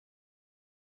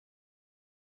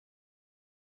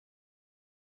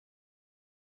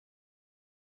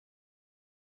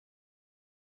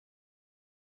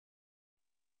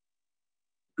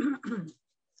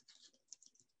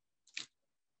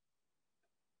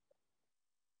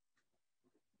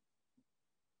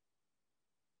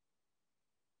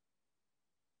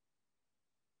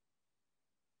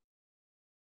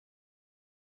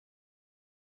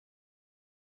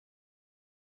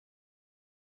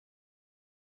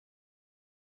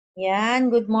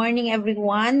Yan, good morning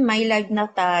everyone. May live na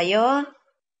tayo.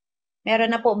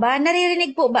 Meron na po ba?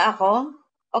 Naririnig po ba ako?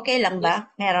 Okay lang ba?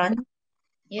 Meron?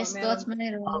 Yes, Coach,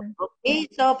 meron. Okay,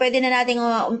 so pwede na nating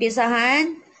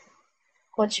umpisahan.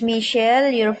 Coach Michelle,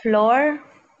 your floor.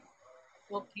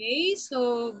 Okay,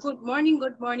 so good morning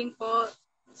po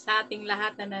sa ating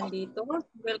lahat na nandito.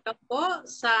 Welcome po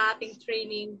sa ating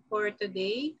training for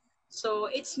today.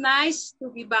 So it's nice to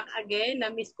be back again.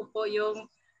 Na-miss ko po yung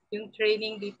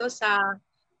training dito sa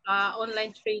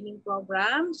online training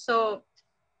program. So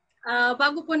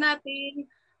bago po natin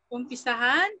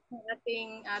umpisahan ang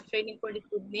ating training for this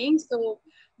evening. So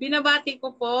binabati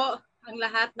ko po ang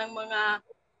lahat ng mga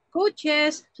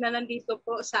coaches na nandito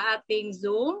po sa ating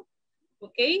Zoom.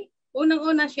 Okay?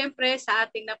 Unang-una, syempre, sa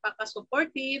ating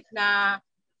napaka-supportive na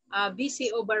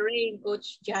BC Bahrain,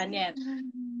 Coach Janet.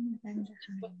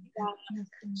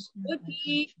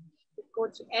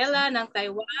 Coach Ella ng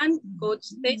Taiwan,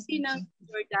 Coach Stacy ng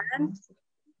Jordan,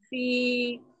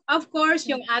 of course,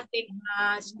 yung ating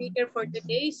speaker for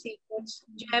today, si Coach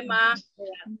Gemma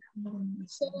Murata.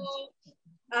 So,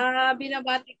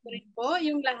 binabati ko rin po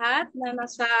yung lahat na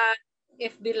nasa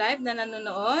FB Live na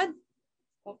nanonood.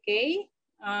 Okay.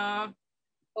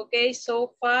 Okay,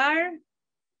 so far,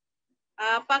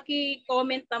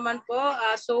 paki-comment naman po.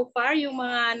 So far, yung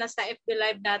mga nasa FB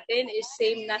Live natin is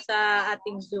same na sa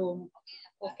ating Zoom.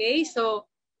 Okay, so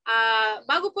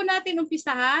bago po natin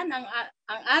umpisahan ang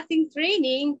ating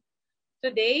training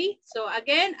today. So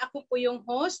again, ako po yung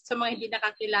host sa mga hindi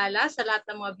nakakilala, sa lahat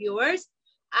ng mga viewers.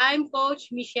 I'm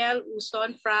Coach Michelle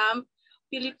Uson from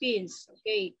Philippines.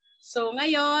 Okay, so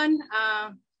ngayon,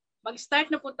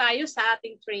 mag-start na po tayo sa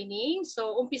ating training.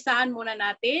 So umpisahan muna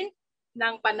natin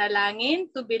ng panalangin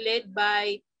to be led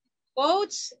by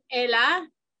Coach Ella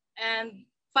and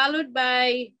followed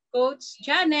by Coach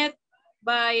Janet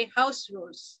by house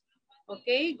rules.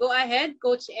 Okay, go ahead,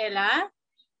 Coach Ella.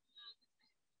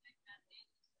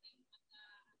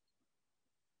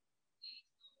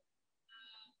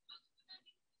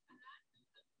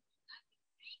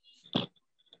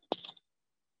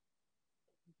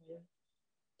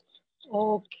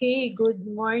 Okay, good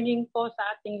morning po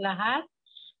sa ating lahat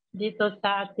dito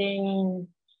sa ating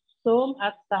Zoom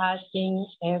at sa ating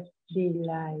FB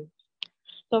Live.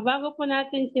 So bago po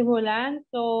natin simulan,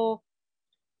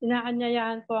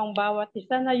 inaanyayahan po ang bawat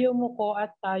isa na yumuko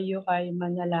at tayo ay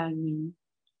manalangin.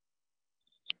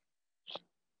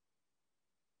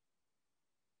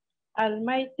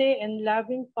 Almighty and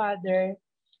loving Father,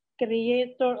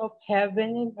 Creator of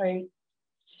heaven and earth,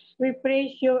 we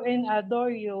praise you and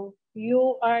adore you.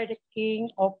 You are the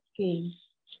King of kings.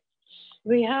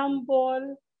 We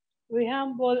humble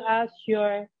as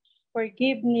your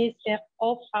forgiveness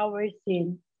of our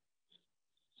sins.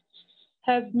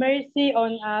 Have mercy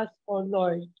on us, O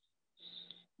Lord.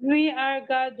 We are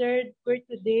gathered for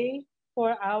today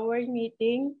for our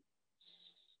meeting.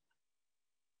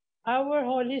 Our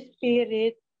Holy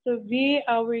Spirit to be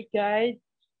our guide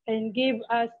and give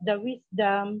us the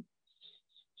wisdom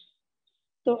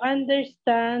to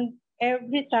understand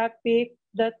every topic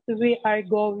that we are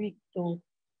going to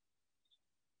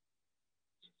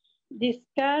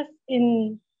discuss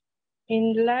in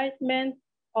enlightenment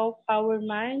of our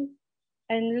minds,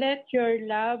 and let your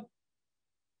love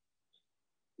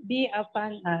be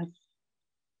upon us.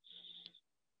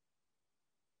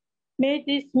 May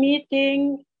this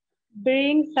meeting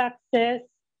bring success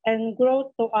and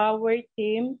growth to our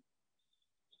team.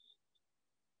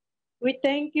 We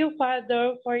thank you,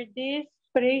 Father, for this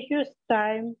precious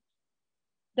time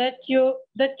that you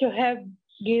have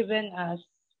given us.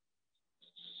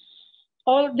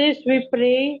 All this we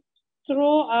pray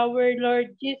through our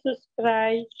Lord Jesus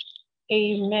Christ.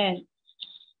 Amen.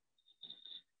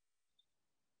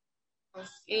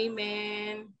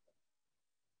 Amen.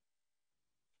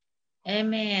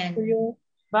 Amen.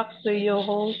 Back to you,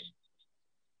 host.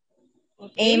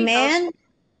 Okay. Amen.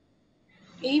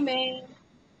 Amen.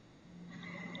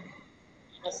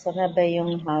 Asa na ba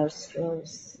yung house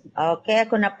rules? Okay,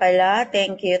 ako na pala.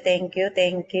 Thank you.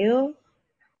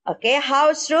 Okay,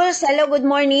 house rules. Hello, good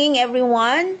morning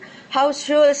everyone. House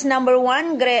rules number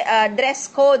 1, dress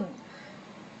code.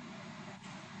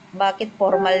 Bakit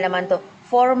formal naman to?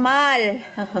 Formal.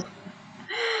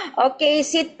 Okay,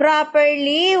 sit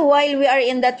properly while we are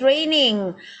in the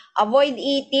training. Avoid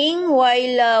eating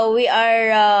while we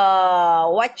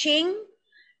are watching,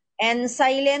 and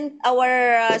silent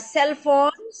our cell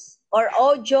phones or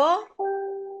audio,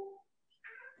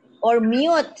 or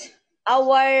mute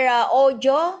our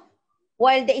audio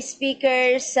while the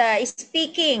speakers is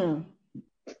speaking.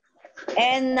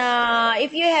 And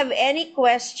if you have any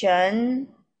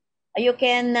question, you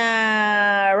can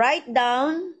write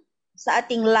down sa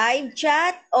ating live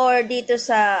chat or dito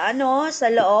sa sa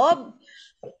loob.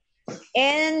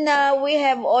 And we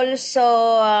have also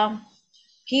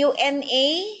Q&A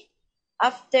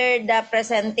after the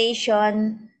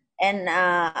presentation. And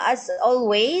as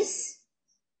always,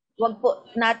 wag po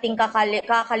nating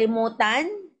kakalimutan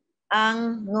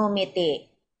ang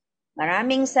ngumiti.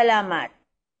 Maraming salamat.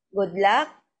 Good luck.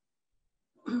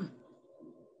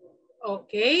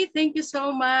 Okay, thank you so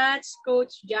much,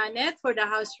 Coach Janet, for the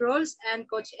house rules, and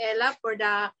Coach Ella for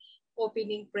the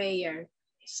opening prayer.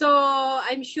 So,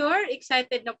 I'm sure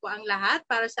excited na po ang lahat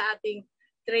para sa ating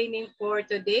training for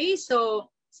today. So,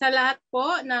 sa lahat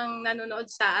po ng nanonood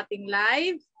sa ating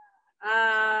live,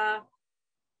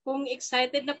 kung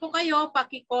excited na po kayo,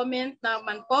 paki-comment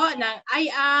naman po ng I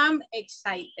am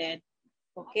excited.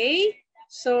 Okay?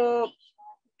 So,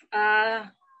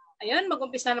 ayun,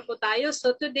 mag-umpisa na po tayo.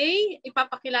 So today,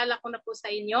 ipapakilala ko na po sa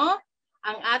inyo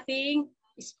ang ating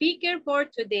speaker for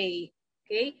today.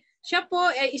 Okay? Siya po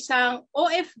ay isang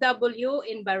OFW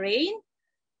in Bahrain,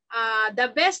 the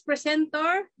best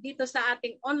presenter dito sa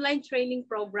ating online training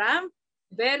program.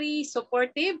 Very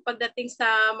supportive pagdating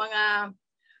sa mga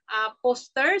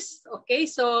posters. Okay?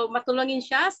 So matulungin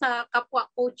siya sa kapwa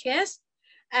coaches.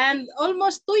 And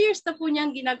almost 2 years na po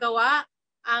niyang ginagawa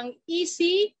ang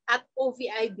EC at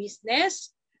OVI business,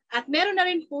 at meron na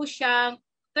rin po siyang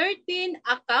 13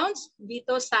 accounts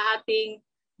dito sa ating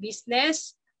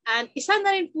business, and isa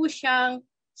na rin po siyang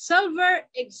silver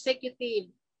executive.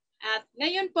 At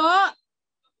ngayon po,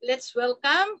 let's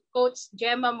welcome Coach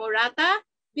Gemma Murata.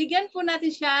 Bigyan po natin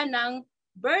siya ng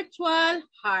virtual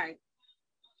heart.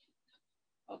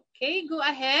 Okay, go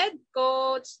ahead,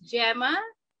 Coach Gemma.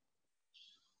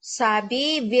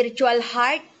 Sabi, virtual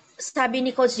heart. Sabi ni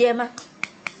Coach Gemma,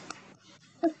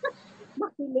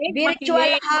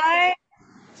 virtual heart,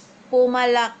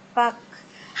 pumalakpak.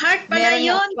 Heart pala Meron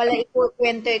yun. ako pala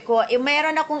ikukwento ko.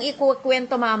 Meron akong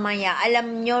ikukwento mamaya.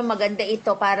 Alam nyo, maganda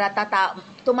ito para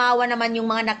tumawa naman yung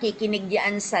mga nakikinig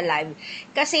diyan sa live.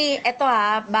 Kasi eto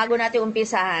bago natin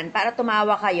umpisahan, para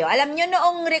tumawa kayo. Alam nyo,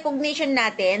 noong recognition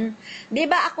natin, di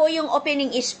ba ako yung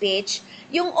opening speech,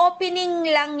 yung opening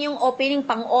lang, yung opening,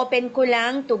 pang-open ko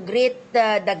lang to greet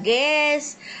the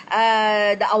guests,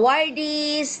 the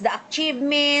awardees, the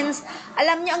achievements.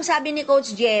 Alam nyo ang sabi ni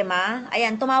Coach Gemma?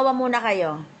 Ayan, tumawa muna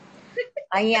kayo.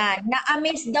 Ayan,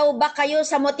 na-amaze daw ba kayo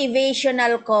sa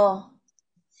motivational ko?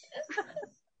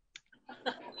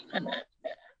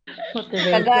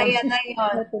 Kagaya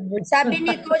ngayon. Sabi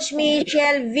ni Coach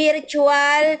Michelle,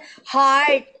 virtual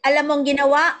heart. Alam mong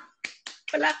ginawa?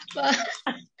 Palakpa.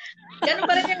 Ganun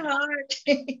pa rin yung heart.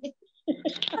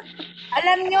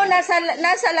 Alam nyo,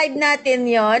 nasa live natin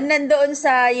yon, nandoon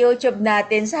sa YouTube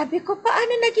natin. Sabi ko,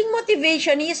 paano naging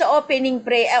motivation niya sa opening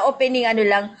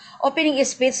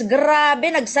speech?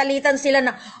 Grabe, nagsalitan sila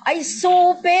na, ay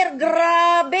super,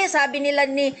 grabe, sabi nila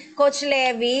ni Coach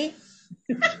Levy.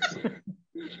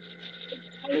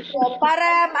 So,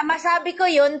 para masabi ko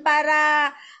yun,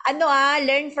 para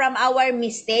learn from our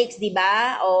mistakes, di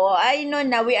ba? I know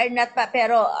na we are not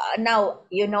pero now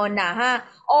you know na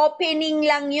opening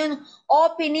lang yun,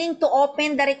 opening to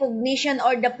open the recognition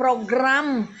or the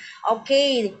program.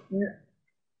 Okay.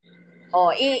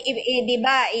 Di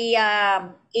ba?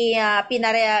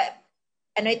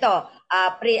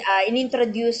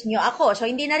 In-introduce nyo ako. So,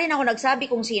 hindi na rin ako nagsabi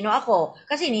kung sino ako.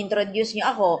 Kasi in-introduce nyo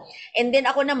ako. And then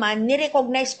ako naman,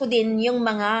 ni-recognize ko din yung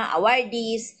mga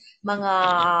awardees, mga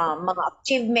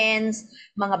achievements,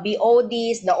 mga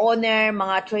BODs, the owner,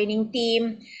 mga training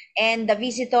team, and the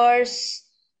visitors,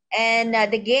 and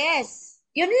the guests.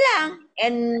 Yun lang.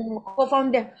 And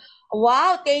co-founder,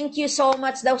 wow, thank you so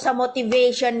much daw sa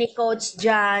motivation ni Coach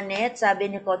Janet, sabi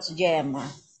ni Coach Gemma.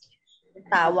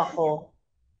 Tawa ko.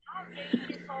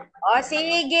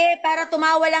 Sige, para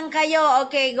tumawa lang kayo.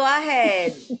 Okay, go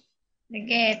ahead.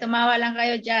 Sige, tumawa lang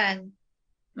kayo dyan.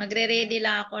 Magre-ready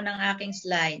lang ako ng aking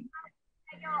slide.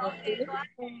 Okay.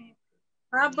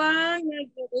 Habang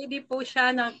nag-ready po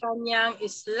siya ng kanyang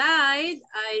slide,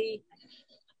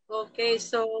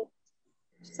 so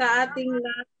sa ating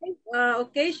live,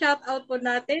 shout out po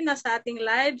natin na sa ating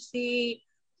live si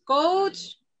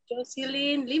Coach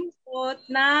Jocelyn Limpot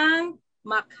ng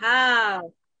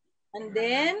Macau. And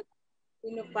then,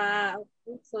 sino pa?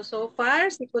 Okay. So far,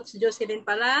 si Coach Jocelyn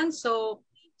pa lang. So,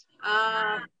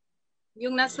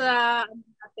 yung nasa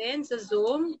natin sa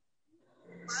Zoom,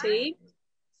 same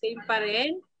pa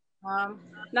rin.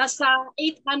 Nasa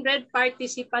 800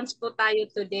 participants po tayo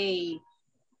today.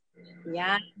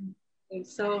 Yan. Okay,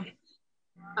 so,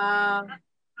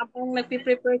 habang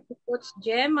nagpiprepare si Coach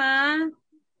Gemma,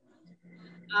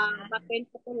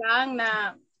 makwento ko lang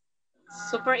na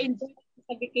super enjoy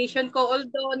sa vacation ko.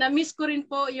 Although, na-miss ko rin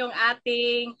po yung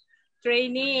ating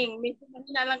training.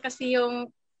 Medyo na lang kasi yung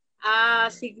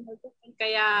signal ko.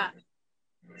 Kaya,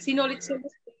 sinulit-sulit.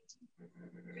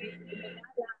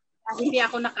 Hindi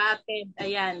ako naka-attend.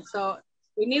 Ayan. So,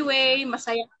 anyway,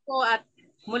 masaya ako at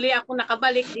muli ako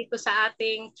nakabalik dito sa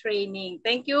ating training.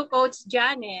 Thank you, Coach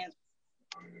Janet.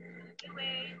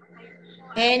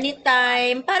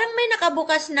 Anytime. Parang may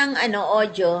nakabukas ng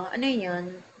audio. Ano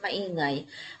yun? Maingay.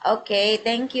 Okay,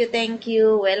 thank you, thank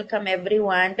you. Welcome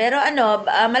everyone. Pero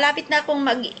malapit na akong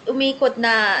umikot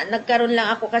na nagkaroon lang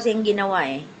ako kasi yung ginawa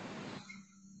eh.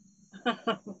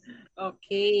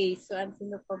 Okay, so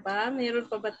sino pa ba? Meron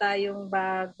pa ba tayong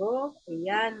bago?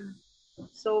 Ayan.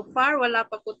 So far, wala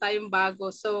pa po tayong bago.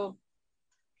 So,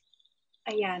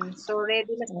 ayan. So,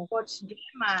 ready na si Coach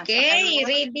Gemma. Okay,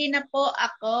 ready na po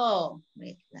ako.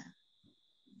 Wait lang.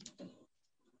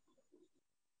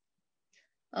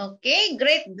 Okay,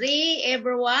 great day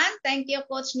everyone. Thank you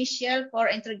Coach Michelle for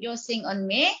introducing on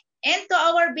me. And to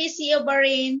our BCO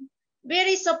Barin,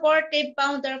 very supportive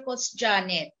founder Coach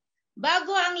Janet.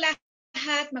 Bago ang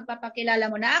lahat,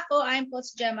 magpapakilala muna ako. I'm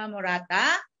Coach Gemma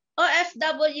Murata,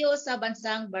 OFW sa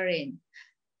bansang Bahrain.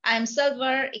 I'm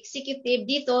Silver Executive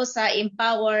dito sa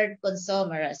Empowered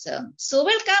Consumerism. So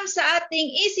welcome sa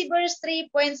ating EasyBurst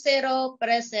 3.0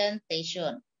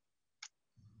 presentation.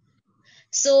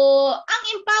 So, ang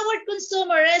Empowered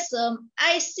Consumerism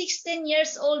ay 16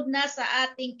 years old na sa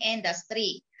ating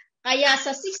industry. Kaya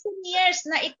sa 16 years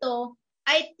na ito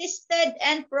ay tested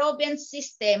and proven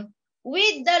system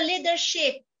with the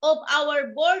leadership of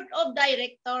our board of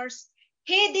directors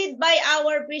headed by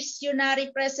our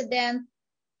visionary president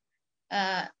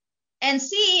and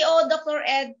CEO Dr.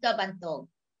 Ed Cabantog.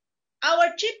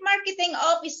 Our Chief Marketing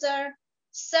Officer,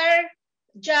 Sir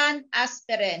John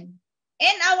Asperen.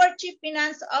 And our Chief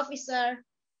Finance Officer,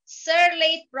 Sir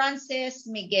Late Francis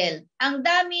Miguel. Ang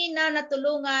dami na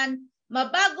natulungan,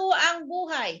 mabago ang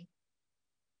buhay.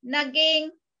 Naging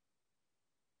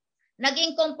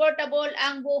comfortable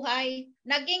ang buhay,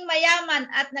 naging mayaman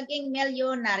at naging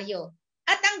milyonaryo.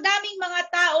 At ang daming mga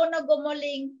tao na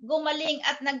gumaling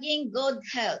at naging good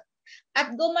health.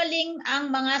 At gumaling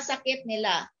ang mga sakit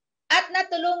nila. At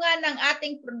natulungan ng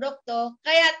ating produkto,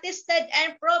 kaya tested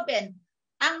and proven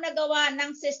ang nagawa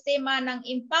ng sistema ng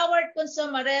Empowered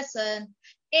Consumerism.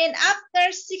 And after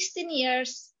 16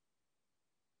 years,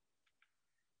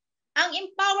 ang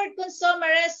Empowered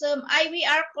Consumerism ay we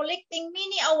are collecting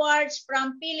many awards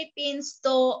from Philippines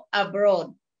to abroad.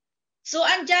 So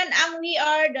andyan ang we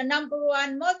are the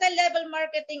 #1 multi-level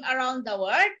marketing around the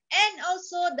world and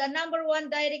also the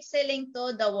 #1 direct selling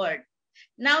to the world.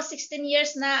 Now 16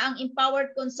 years na ang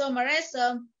Empowered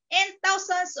Consumerism and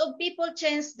thousands of people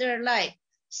changed their life.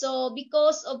 So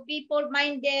because of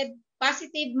people-minded,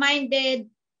 positive-minded,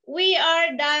 we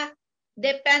are the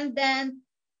dependent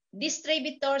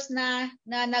distributors na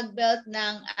nag-build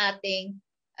ng ating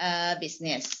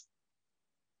business.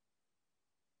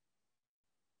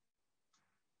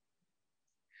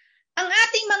 Ang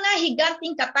ating mga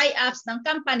higanting ka-tie-ups ng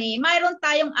company, mayroon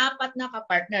tayong 4 na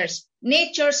ka-partners.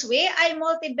 Nature's Way ay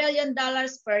multi-billion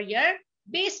dollars per year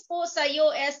based po sa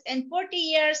US and 40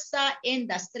 years sa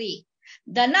industry.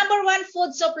 The #1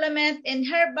 food supplement and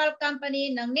herbal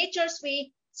company ng Nature's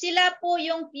Way, sila po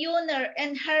yung pioneer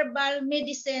in herbal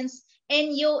medicines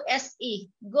in USA.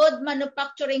 Good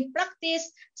manufacturing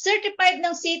practice, certified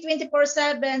ng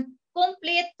C24/7,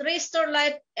 complete Restore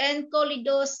Life and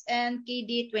Colidos and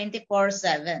KD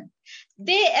 24/7.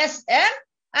 DSM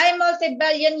ay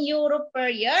multi-billion euro per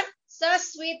year sa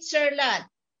Switzerland.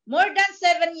 More than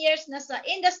 7 years na sa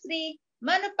industry,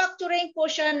 manufacturing po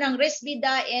siya ng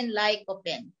Resvida and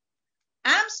Lycopene.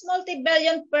 AMS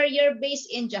multi-billion per year based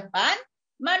in Japan.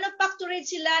 Manufactured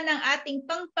sila ng ating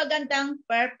pangpagandang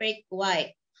Perfect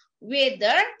White.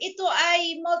 Whether ito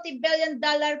ay multi-billion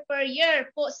dollar per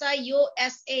year po sa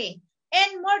USA.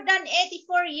 And more than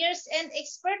 84 years and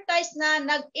expertise na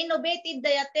nag-innovative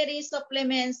dietary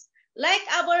supplements like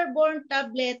our Born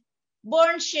Tablet,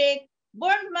 Born Shake,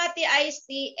 Born Mati Iced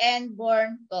Tea, and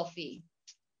Born Coffee.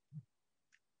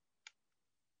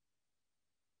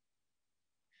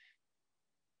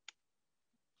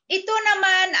 Ito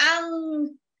naman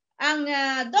ang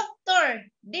doctor,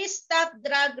 this top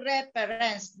drug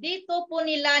reference. Dito po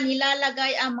nila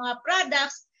nilalagay ang mga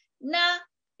products na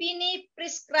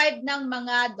piniprescribe ng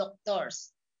mga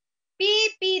doctors.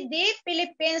 PPD,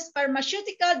 Philippines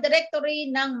Pharmaceutical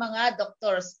Directory ng mga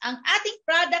doctors. Ang ating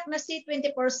product na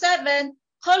C24/7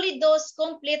 Holy Dose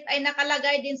Complete ay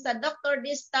nakalagay din sa Dr.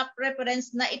 This top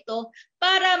reference na ito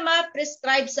para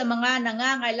ma-prescribe sa mga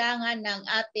nangangailangan ng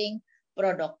ating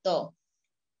produkto.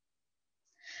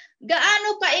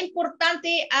 Gaano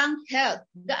ka-importante ang health?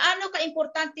 Gaano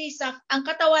ka-importante ang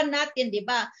katawan natin, di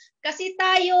ba? Kasi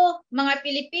tayo, mga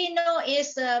Pilipino,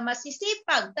 is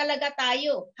masisipag talaga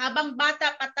tayo. Habang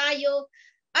bata pa tayo,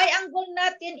 ay ang goal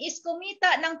natin is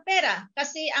kumita ng pera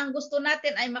kasi ang gusto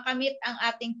natin ay makamit ang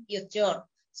ating future.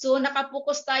 So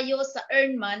nakapokus tayo sa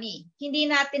earn money. Hindi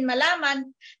natin malaman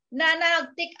na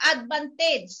nag-take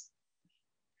advantage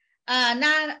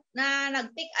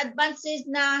nag-take advantage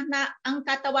na ang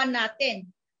katawan natin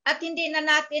at hindi na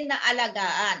natin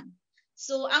naalagaan.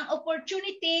 So ang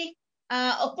opportunity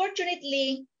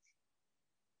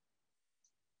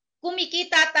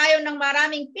kumikita tayo ng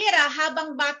maraming pera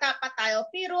habang bata pa tayo,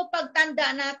 pero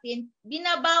pagtanda natin,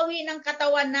 binabawi ng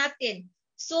katawan natin.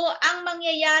 So ang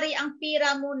mangyayari, ang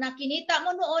pera mo na kinita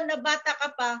mo noon na bata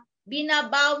ka pa,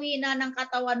 binabawi na ng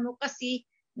katawan mo kasi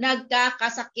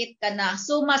nagkakasakit ka na.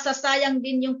 So masasayang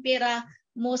din yung pera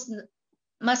mo,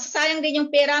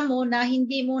 na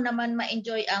hindi mo naman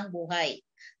ma-enjoy ang buhay.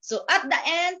 So at the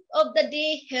end of the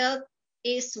day, health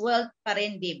is wealth pa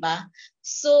rin, di ba?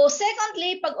 So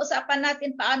secondly, pag-usapan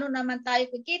natin paano naman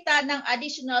tayo kikita ng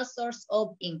additional source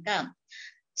of income.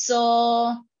 So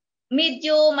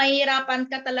medyo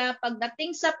mahirapan ka talaga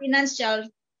pagdating sa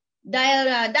financial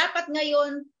dahil dapat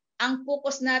ngayon ang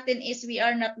focus natin is we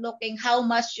are not looking how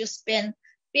much you spend,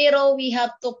 pero we have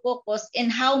to focus in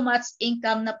how much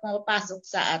income na pumapasok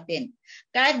sa atin.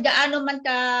 Kahit gaano man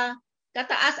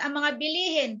kataas ang mga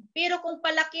bilihin, pero kung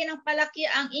palaki ng palaki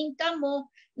ang income mo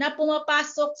na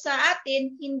pumapasok sa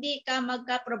atin, hindi ka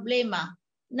magka-problema.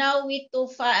 Now we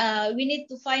need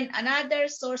to find another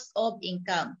source of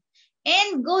income.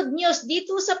 And good news,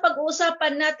 dito sa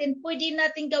pag-uusapan natin, pwede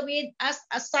natin gawin as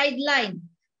a sideline.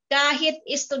 Kahit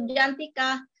estudyante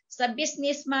ka sa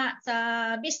business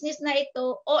na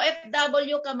ito,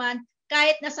 OFW ka man,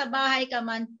 kahit nasa bahay ka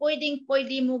man, pwede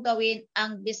mo gawin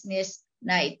ang business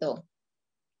na ito.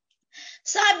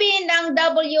 Sabi ng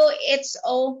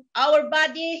WHO, our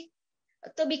body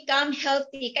to become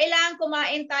healthy, kailangan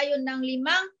kumain tayo ng 5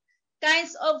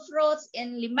 kinds of fruits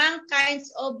and 5 kinds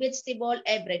of vegetable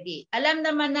every day. Alam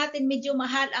naman natin medyo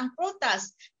mahal ang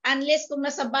prutas. Unless kung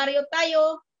nasa baryo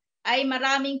tayo, ay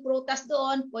maraming prutas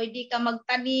doon, pwede ka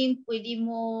magtanim, pwede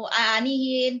mo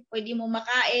aanihin, pwede mo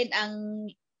makain ang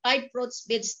 5 fruits,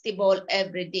 vegetable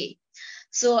every day.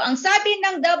 So, ang sabi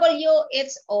ng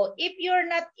WHO, if you're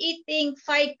not eating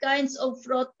 5 kinds of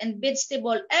fruit and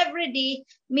vegetable every day,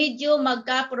 medyo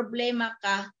magka-problema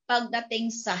ka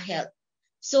pagdating sa health.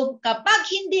 So, kapag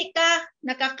hindi ka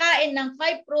nakakain ng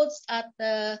 5 fruits at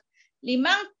 5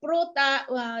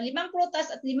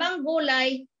 prutas at 5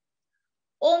 gulay,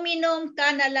 uminom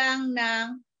ka na lang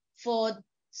ng food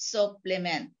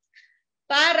supplement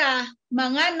para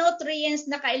mga nutrients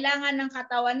na kailangan ng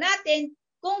katawan natin,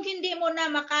 kung hindi mo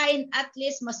na makain, at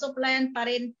least masupplyan pa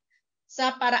rin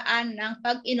sa paraan ng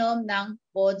pag-inom ng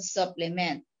food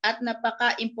supplement. At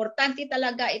napaka-importante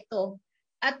talaga ito.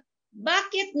 At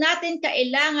bakit natin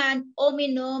kailangan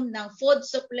uminom ng food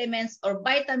supplements or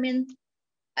vitamin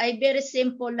ay very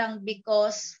simple lang,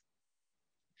 because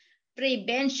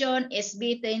prevention is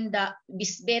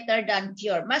better than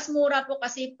cure. Mas mura po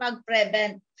kasi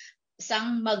pag-prevent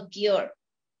sang mag-cure.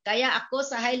 Kaya ako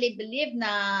sa highly believe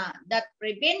na that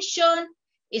prevention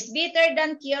is better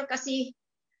than cure kasi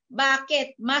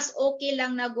bakit? Mas okay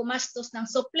lang na gumastos ng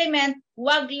supplement,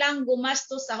 wag lang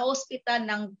gumastos sa hospital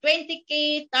ng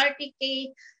 20K, 30K.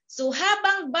 So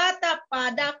habang bata pa,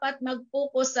 dapat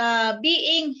mag-focus sa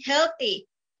being healthy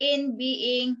in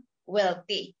being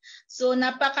wealthy. So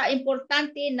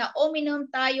napaka-importante na uminom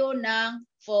tayo ng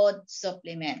food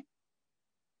supplement.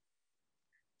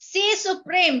 C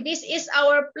Supreme, this is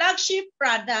our flagship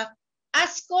product.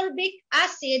 Ascorbic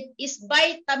acid is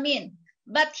vitamin,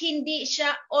 but hindi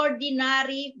siya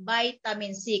ordinary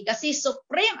vitamin C. Kasi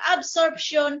supreme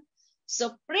absorption,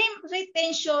 supreme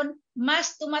retention,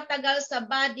 mas tumatagal sa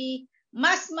body,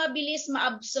 mas mabilis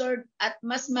ma-absorb, at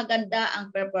mas maganda ang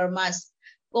performance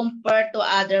compared to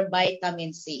other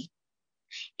vitamin C.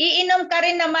 Iinom ka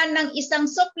rin naman ng isang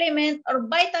supplement or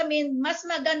vitamin, mas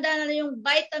maganda na yung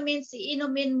vitamin C,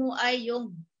 inumin mo ay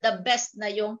yung the best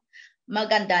na yung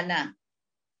maganda na.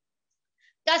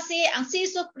 Kasi ang C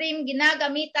Supreme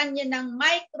ginagamitan niya ng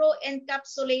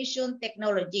microencapsulation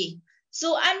technology.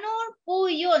 So ano po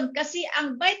yun? Kasi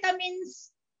ang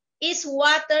vitamins is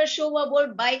water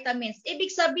soluble vitamins. Ibig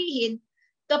sabihin,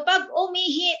 kapag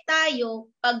umihi tayo,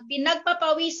 pag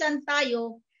pinagpapawisan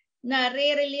tayo,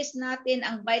 nare-release natin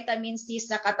ang vitamin C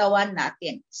sa katawan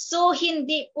natin. So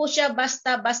hindi po siya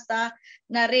basta-basta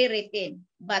nare-retain.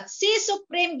 But C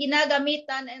Supreme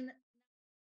ginagamitan and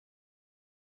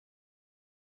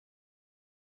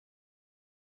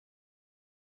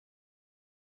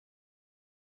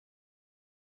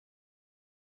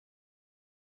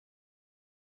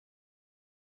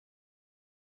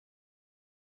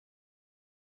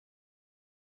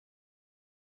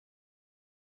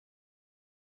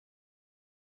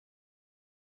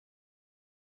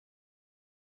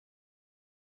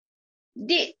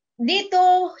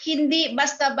dito hindi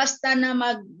basta-basta na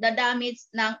magdadamage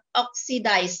ng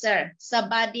oxidizer sa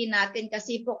body natin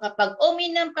kasi po kapag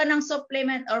uminom ka ng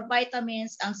supplement or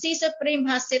vitamins, ang C Supreme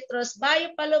has citrus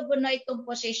bioflavonoid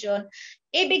composition,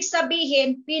 ibig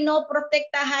sabihin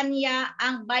pinoprotektahan niya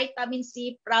ang vitamin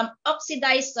C from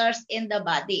oxidizers in the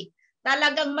body.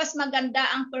 Talagang mas maganda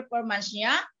ang performance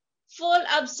niya, full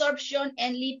absorption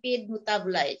and lipid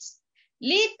metabolites.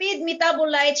 Lipid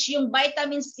metabolites yung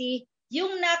vitamin C,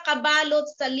 yung nakabalot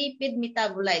sa lipid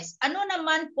metabolites. Ano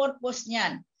naman purpose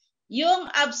niyan?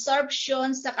 Yung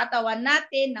absorption sa katawan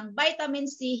natin ng vitamin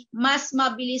C mas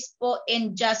mabilis po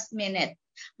in just minute.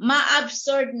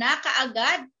 Ma-absorb na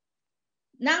kaagad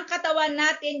ng katawan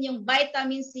natin yung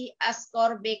vitamin C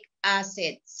ascorbic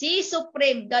acid. C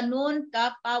Supreme, ganun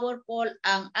ka-powerful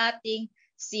ang ating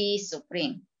C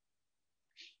Supreme.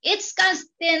 It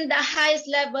contains the highest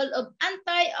level of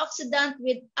antioxidant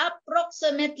with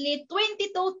approximately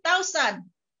 22,000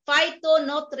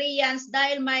 phytonutrients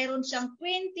dahil mayroon siyang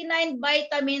 29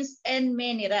 vitamins and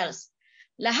minerals.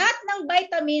 Lahat ng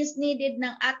vitamins needed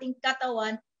ng ating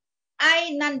katawan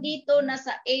ay nandito na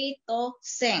sa A to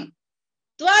zinc.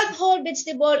 12 whole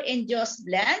vegetable and juice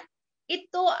blend.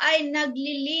 Ito ay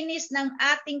naglilinis ng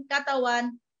ating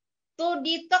katawan to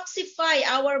detoxify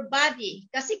our body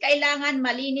kasi kailangan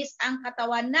malinis ang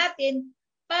katawan natin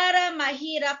para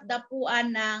mahirap dapuan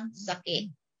ng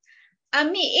sakit. 18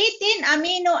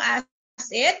 amino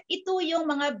acid, ito yung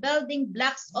mga building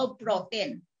blocks of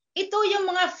protein. Ito yung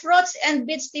mga fruits and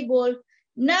vegetable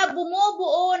na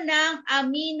bumubuo ng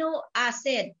amino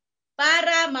acid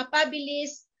para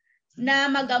mapabilis na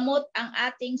magamot ang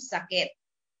ating sakit.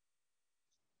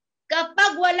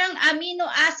 Kapag walang amino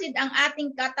acid ang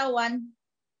ating katawan,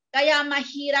 kaya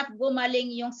mahirap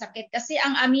gumaling yung sakit. Kasi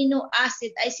ang amino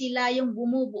acid ay sila yung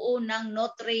bumubuo ng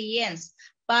nutrients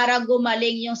para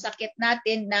gumaling yung sakit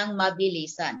natin ng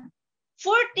mabilisan.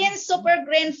 14 super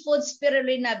grain food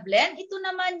spirulina blend. Ito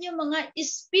naman yung mga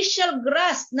special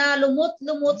grass na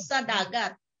lumot-lumot sa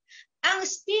dagat. Ang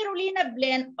spirulina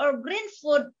blend or green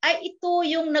food ay ito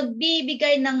yung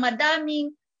nagbibigay ng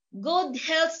madaming good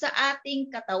health sa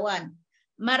ating katawan.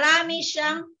 Marami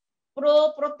siyang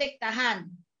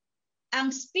pro-protektahan. Ang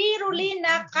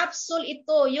spirulina capsule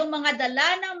ito, yung mga dala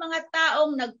ng mga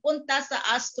taong nagpunta sa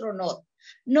astronaut.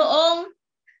 Noong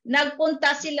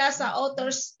nagpunta sila sa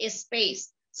outer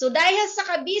space. So dahil sa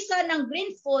kabisa ng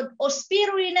green food o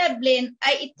spirulina blend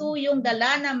ay ito yung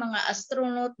dala ng mga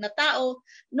astronaut na tao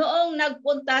noong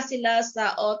nagpunta sila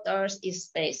sa outer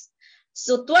space.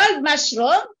 So 12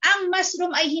 mushroom, ang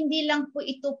mushroom ay hindi lang po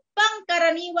ito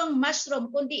pangkaraniwang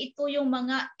mushroom, kundi ito yung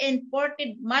mga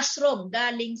imported mushroom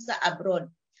galing sa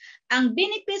abroad. Ang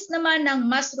benefits naman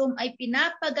ng mushroom ay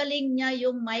pinapagaling niya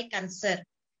yung may cancer.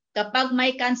 Kapag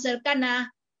may cancer ka na,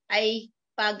 ay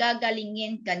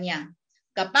pagagalingin ka niya.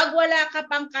 Kapag wala ka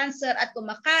pang cancer at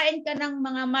kumakain ka ng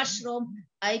mga mushroom,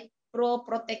 ay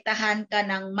pro-protektahan ka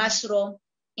ng mushroom,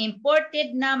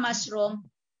 imported na mushroom,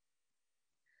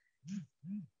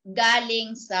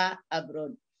 galing sa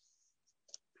abroad.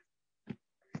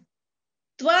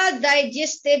 12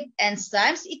 digestive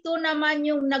enzymes. Ito naman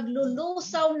yung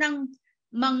naglulusaw ng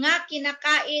mga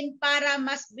kinakain para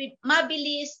mas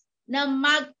mabilis na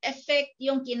mag-effect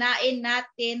yung kinain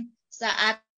natin sa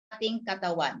ating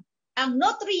katawan. Ang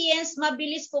nutrients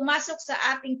mabilis pumasok sa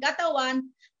ating katawan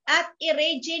at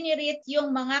i-regenerate yung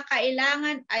mga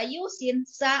kailangan ayusin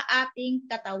sa ating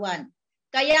katawan.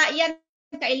 Kaya yan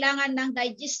kailangan ng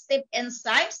digestive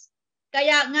enzymes.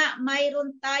 Kaya nga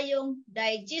mayroon tayong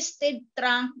digestive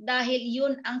trunk dahil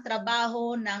yun ang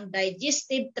trabaho ng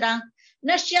digestive trunk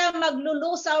na siya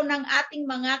maglulusaw ng ating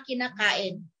mga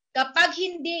kinakain. Kapag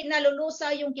hindi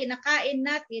nalulusaw yung kinakain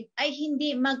natin ay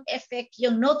hindi mag-effect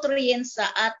yung nutrients sa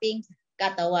ating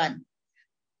katawan.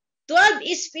 12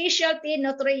 specialty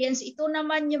nutrients, ito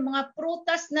naman yung mga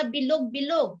prutas na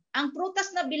bilog-bilog. Ang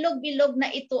prutas na bilog-bilog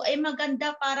na ito ay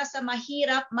maganda para sa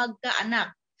mahirap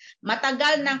magkaanak.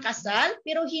 Matagal ng kasal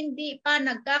pero hindi pa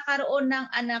nagkakaroon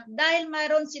ng anak dahil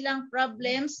mayroon silang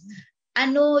problems.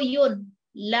 Ano yun?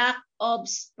 Lack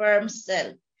of sperm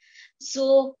cell.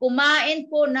 So, kumain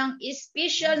po ng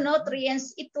special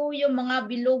nutrients, ito yung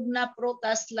mga bilog na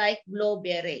prutas like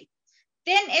blueberry.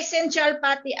 10 essential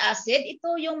fatty acid,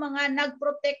 ito yung mga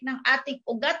nag-protect ng ating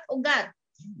ugat-ugat.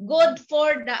 Good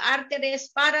for the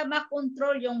arteries para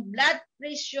makontrol yung blood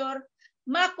pressure,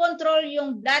 makontrol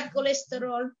yung blood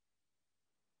cholesterol,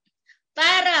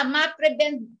 para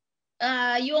ma-prevent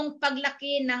yung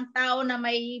paglaki ng tao na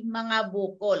may mga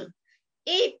bukol.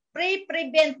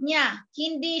 I-prevent niya,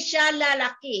 hindi siya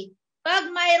lalaki pag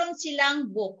mayroon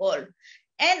silang bukol.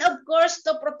 And of course,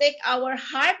 to protect our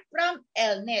heart from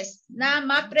illness, na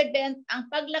ma-prevent ang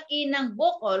paglaki ng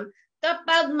bukol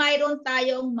kapag mayroon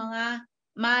tayong mga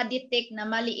ma-detect na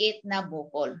maliit na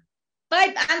bukol.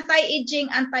 5 anti-aging,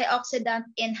 antioxidant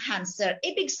enhancer.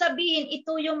 Ibig sabihin,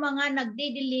 ito yung mga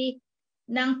nagdidili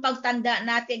ng pagtanda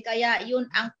natin. Kaya yun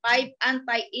ang 5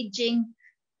 anti-aging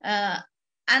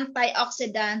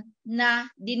antioxidant na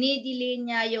dinidili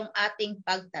niya yung ating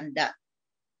pagtanda.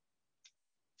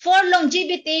 For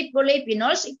longevity,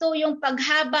 polyphenols, ito yung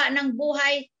paghaba ng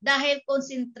buhay dahil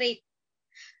concentrate.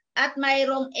 At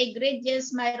mayroong ingredients,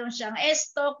 mayroon siyang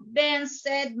stock,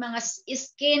 benzed, mga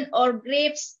skin or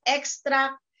grapes,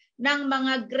 extract ng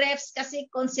mga grapes kasi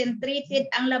concentrated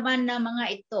ang laman ng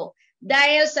mga ito.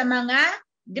 Dahil sa mga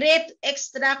grape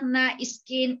extract na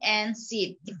skin and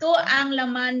seed. Ito ang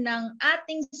laman ng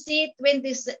ating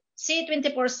C24/7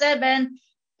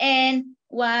 and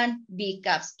 1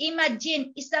 B-cups.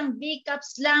 Imagine, isang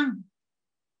B-cups lang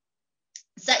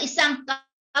sa isang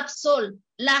capsule.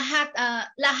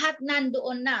 Lahat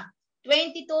nandoon na.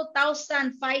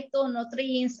 22,000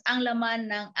 phytonutrients ang laman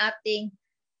ng ating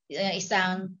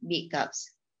isang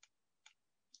B-cups.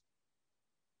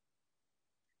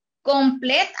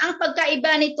 Complete. Ang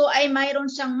pagkaiba nito ay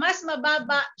mayroon siyang mas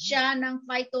mababa siya ng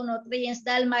phytonutrients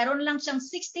dahil mayroon lang siyang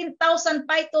 16,000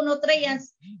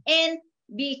 phytonutrients and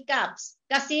B-cups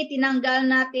kasi tinanggal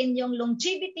natin yung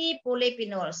longevity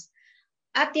polyphenols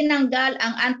at tinanggal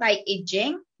ang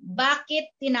anti-aging.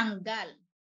 Bakit tinanggal?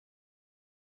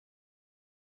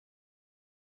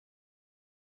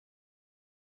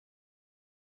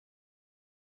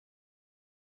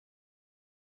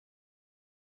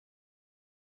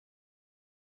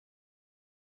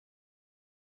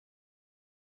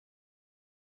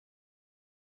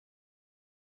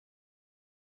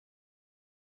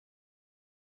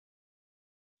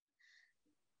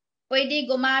 Pwede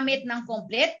gumamit ng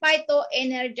complete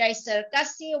phyto-energizer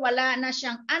kasi wala na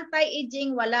siyang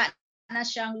anti-aging, wala na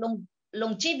siyang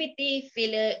longevity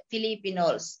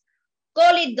polyphenols.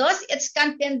 Choleduz, it's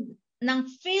content ng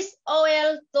fish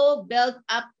oil to build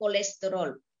up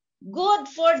cholesterol. Good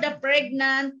for the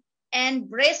pregnant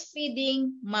and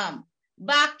breastfeeding mom.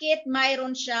 Bakit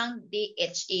mayroon siyang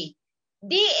DHA?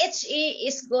 DHA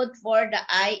is good for the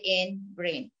eye and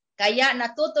brain. Kaya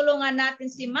natutulungan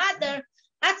natin si mother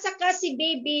at saka si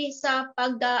baby sa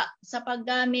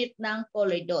paggamit ng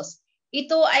choleduz.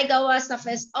 Ito ay gawa sa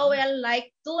fish oil like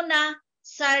tuna,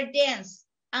 sardines.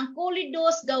 Ang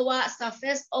choleduz gawa sa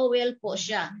fish oil po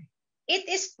siya. It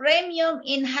is premium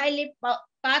in highly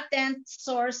patent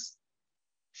source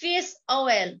fish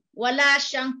oil. Wala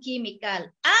siyang chemical.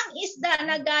 Ang isda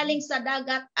na galing sa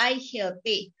dagat ay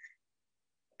healthy.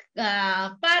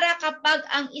 Para kapag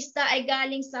ang isda ay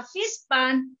galing sa fish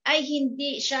pond, ay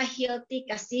hindi siya healthy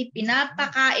kasi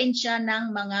pinapakain siya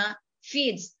ng mga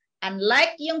feeds.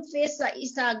 Unlike yung fish sa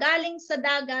isa galing sa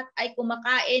dagat ay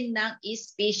kumakain ng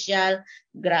special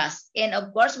grass. And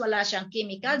of course, wala siyang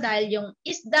chemical dahil yung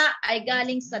isda ay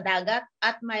galing sa dagat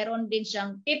at mayroon din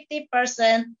siyang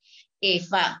 50%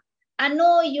 EPA.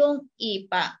 Ano yung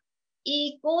EPA?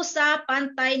 Icosapentaenoic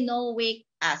pantinoic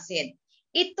acid.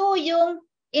 Ito yung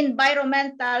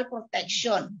environmental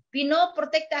protection.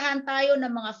 Pinoprotektahan tayo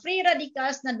ng mga free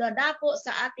radicals na dadako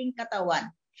sa ating katawan.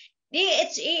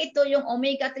 DHA, ito yung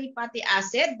omega-3 fatty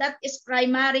acid that is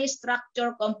primary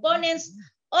structure components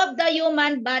of the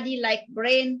human body like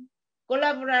brain,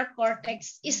 cerebral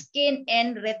cortex, skin,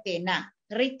 and retina.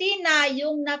 Retina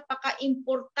yung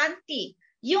napaka-importante,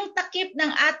 yung takip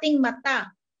ng ating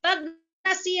mata. Pag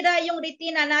nasira yung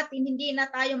retina natin, hindi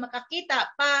na tayo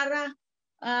makakita para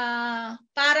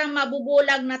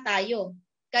mabubulag na tayo.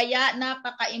 Kaya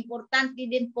napaka-importante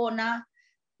din po na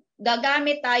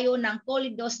gagamit tayo ng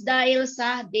choleduz dahil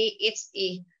sa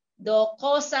DHA,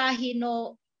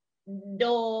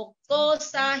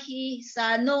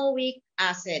 docosahexaenoic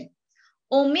acid.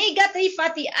 Omega-3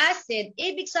 fatty acid,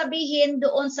 ibig sabihin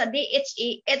doon sa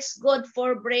DHA, it's good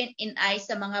for brain and eye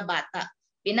sa mga bata.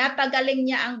 Pinapagaling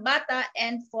niya ang bata,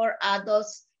 and for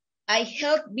adults, ay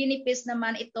health benefits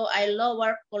naman ito ay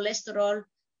lower cholesterol,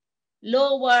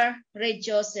 lower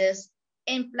reduces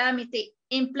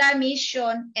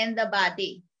inflammation in the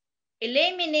body,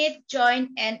 eliminate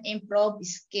joint and improve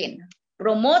skin,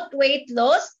 promote weight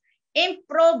loss,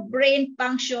 improve brain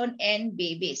function in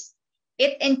babies.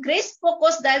 It increased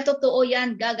focus dahil totoo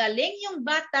yan, gagaling yung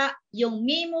bata, yung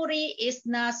memory is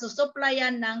na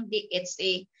susuplayan ng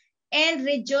DHA and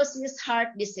reduces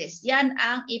heart disease. Yan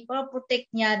ang ipoprotect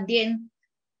niya din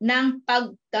ng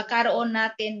pagkakaroon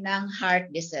natin ng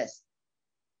heart disease.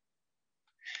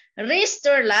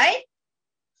 Restore Life,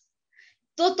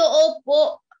 totoo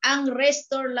po ang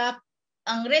Restore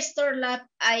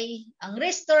Life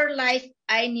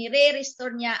ay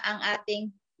nire-restore niya ang ating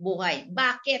buhay.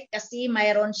 Bakit? Kasi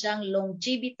mayroon siyang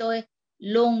longevity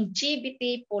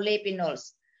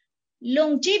polyphenols.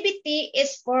 Longevity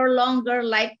is for longer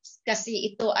life kasi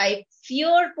ito ay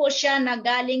pure po siya na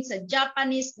galing sa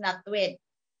Japanese nutweed,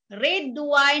 red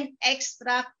wine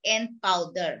extract and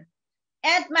powder.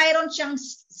 At mayroon siyang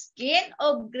skin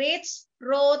of grapes,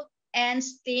 fruit, and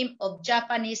stem of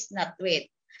Japanese nutweed.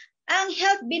 Ang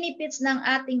health benefits ng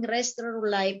ating Restore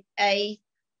Life ay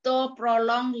to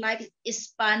prolong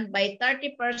lifespan by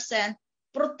 30%,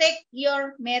 protect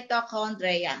your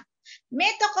mitochondria.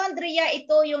 Mitochondria,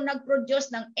 ito yung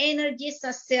nag-produce ng energy sa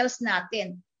cells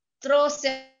natin through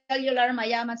cellular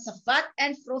mayaman sa fat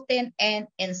and protein and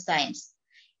enzymes.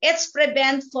 It's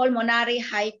prevent pulmonary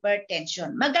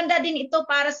hypertension. Maganda din ito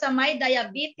para sa may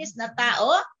diabetes na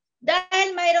tao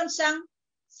dahil mayroon siyang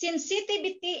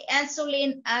sensitivity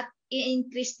insulin at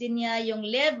i-increase din niya yung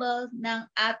level ng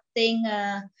ating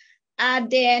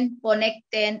adenine,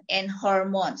 and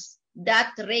hormones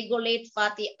that regulate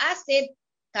fatty acid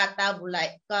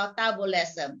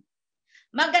catabolism.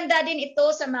 Maganda din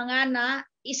ito sa mga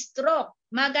na-stroke.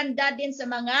 Maganda din sa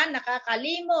mga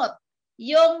nakakalimot.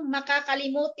 Yung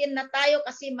makakalimutin na tayo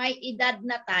kasi may edad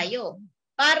na tayo.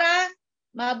 Para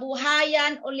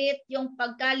mabuhayan ulit yung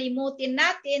pagkalimutin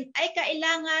natin, ay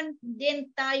kailangan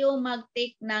din tayo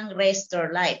mag-take ng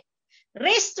Restore Life.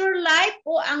 Restore Life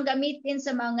po ang gamitin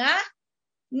sa mga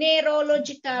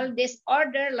neurological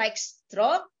disorder like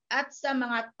stroke at sa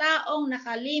mga taong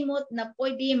nakalimot na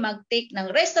pwede mag-take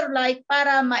ng Restore Life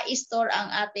para ma-store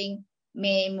ang ating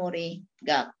memory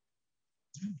gap.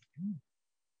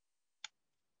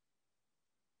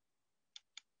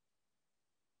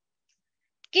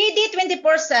 KD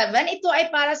 24/7, ito ay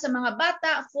para sa mga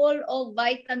bata full of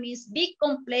vitamins B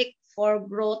complex for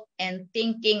growth and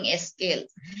thinking skills.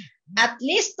 At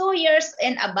least 2 years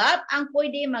and above ang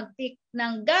pwede mag-take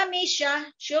ng gummy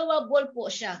siya, chewable po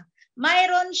siya.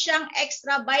 Mayroon siyang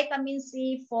extra vitamin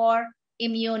C for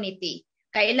immunity.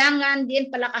 Kailangan din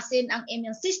palakasin ang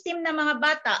immune system ng mga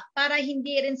bata para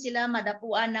hindi rin sila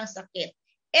madapuan ng sakit.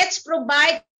 It's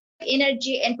provide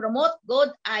energy and promote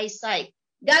good eyesight.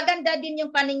 Gaganda din yung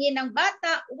paningin ng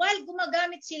bata while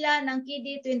gumagamit sila ng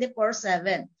KD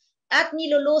 24/7. At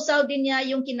nilulusaw din niya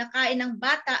yung kinakain ng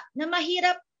bata na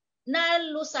mahirap na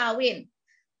lusawin.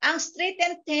 Ang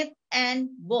straightened teeth and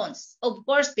bones. Of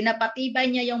course, pinapatibay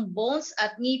niya yung bones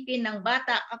at ngipin ng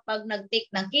bata kapag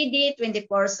nag-take ng KD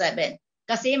 24/7.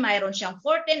 Kasi mayroon siyang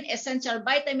 14 essential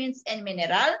vitamins and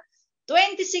mineral,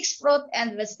 26 fruit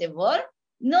and vegetable,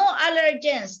 no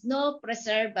allergens, no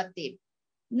preservative.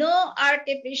 No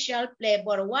artificial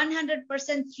flavor. 100%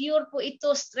 pure po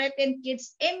ito, strengthen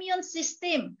kids' immune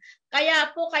system.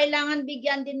 Kaya po kailangan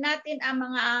bigyan din natin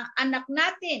ang mga anak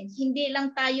natin. Hindi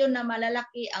lang tayo na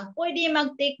malalaki ang pwede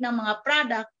mag-take ng mga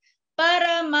product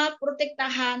para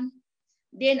maprotektahan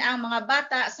din ang mga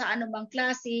bata sa anumang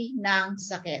klase ng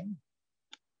sakit.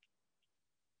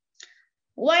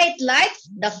 White light,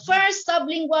 the first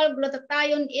sublingual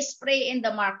glutathione spray in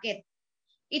the market.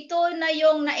 Ito na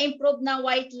yung na-improve na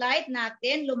white light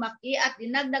natin, lumaki at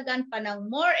dinagdagan pa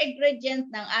ng more ingredient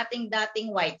ng ating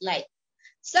dating white light.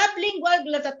 Sublingual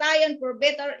glutathione for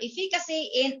better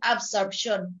efficacy in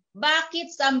absorption.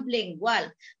 Bakit sublingual?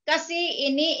 Kasi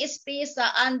ini-spray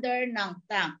sa under ng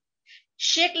tongue.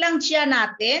 Shake lang siya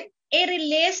natin,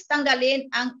 i-release,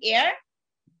 tanggalin ang air,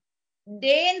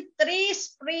 then 3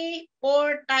 spray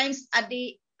 4 times a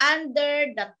day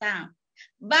under the tongue.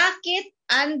 Bakit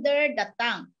under the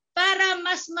tongue? Para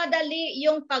mas madali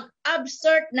yung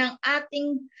pag-absorb ng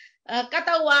ating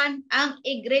katawan ang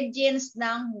ingredients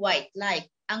ng white light.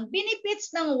 Ang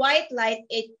benefits ng white light,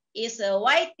 it is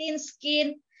whiten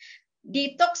skin,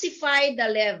 detoxify the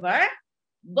liver,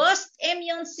 boost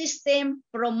immune system,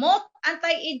 promote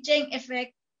anti-aging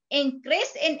effect,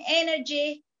 increase in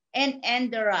energy and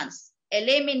endurance,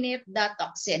 eliminate the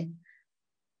toxin.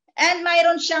 And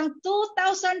mayroon siyang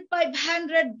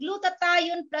 2,500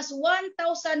 glutathione plus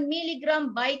 1,000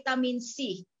 mg vitamin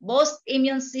C. Boost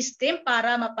immune system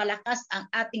para mapalakas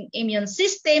ang ating immune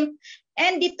system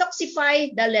and detoxify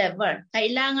the liver.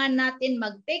 Kailangan natin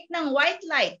mag-take ng white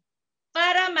light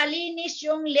para malinis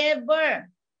yung liver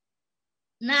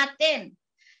natin.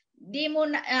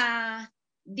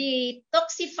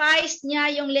 Detoxifies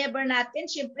niya yung liver natin.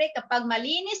 Siyempre, kapag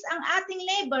malinis ang ating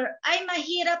liver, ay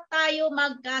mahirap tayo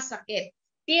magkasakit.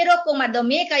 Pero kung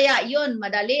madumi, kaya yun,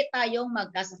 madali tayong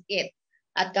magkasakit.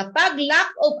 At kapag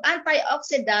lack of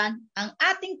antioxidant, ang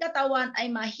ating katawan ay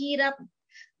mahirap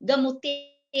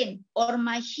gamutin or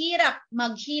mahirap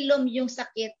maghilom yung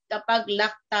sakit kapag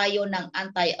lack tayo ng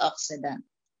antioxidant.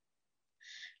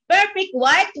 Perfect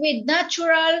white with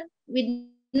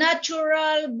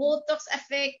natural Botox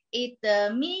effect, it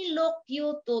may look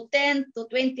you to 10 to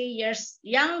 20 years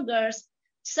younger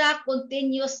sa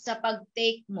continuous sa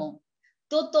pag-take mo.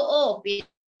 Totoo,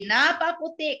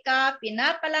 pinapaputi ka,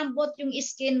 pinapalambot yung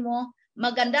skin mo,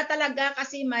 maganda talaga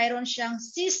kasi mayroon siyang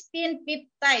cysteine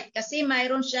peptide, kasi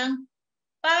mayroon siyang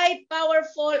 5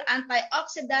 powerful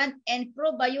antioxidant and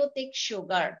probiotic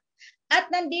sugar. At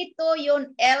nandito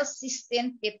yung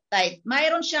L-cysteine peptide.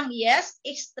 Mayroon siyang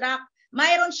extract,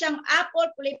 mayroon siyang apple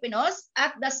polyphenol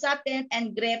at the satin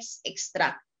and grapes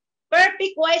extract.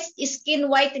 Perfect white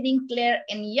skin whitening clear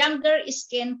and younger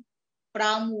skin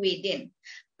from within.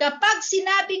 Kapag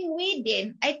sinabing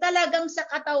within, ay talagang sa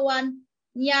katawan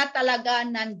niya talaga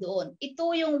nandoon.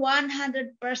 Ito yung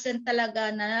 100%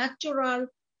 talaga na natural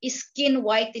skin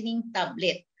whitening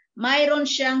tablet. Mayroon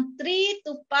siyang 3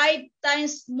 to 5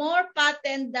 times more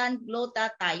potent than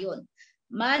glutathione.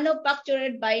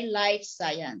 Manufactured by Life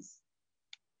Science.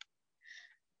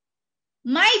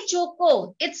 My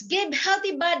Choco, it's give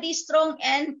healthy body strong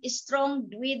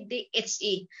with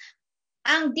DHA.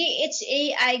 Ang DHA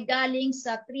ay galing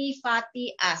sa 3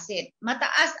 fatty acid.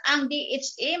 Mataas ang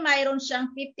DHA, mayroon siyang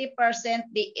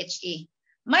 50% DHA.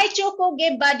 My Choco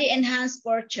give body enhance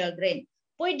for children.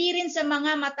 Pwede rin sa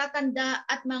mga matatanda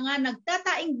at mga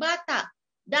nagtataing bata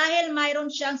dahil mayroon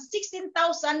siyang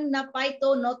 16,000 na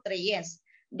phytonutrients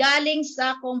galing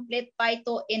sa complete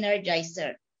phyto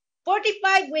energizer.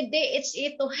 45 with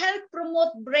DHA to help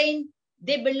promote brain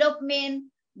development.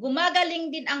 Gumagaling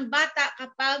din ang bata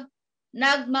kapag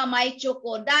nagmamay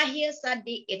choco dahil sa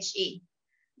DHA.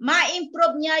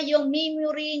 Ma-improve niya yung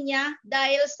memory niya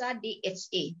dahil sa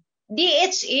DHA.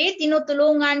 DHA,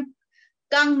 tinutulungan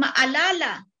kang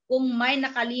maalala kung may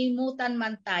nakalimutan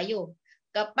man tayo.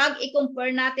 Kapag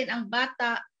i-compare natin ang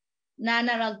bata na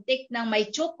nag-take ng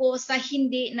may choco sa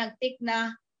hindi nag-take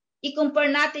na, i-compare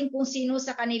natin kung sino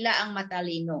sa kanila ang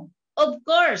matalino. Of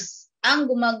course, ang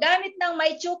gumagamit ng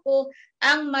may choco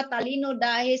ang matalino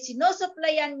dahil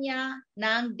sinusuplayan niya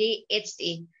ng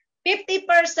DHA.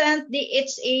 50%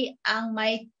 DHA ang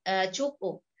may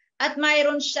choco. At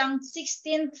mayroon siyang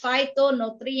 16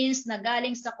 phytonutrients na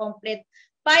galing sa complete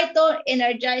phyto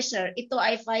energizer. Ito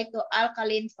ay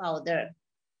phytoalkaline powder.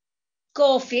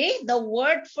 Coffee, the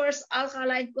world first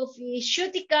alkaline coffee,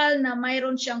 Shutical na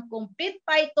mayroon siyang complete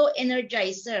phyto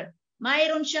energizer.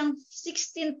 Mayroon siyang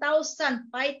 16,000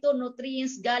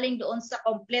 phytonutrients galing doon sa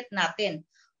complete natin.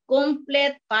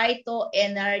 Complete phyto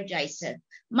energizer.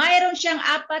 Mayroon siyang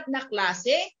 4 na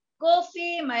klase.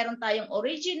 Coffee, mayroon tayong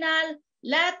original,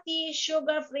 latte,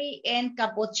 sugar-free, and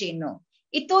cappuccino.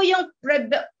 Ito yung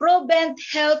proven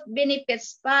health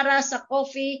benefits para sa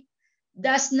coffee.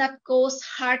 Does not cause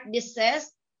heart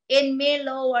disease and may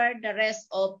lower the risk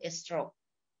of stroke.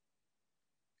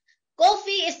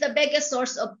 Coffee is the biggest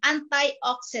source of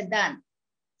antioxidant.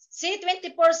 See,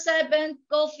 24/7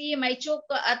 coffee, may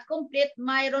choco at complete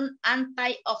mayroon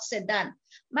antioxidant.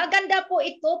 Maganda po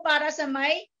ito para sa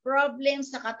may problem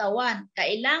sa katawan.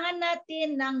 Kailangan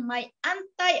natin ng may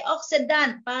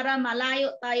antioxidant para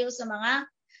malayo tayo sa mga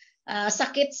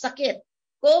sakit-sakit.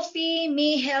 Coffee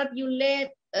may help you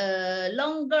live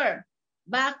longer.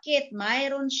 Bakit?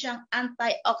 Mayroon siyang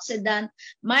antioxidant,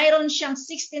 mayroon siyang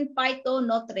 16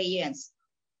 phytonutrients.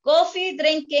 Coffee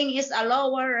drinking is a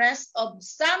lower risk of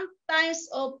some types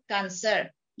of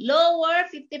cancer. Lower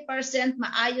 50%,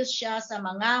 maayos siya sa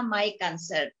mga may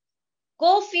cancer.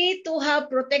 Coffee to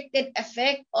have protected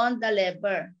effect on the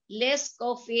liver. Less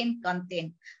caffeine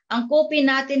content. Ang coffee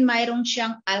natin mayroon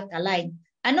siyang alkaline.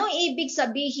 Anong ibig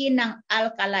sabihin ng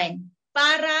alkaline?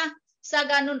 Para sa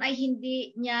ganun ay hindi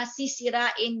niya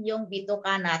sisirain yung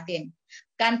bituka natin.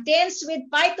 Contains with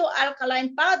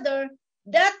phytoalkaline powder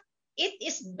that it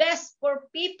is best for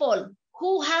people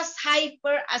who has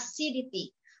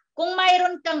hyperacidity. Kung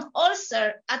mayroon kang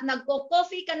ulcer at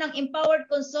nagko-coffee ka ng empowered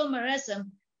consumerism,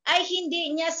 ay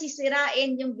hindi niya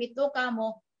sisirain yung bituka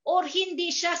mo or hindi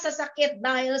siya sasakit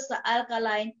dahil sa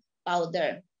alkaline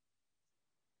powder.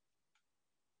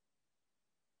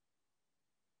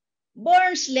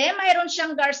 Bornsley, mayroon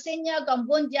siyang Garcinia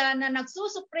gambundia na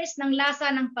nagsusuppress ng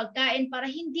lasa ng pagkain para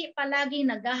hindi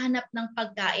palaging naghahanap ng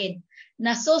pagkain.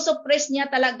 Nasusuppress niya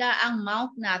talaga ang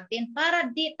mouth natin para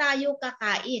di tayo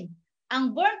kakain.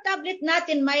 Ang burn tablet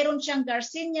natin, mayroon siyang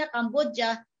Garcinia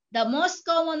gambundia, the most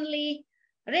commonly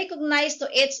recognized to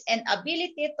its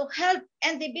ability to help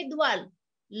individual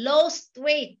lose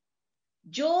weight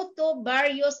due to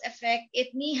various effects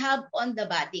it may have on the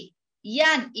body.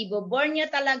 Yan, iboborn niya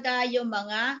talaga yung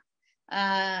mga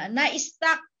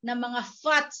na-stack na mga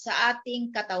fat sa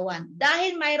ating katawan.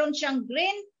 Dahil mayroon siyang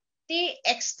green tea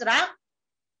extract,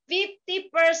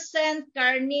 50%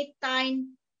 carnitine,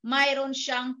 mayroon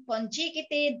siyang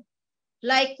conjugated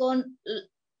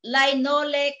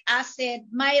linoleic acid,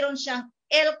 mayroon siyang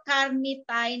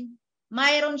L-carnitine,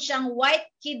 mayroon siyang white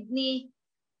kidney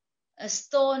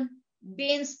stone,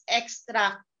 beans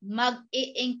extract,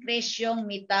 mag-i-increase yung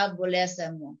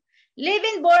metabolism mo.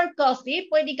 Live-in-born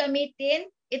coffee, pwede gamitin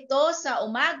ito sa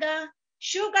umaga,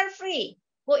 sugar-free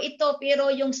po ito, pero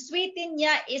yung sweeten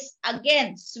niya is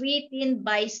again, sweetened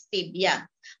by stevia.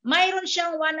 Mayroon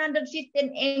siyang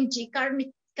 115 mg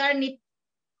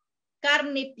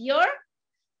Carnipure.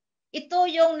 Ito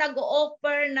yung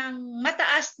nag-o-offer ng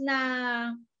mataas na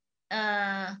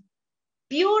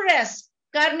purest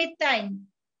carnitine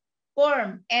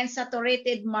form and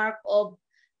saturated mark of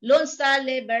Lonza,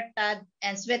 Libertad,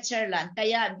 and Switzerland.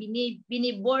 Kaya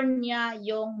biniborn niya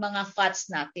yung mga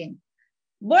fats natin.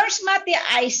 Basmati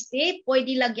iced tea,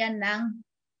 pwede lagyan ng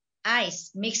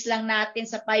ice. Mix lang natin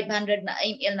sa 500 na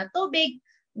ml na tubig.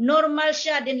 Normal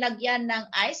siya din lagyan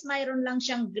ng ice. Mayroon lang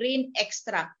siyang green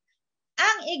extract.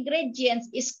 Ang ingredients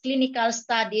is clinical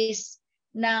studies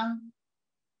ng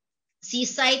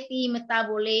Society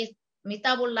Metabolism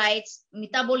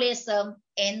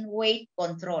and Weight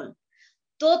Control.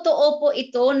 Totoo po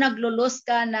ito, naglulus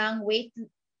ka ng weight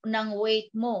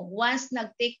mo once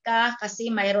nag-take ka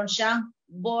kasi mayroon siyang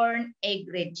born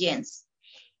ingredients.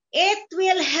 It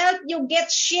will help you get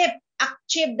shape,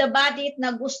 achieve the body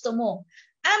na gusto mo.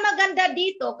 Ang maganda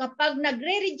dito, kapag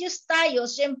nagre-reduce tayo,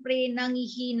 siyempre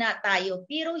nangihina tayo,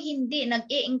 pero hindi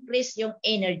nag-i-increase yung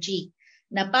energy.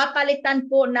 Napapalitan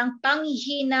po ng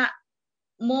panghihina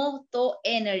mo to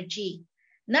energy.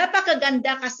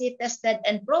 Napakaganda kasi tested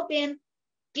and proven,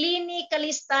 clinically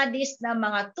studies na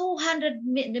mga 200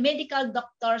 medical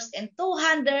doctors and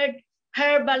 200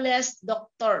 herbalist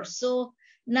doctors. So,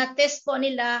 na-test po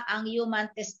nila ang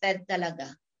human tested talaga.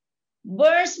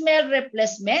 Burns meal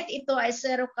replacement, ito ay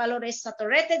zero calories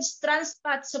saturated trans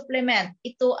fat supplement.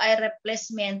 Ito ay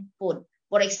replacement food.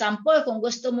 For example, kung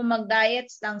gusto mo mag-diet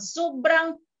ng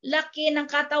sobrang laki ng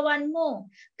katawan mo,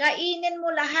 kainin mo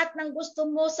lahat ng gusto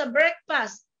mo sa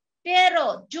breakfast.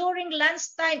 Pero during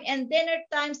lunchtime and dinner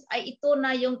times ay ito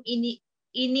na yung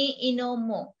iniinom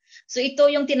mo. So ito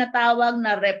yung tinatawag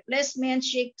na replacement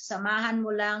shake. Samahan mo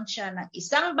lang siya ng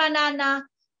isang banana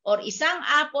or isang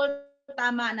apple.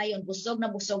 Tama na yun, busog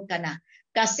na busog ka na.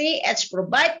 Kasi it's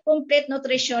provide complete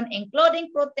nutrition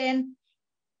including protein,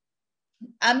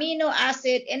 amino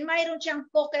acid, and mayroon siyang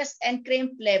focus and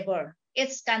cream flavor.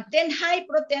 It's contain high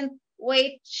protein,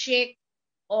 weight, shake,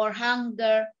 or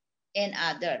hunger, and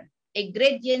other.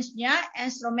 Ingredients niya,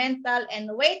 instrumental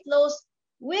and weight loss,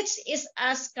 which is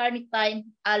as carnitine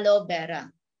aloe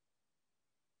vera.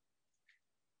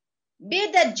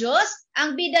 Bida juice,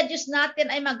 ang bida juice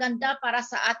natin ay maganda para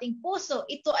sa ating puso.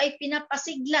 Ito ay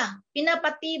pinapasigla,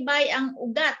 pinapatibay ang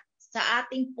ugat sa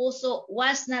ating puso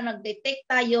once na nag-detect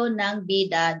tayo ng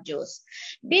bida juice.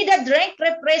 Bida drink,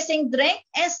 refreshing drink,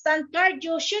 instant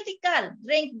cardioceutical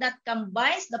drink that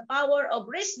combines the power of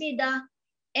rich bida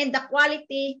and the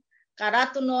quality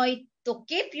carotenoid to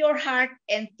keep your heart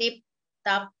in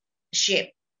tip-top shape.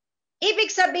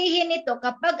 Ibig sabihin nito,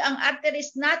 kapag ang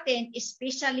arteries natin,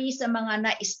 especially sa mga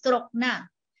na-stroke na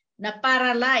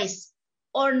paralyzed,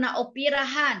 or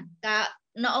naoperahan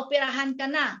ka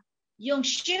na, yung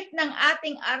shape ng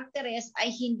ating arteries ay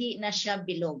hindi na siya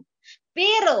bilog.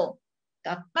 Pero,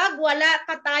 kapag wala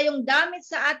pa tayong damit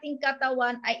sa ating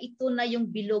katawan, ay ito na yung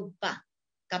bilog pa.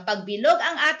 Kapag bilog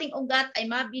ang ating ugat, ay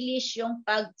mabilis yung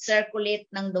pag-circulate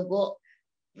ng dugo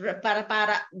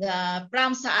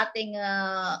from sa ating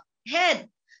head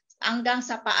hanggang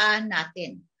sa paa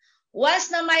natin.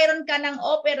 Once na mayroon ka ng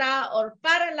opera or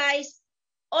paralyzed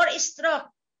or stroke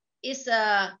is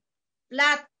a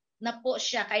flat na po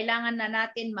siya, kailangan na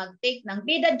natin mag-take ng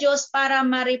Vida Diyos para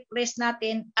ma-repress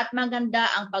natin at maganda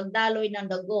ang pagdaloy ng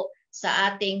dugo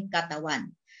sa ating katawan.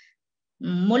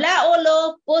 Mula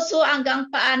ulo, puso hanggang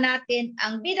paa natin,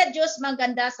 ang Vida Diyos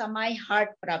maganda sa may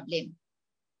heart problem.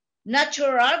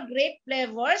 Natural grape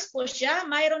flavors po siya.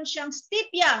 Mayroon siyang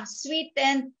stevia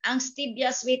sweetened. Ang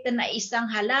stevia sweetened na isang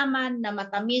halaman na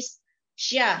matamis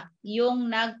siya,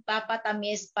 yung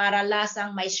nagpapatamis para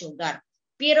lasang may sugar.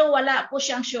 Pero wala po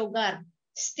siyang sugar.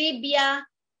 Stevia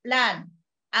plan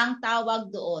ang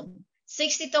tawag doon.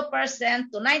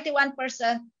 62% to 91%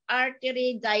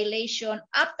 artery dilation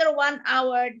after 1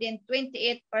 hour, then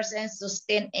 28%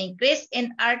 sustained increase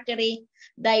in artery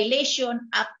dilation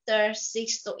after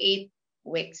 6 to 8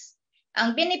 weeks.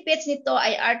 Ang benefits nito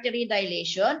ay artery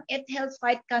dilation. It helps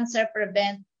fight cancer,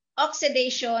 prevent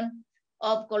oxidation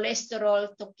of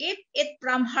cholesterol to keep it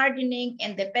from hardening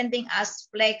and depending as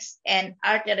plaques and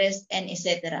arteries and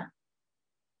etc.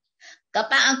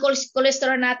 Kapag ang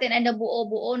cholesterol natin ay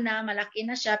nabuo-buo na, malaki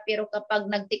na siya, pero kapag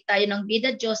nag-take tayo ng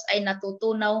Vida Diyos ay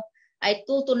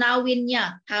tutunawin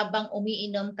niya habang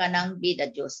umiinom ka ng Vida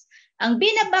Diyos. Ang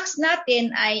Binabox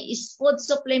natin ay is food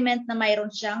supplement na mayroon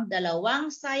siyang 2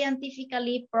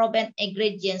 scientifically proven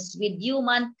ingredients with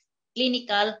human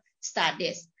clinical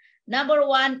studies. Number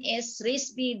 1 is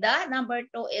Risbida, number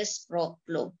 2 is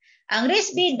Proclo. Ang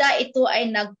Risbida, ito ay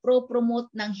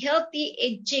nagpro-promote ng healthy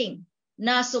aging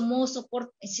na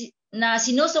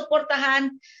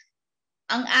sinusuportahan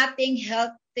ang ating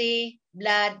healthy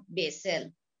blood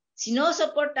vessel.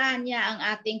 Sinusuportahan niya ang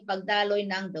ating pagdaloy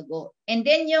ng dugo. And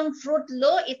then yung fruit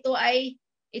law,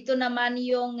 ito naman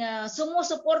yung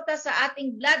sumusuporta sa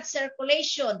ating blood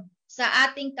circulation sa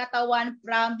ating katawan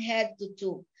from head to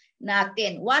toe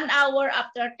natin. 1 hour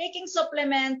after taking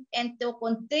supplement and to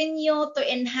continue to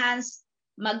enhance,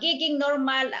 magiging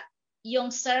normal yung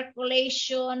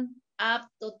circulation up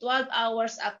to 12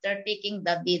 hours after taking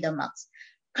the Vidamax.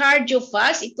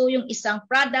 CardioFast, ito yung isang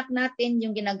product natin,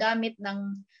 yung ginagamit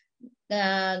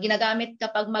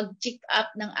kapag mag-check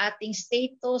up ng ating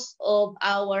status of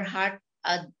our heart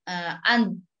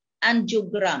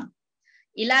angiogram.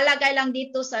 Ilalagay lang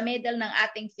dito sa middle ng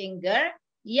ating finger.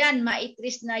 Yan,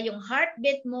 maitris na yung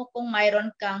heartbeat mo kung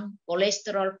mayroon kang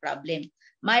cholesterol problem.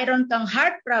 Mayroon kang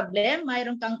heart problem,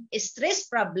 mayroon kang stress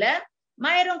problem,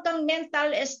 mayroon kang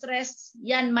mental stress,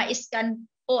 yan ma-scan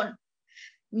on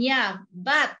niya.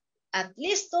 But at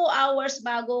least 2 hours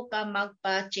bago ka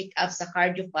magpa-check up sa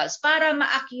CardioPulse para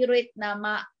ma-accurate na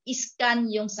ma-scan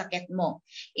yung sakit mo.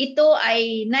 Ito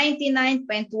ay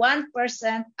 99.1%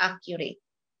 accurate.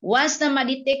 Once na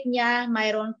ma-detect niya,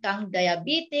 mayroon kang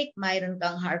diabetic, mayroon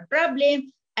kang heart problem,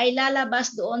 ay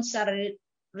lalabas doon sa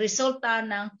resulta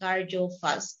ng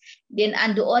CardioPulse. Then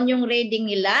andoon yung reading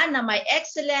nila na may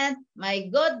excellent, may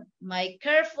good, may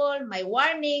careful, may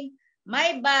warning,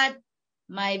 may bad,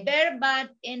 may very bad,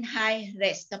 and high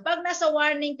risk. Kapag nasa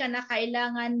warning ka na,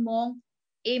 kailangan mong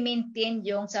i-maintain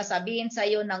yung sasabihin sa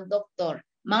iyo ng doktor.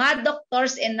 Mga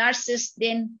doctors and nurses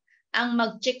din ang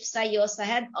mag-check sa iyo sa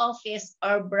head office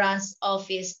or branch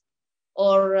office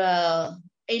or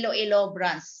Iloilo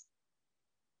branch.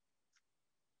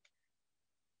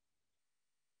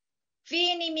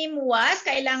 Finimimwas,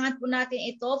 kailangan po natin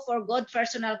ito for good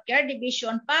personal care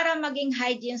division para maging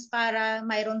hygienes, para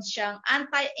mayroon siyang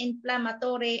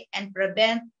anti-inflammatory and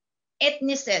prevent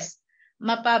illnesses,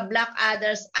 mapa-block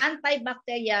others,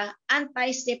 antibacteria,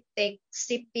 antiseptic.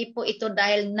 Safety po ito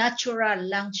dahil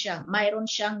natural lang siya. Mayroon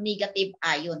siyang negative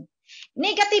ion.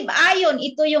 Negative ion,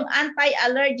 ito yung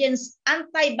anti-allergens,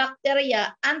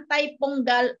 antibacteria,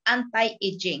 antifungal,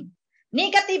 anti-aging.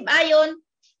 Negative ion,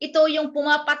 ito yung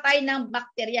pumapatay ng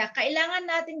bakterya. Kailangan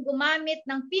natin gumamit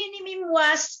ng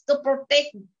pinimimwas to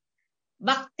protect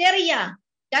bakterya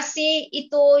kasi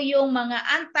ito yung mga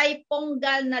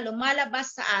antifungal na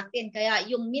lumalabas sa atin. Kaya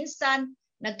yung minsan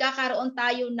nagkakaroon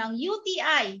tayo ng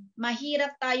UTI,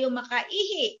 mahirap tayo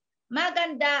makaihi.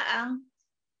 Maganda ang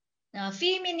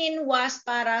feminine wash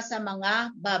para sa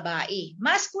mga babae.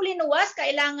 Masculine wash,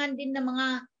 kailangan din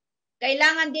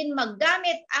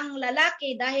maggamit ang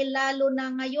lalaki dahil lalo na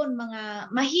ngayon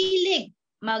mga mahilig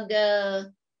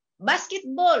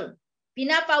basketball,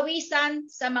 pinapawisan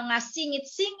sa mga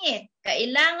singit-singit.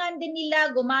 Kailangan din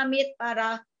nila gumamit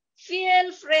para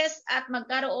feel fresh at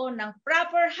magkaroon ng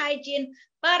proper hygiene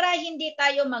para hindi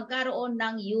tayo magkaroon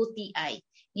ng UTI.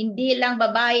 Hindi lang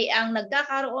babae ang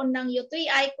nagkakaroon ng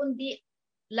UTI kundi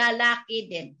lalaki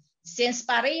din. Since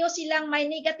pareho silang may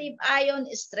negative ion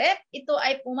strep, ito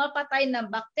ay pumapatay ng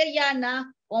bakterya na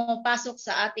pumapasok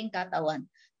sa ating katawan.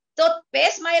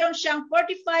 Toothpaste, mayroon siyang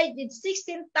 45 with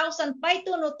 16,000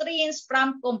 phytonutrients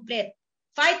from complete.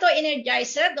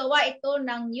 Phytoenergizer, gawa ito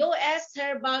ng US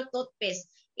herbal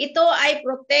toothpaste. Ito ay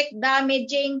protect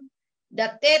damaging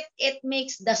the teeth. It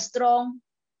makes the strong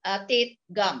teeth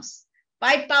gums.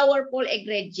 5 powerful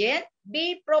ingredient: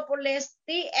 bee propolis,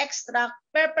 tea extract,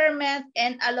 peppermint,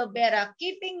 and aloe vera,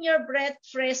 keeping your breath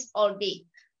fresh all day.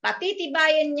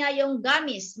 Patitibayan niya yung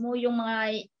gummies mo, yung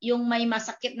may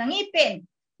masakit na ngipin,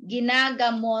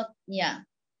 ginagamot niya.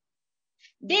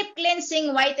 Deep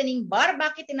cleansing whitening bar.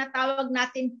 Bakit tinatawag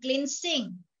natin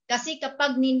cleansing? Kasi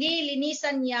kapag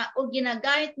nililinisan niya o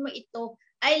ginagamit mo ito,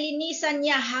 ay linisan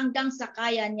niya hanggang sa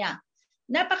kaya niya.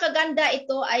 Napakaganda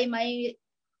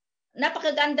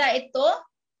ito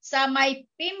sa may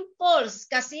pimples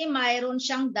kasi mayroon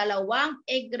siyang 2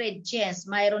 ingredients.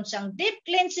 Mayroon siyang deep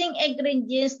cleansing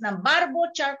ingredients ng barbo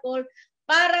charcoal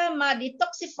para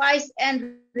ma-detoxify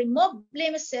and remove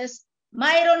blemishes.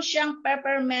 Mayroon siyang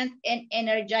peppermint and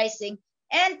energizing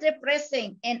and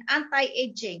repressing and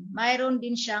anti-aging. Mayroon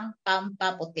din siyang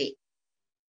pampaputi.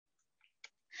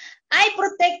 I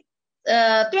protect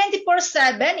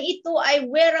 24/7. Ito ay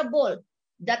wearable.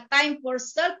 The time for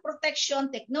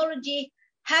self-protection technology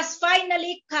has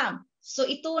finally come. So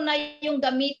ito na yung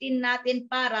gamitin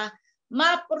natin para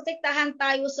maprotektahan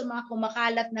tayo sa mga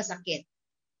kumakalat na sakit.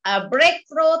 A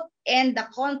breakthrough and the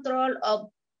control of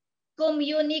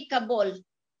communicable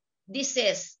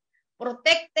disease.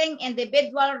 Protecting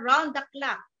individual round the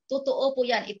clock. Totoo po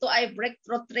yan. Ito ay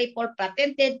breakthrough triple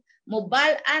patented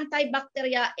mobile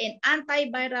antibacteria and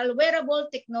antiviral wearable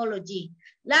technology.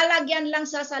 Lalagyan lang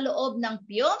sa loob ng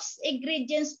fumes.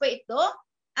 Ingredients po ito.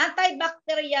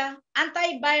 Antibacteria,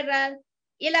 antiviral.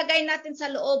 Ilagay natin sa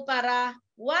loob para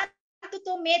 1 to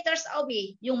 2 meters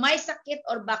away yung may sakit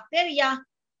or bacteria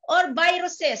or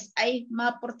viruses ay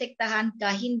maprotektahan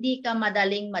ka, hindi ka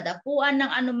madaling madapuan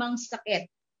ng anumang sakit.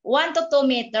 1 to 2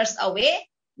 meters away,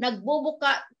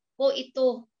 nagbubuka po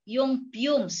ito yung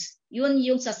fumes. Yun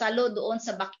yung sasalo doon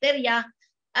sa bakterya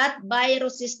at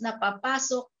viruses na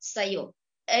papasok sa iyo.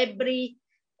 Every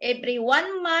 1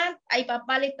 month ay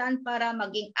papalitan para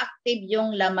maging active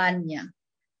yung laman niya.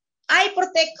 I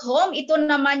protect home, ito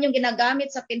naman yung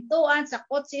ginagamit sa pintuan, sa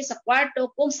kotse, sa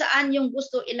kwarto, kung saan yung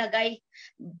gusto ilagay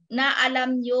na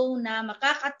alam nyo na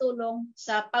makakatulong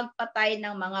sa pagpatay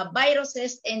ng mga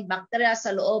viruses and bacteria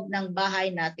sa loob ng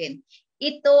bahay natin.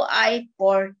 Ito ay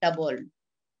portable.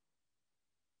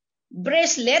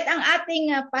 Bracelet, ang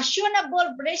ating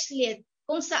fashionable bracelet,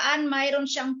 kung saan mayroon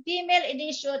siyang female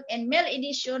edition and male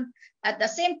edition. At the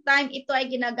same time, ito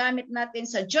ay ginagamit natin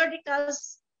sa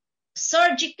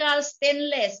surgical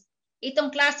stainless.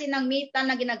 Itong klase ng metal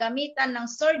na ginagamitan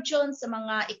ng surgeon sa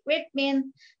mga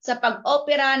equipment sa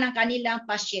pag-opera ng kanilang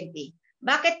pasyente.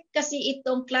 Bakit kasi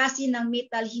itong klase ng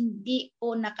metal hindi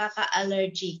po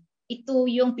nakaka-allergy? Ito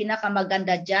yung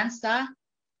pinakamaganda dyan sa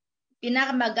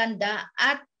pinakamaganda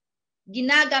at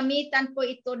ginagamitan po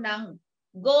ito ng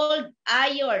gold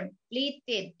iron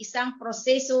plated, isang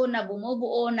proseso na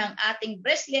bumubuo ng ating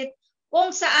bracelet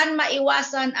kung saan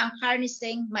maiwasan ang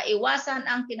harnessing, maiwasan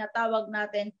ang tinatawag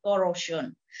natin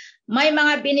corrosion. May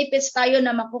mga benefits tayo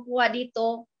na makukuha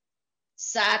dito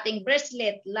sa ating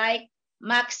bracelet like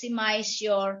maximize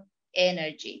your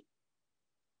energy.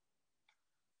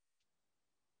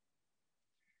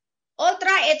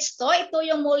 Ultra H2, ito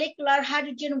yung molecular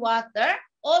hydrogen water.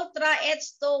 Ultra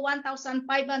H2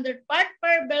 1,500 parts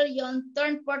per billion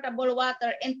turn portable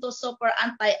water into super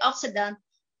antioxidant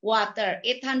water.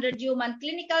 800 human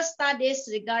clinical studies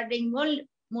regarding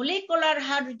molecular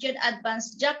hydrogen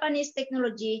advanced Japanese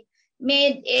technology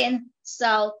made in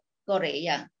South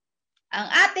Korea. Ang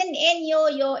atin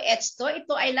NYO H2,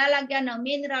 ito ay lalagyan ng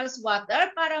minerals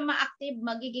water para ma-active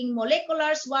magiging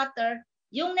molecular water.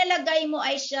 Yung nilagay mo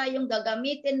ay siya yung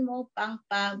gagamitin mo pang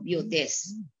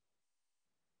pa-beauties.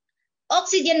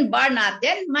 Oxygen bar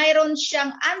natin, mayroon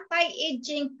siyang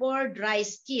anti-aging for dry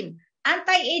skin.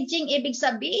 Anti-aging ibig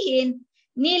sabihin,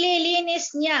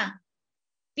 nililinis niya,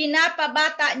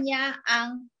 pinapabata niya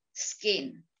ang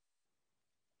skin.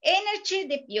 Energy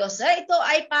diffuser, ito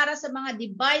ay para sa mga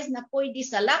device na pwede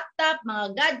sa laptop,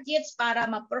 mga gadgets para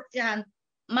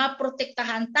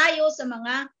maprotektahan tayo sa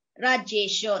mga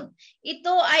radiation.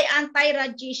 Ito ay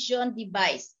anti-radiation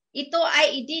device. Ito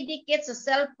ay ididikit sa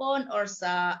cellphone or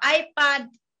sa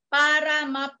iPad para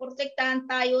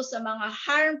maprotektahan tayo sa mga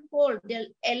harmful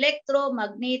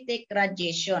electromagnetic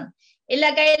radiation.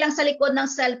 Ilagay lang sa likod ng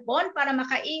cellphone para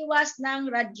makaiwas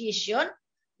ng radiation.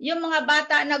 Yung mga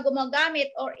bata na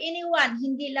gumagamit or anyone,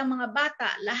 hindi lang mga bata,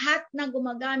 lahat na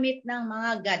gumagamit ng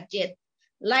mga gadget.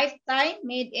 Lifetime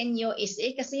made in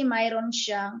USA kasi mayroon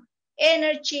siyang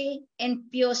energy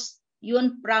infused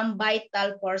yun from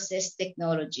Vital Forces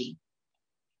Technology.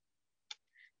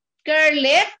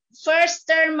 Curlip, first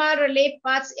thermal relay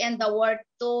pots in the world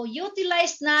to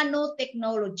utilize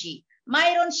nanotechnology.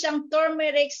 Mayroon siyang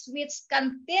turmeric which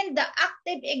contain the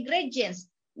active ingredients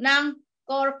ng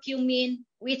curcumin,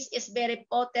 which is very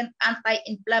potent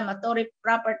anti-inflammatory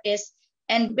properties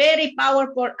and very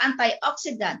powerful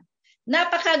antioxidant.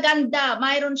 Napakaganda,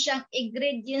 mayroon siyang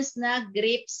ingredients na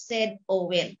grapeseed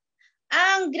oil.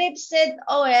 Ang grapeseed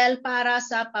oil para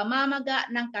sa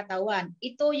pamamaga ng katawan.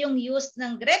 Ito yung use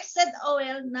ng grapeseed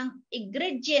oil ng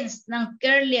ingredients ng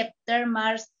Curlip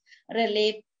Thermal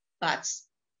Relief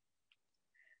Pots.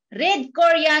 Red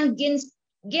Korean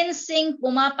ginseng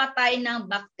pumapatay ng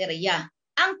bakterya.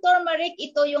 Ang turmeric,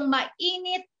 ito yung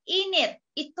mainit-init.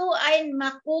 Ito ay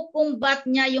makukumbat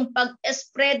niya yung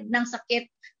pag-spread ng sakit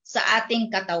sa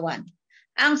ating katawan.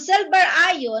 Ang silver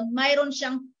iron, mayroon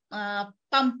siyang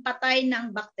pampatay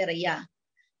ng bakterya.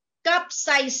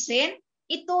 Capsaicin,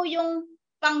 ito yung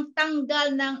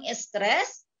pangtanggal ng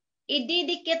stress.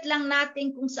 Ididikit lang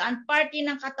natin kung saan parte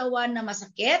ng katawan na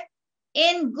masakit.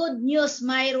 And good news,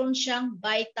 mayroon siyang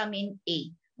vitamin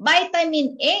A.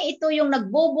 Vitamin A, ito yung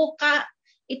nagbubukas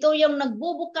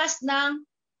ng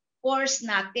pores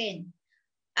natin.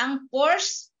 Ang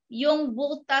pores, yung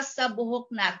butas sa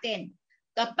buhok natin.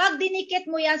 Kapag dinikit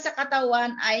mo yan sa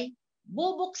katawan ay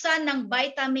bubuksan ng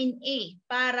vitamin A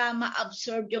para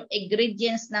ma-absorb yung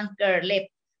ingredients ng Curlip.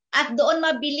 At doon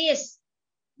mabilis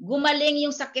gumaling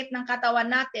yung sakit ng katawan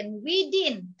natin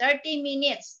within 30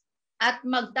 minutes at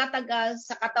magtatagal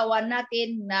sa katawan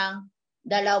natin ng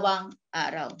 2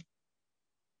 araw.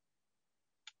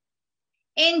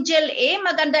 Angel A,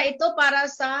 maganda ito para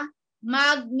sa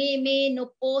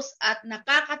magmi-menopause at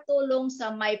nakakatulong sa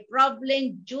may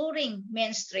problem during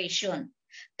menstruation.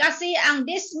 Kasi ang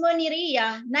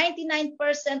dysmenorrhea, 99%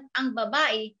 ang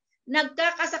babae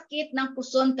nagkakasakit ng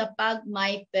puson kapag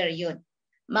may period.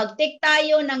 Mag-take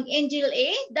tayo ng Angel A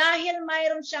dahil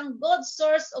mayroon siyang good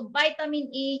source of vitamin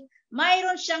E,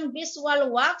 mayroon siyang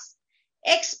visual wax,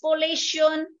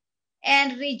 exfoliation,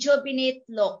 and rejuvenate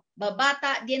look.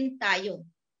 Babata din tayo.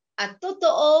 At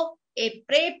totoo,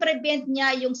 pre-prevent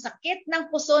niya yung sakit ng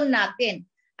puson natin.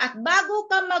 At bago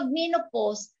ka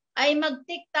mag-menopause, ay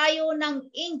mag-take tayo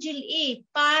ng Angel E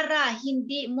para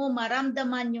hindi mo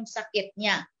maramdaman yung sakit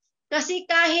niya. Kasi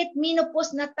kahit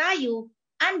menopause na tayo,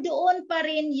 andoon pa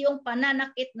rin yung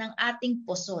pananakit ng ating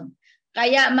puson.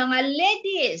 Kaya mga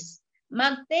ladies,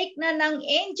 mag-take na ng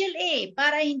Angel A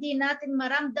para hindi natin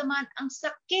maramdaman ang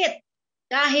sakit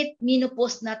kahit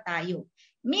menopause na tayo.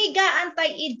 Mega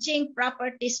anti-aging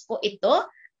properties po ito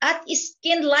at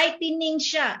skin lightening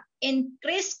siya.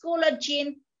 Increase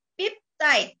collagen,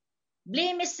 peptide,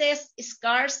 blemishes,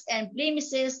 scars, and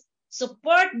blemishes,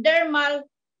 support dermal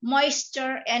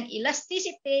moisture and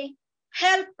elasticity,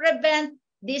 help prevent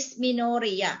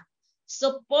dysmenorrhea,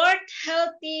 support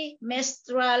healthy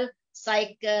menstrual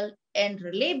cycle, and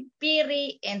relieve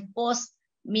peri and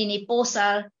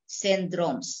post-menopausal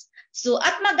syndromes. So,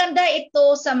 at maganda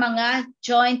ito sa mga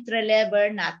joint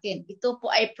reliever natin. Ito po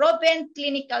ay proven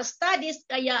clinical studies,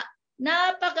 kaya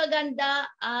napakaganda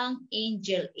ang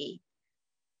Angel A.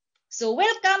 So,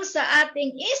 welcome sa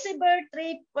ating EasyBird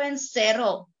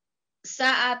 3.0 sa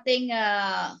ating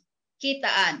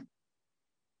kitaan.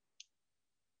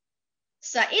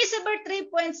 Sa EasyBird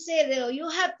 3.0, you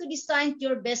have to design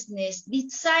your business,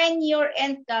 design your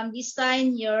income,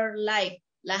 design your life.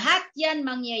 Lahat yan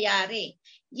mangyayari.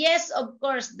 Yes, of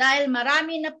course, dahil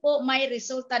marami na po may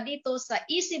resulta dito sa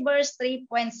EasyBird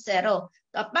 3.0.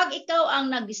 Kapag ikaw ang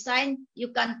nag-design,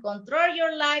 you can control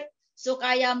your life. So,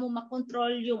 kaya mo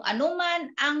makontrol yung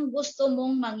anuman ang gusto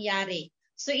mong mangyari.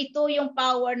 So, ito yung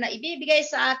power na ibibigay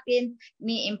sa atin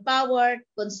ni Empowered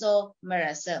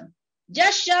Consumerism.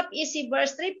 Just Shop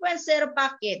EasyBird 3.0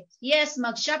 packet. Yes,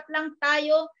 mag-shop lang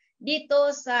tayo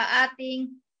dito sa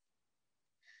ating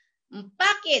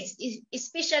package,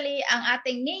 especially ang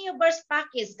ating NeoBurst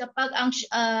package. Kapag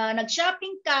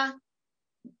nag-shopping ka,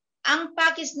 ang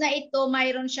package na ito,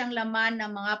 mayroon siyang laman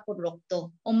ng mga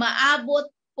produkto. Umaabot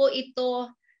po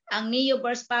ito ang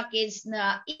NeoBurst package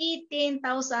na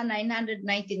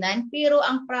 18,999 pero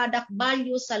ang product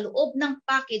value sa loob ng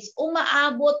package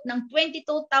umaabot ng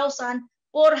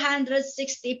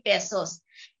 22,460 pesos.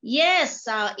 Yes,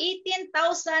 sa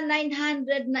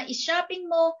 18,900 na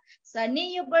i-shopping mo sa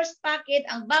NeoBurst packet,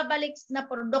 ang babalik na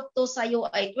produkto sa iyo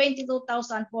ay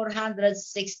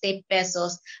 22,460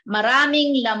 pesos.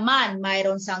 Maraming laman,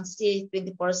 mayroon sang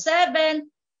 24/7,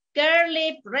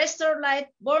 Curlip, Restore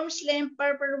Light, Warm Slim,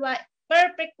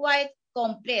 Perfect White,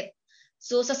 Complete.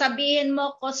 So sasabihin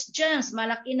mo, Coach James,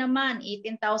 malaki naman,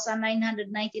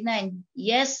 18,999.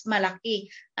 Yes,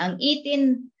 malaki. Ang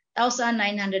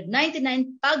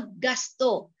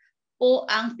paggasto po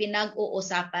ang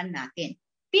pinag-uusapan natin.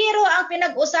 Pero ang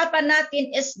pinag-usapan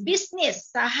natin is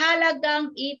business. Sa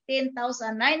halagang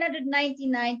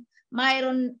 18,999,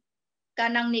 mayroon ka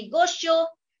ng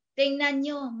negosyo. Tingnan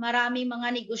nyo, maraming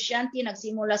mga negosyante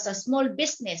nagsimula sa small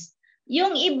business.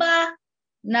 Yung iba,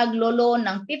 naglolo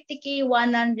ng 50K,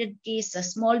 100K sa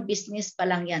small business pa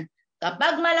lang yan.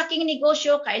 Kapag malaking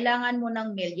negosyo, kailangan mo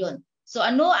ng milyon. So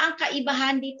ano ang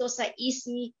kaibahan dito sa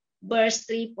Easy Burst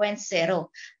 3.0?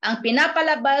 Ang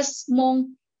pinapalabas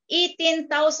mong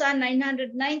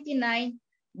 18,999,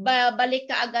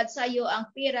 babalik ka agad sa iyo ang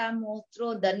pira mo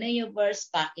through the Neo Burst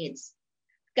package.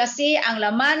 Kasi ang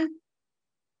laman,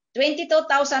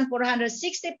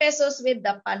 22,460 pesos with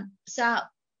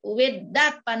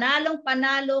that,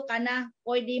 panalong-panalo ka na,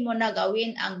 pwede mo na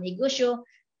gawin ang negosyo,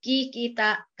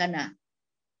 kikita ka na.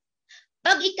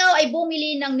 Pag ikaw ay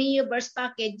bumili ng Neo Burst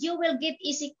package, you will get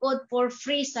easy code for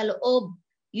free sa loob.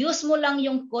 Use mo lang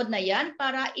yung code na yan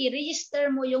para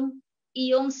i-register mo yung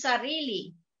iyong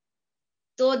sarili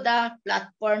to the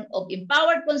platform of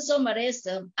empowered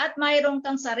consumerism at mayroon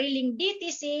kang sariling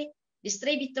DTC,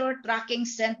 Distributor Tracking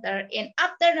Center, and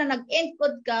after na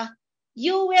nag-encode ka,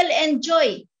 you will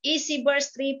enjoy Easy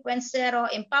Burst 3.0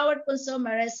 empowered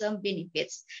consumerism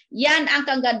benefits. Yan ang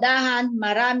kagandahan,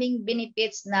 maraming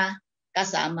benefits na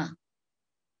kasama.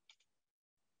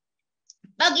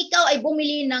 Pag ikaw ay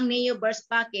bumili ng Neo Burst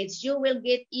package, you will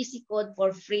get easy code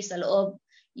for free sa loob.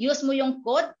 Use mo yung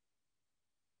code.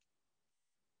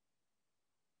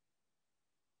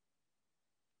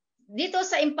 Dito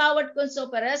sa empowered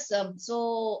consumerism,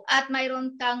 so at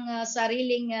mayroon kang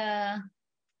sariling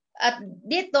at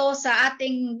dito sa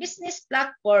ating business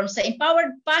platform, sa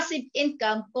empowered passive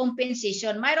income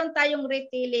compensation, mayroon tayong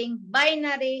retailing,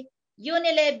 binary,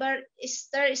 unilever,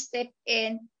 step,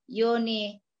 and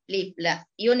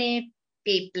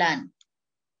Unipay plan.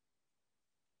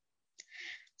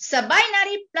 Sa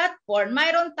binary platform,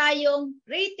 mayroon tayong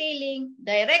retailing,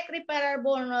 direct referral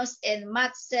bonus, and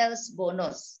match sales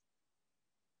bonus.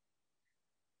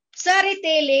 Sa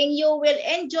retailing, you will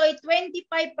enjoy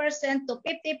 25% to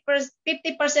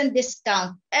 50%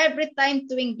 discount. Every time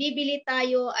tuwing bibili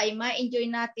tayo ay ma-enjoy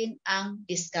natin ang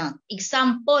discount.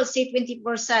 Example,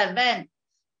 C24/7.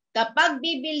 Kapag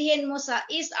bibilhin mo sa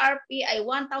SRP ay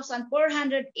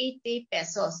 1,480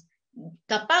 pesos.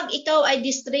 Kapag ikaw ay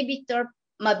distributor,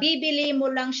 mabibili mo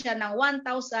lang siya ng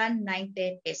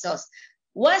 1,090 pesos.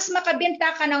 Once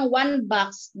makabenta ka ng 1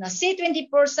 box na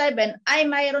C24/7 ay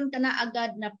mayroon ka na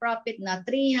agad na profit na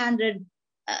 3,900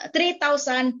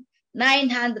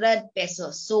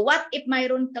 pesos. So what if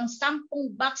mayroon kang 10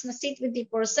 box na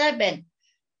C24/7?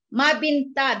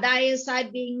 Mabinta dahil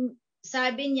sabi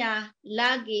niya,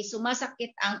 lagi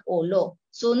sumasakit ang ulo.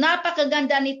 So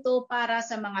napakaganda nito para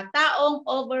sa mga taong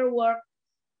overwork,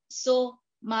 so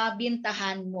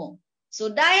mabintahan mo. So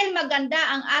dahil maganda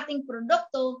ang ating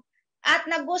produkto at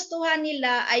nagustuhan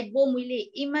nila ay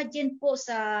bumili. Imagine po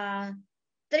sa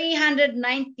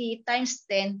 390 times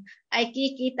 10 ay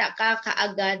kikita ka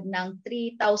kaagad ng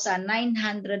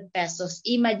 3,900 pesos.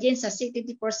 Imagine sa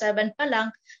C24/7 pa lang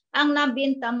ang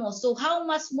nabinta mo. So how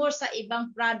much more sa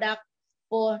ibang product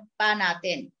pa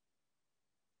natin.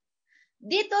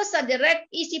 Dito sa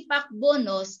Direct Easy Pack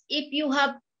bonus, if you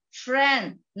have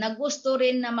friend na gusto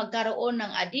rin na magkaroon ng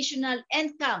additional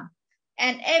income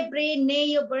and every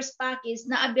Neo Burst package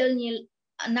na avail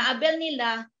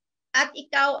nila at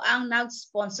ikaw ang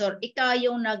nag-sponsor, ikaw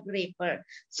yung nag-refer.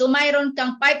 So mayroon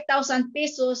kang 5,000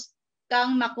 pesos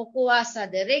kang makukuha sa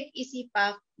Direct Easy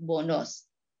Pack bonus.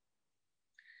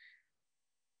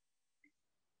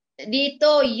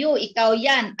 Dito, ikaw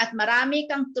yan. At marami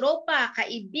kang tropa,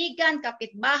 kaibigan,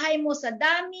 kapitbahay mo sa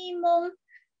dami mong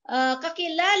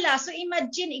kakilala. So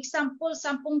imagine, example,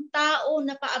 10 tao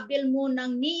na pa-avail mo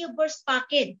ng Neo Burst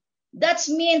package. That's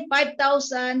mean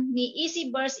 5,000 ni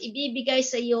Easy Burst ibibigay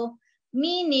sa iyo,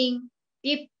 meaning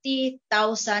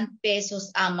 50,000 pesos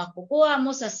ang makukuha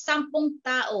mo sa 10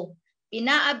 tao.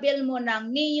 Pina-avail mo ng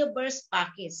Neo Burst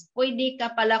package. Pwede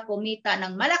ka pala kumita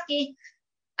ng malaki.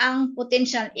 Ang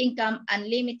potential income,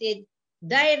 unlimited,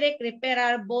 direct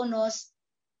referral bonus,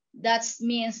 that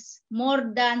means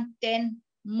more than 10,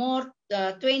 more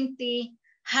 20,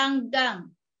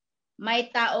 hanggang may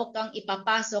tao kang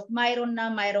ipapasok, mayroon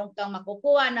kang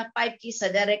makukuha na 5K sa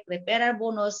direct referral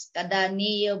bonus kada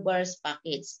Neo Burst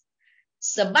package.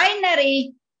 Sa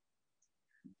binary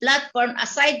platform,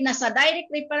 aside na sa direct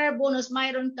referral bonus,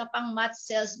 mayroon ka pang match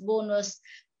sales bonus.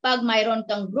 Pag mayroon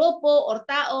kang grupo o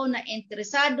tao na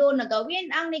interesado na gawin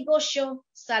ang negosyo,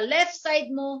 sa left side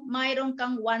mo, mayroon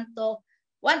kang 1 to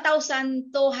 1,200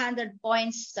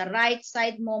 points sa right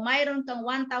side mo, mayroon kang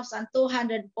 1,200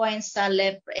 points sa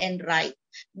left and right.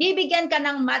 Bibigyan ka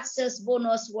ng match sales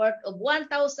bonus worth of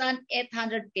 1,800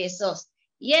 pesos.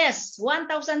 Yes,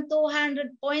 1,200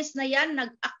 points na yan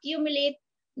nag-accumulate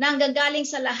nang gagaling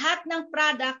sa lahat ng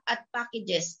product at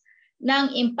packages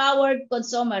ng empowered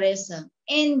consumerism.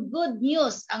 And good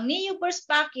news, ang Neoburst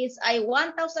package ay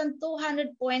 1,200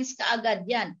 points kaagad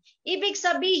yan. Ibig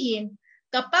sabihin,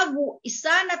 kapag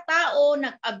isa na tao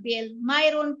nag-avail,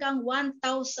 mayroon kang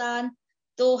 1,200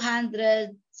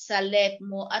 sa left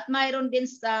mo at mayroon din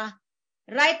sa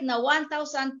right na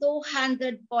 1,200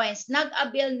 points.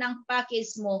 Nag-avail ng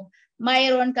package mo,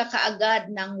 mayroon ka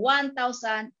kaagad ng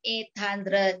 1,800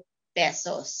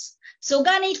 pesos. So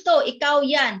ganito, ikaw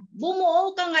yan.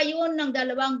 Bumuo ka ngayon ng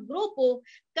dalawang grupo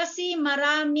kasi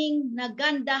maraming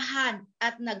nagandahan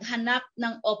at naghanap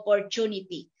ng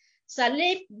opportunity. Sa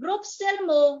left group sale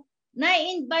mo,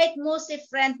 na-invite mo si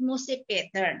friend mo si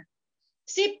Peter.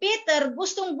 Si Peter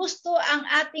gustong-gusto ang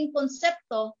ating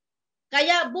konsepto,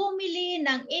 kaya bumili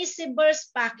ng Easy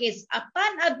Burst package.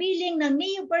 Upon abiling ng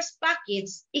Neo Burst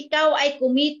package, ikaw ay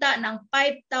kumita ng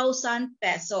 5,000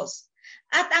 pesos.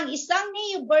 At ang isang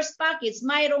Neo Burst package,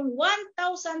 mayroong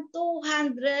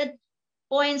 1,200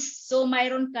 points. So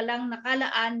mayroon ka lang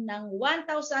nakalaan ng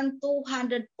 1,200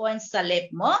 points sa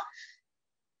left mo.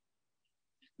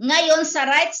 Ngayon sa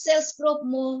right sales group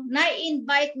mo,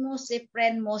 na-invite mo si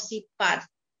friend mo si Parker.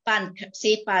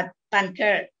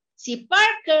 Si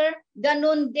Parker,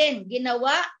 ganun din,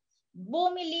 ginawa,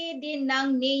 bumili din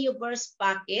ng Neo Burst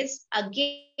package.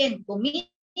 Again,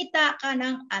 kumita ka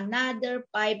ng another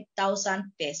 5,000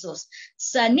 pesos.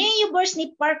 Sa Neo Burst ni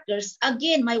Parkers,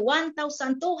 again, may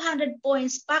 1,200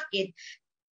 points packet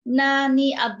na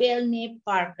ni Abel ni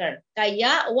Parker.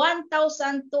 Kaya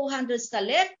 1,200 sa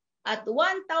left at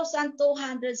 1,200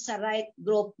 sa right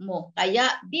group mo.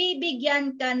 Kaya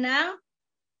bibigyan ka ng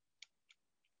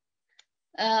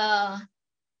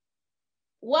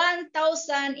 1,800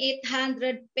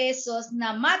 pesos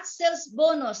na match sales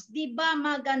bonus. Di ba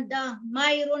maganda?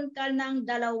 Mayroon ka ng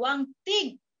dalawang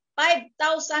tig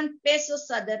 5,000 pesos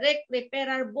sa direct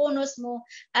referral bonus mo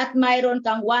at mayroon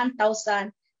kang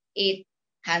 1,800.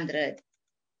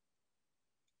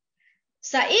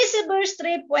 Sa Easy Burst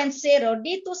 3.0,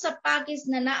 dito sa package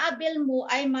na na-avail mo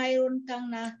ay mayroon ka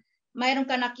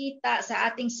nakita sa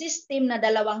ating system na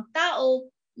dalawang tao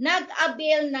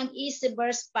nag-avail ng Easy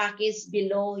Burst package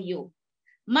below you.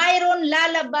 Mayroon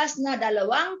lalabas na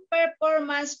dalawang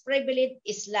performance privilege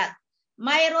slot.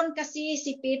 Mayroon kasi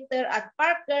si Peter at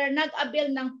Parker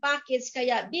nag-avail ng package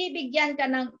kaya bibigyan ka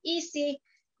ng easy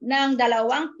ng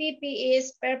dalawang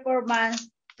PPS performance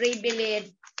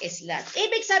privilege slot.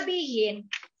 Ibig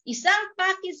sabihin, isang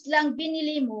package lang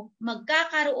binili mo,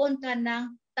 magkakaroon ka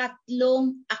ng 3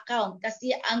 account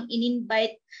kasi ang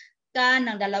in-invite ka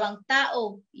ng dalawang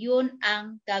tao, yun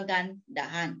ang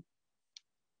kagandahan.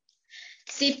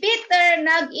 Si Peter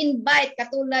nag-invite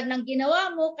katulad ng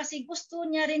ginawa mo kasi gusto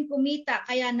niya rin kumita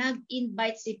kaya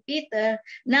nag-invite si Peter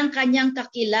ng kanyang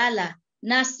kakilala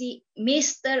na si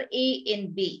Mr. A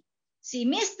and B. Si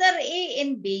Mr. A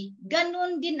and B,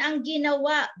 ganun din ang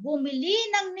ginawa, bumili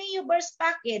ng Neo Burst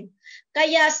packet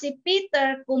kaya si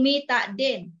Peter kumita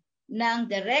din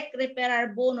ng direct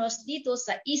referral bonus dito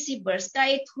sa Easy Burst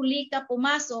kahit huli ka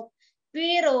pumasok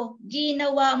pero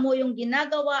ginawa mo yung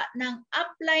ginagawa ng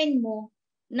upline mo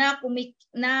na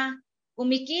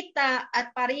kumikita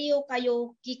at pareho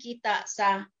kayo kikita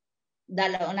sa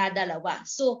dalawa.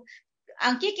 So,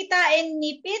 ang kikitain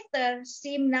ni Peter,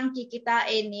 same ng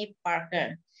kikitain ni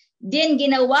Parker. Din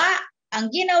ang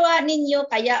ginawa ninyo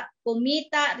kaya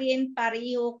kumita rin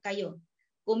pareho kayo.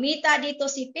 Kumita dito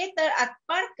si Peter at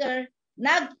Parker,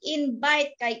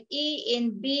 nag-invite kay A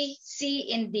and B, C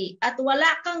and D. At wala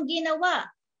kang ginawa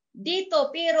dito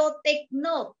pero take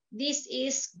note, this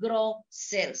is group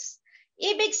sales.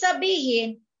 Ibig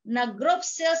sabihin, nag-group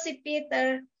sales si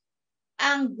Peter,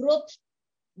 ang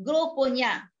grupo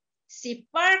niya. Si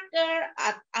Parker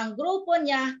at ang grupo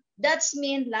niya, that's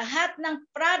mean lahat ng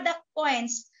product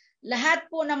points, lahat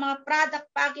po ng mga product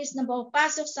package na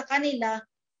mapapasok sa kanila,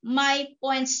 may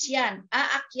points yan.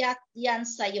 Aakyat yan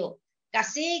sa'yo.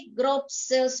 Kasi group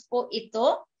sales po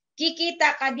ito,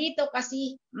 kikita ka dito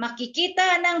kasi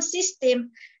makikita ng system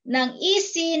ng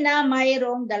easy na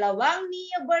mayroong dalawang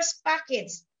Neo Burst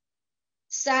package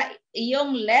sa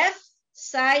iyong left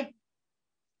side,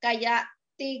 kaya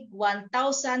tig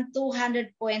 1,200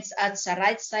 points at sa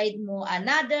right side mo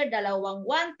another dalawang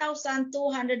 1,200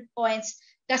 points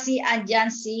kasi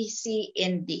andyan si C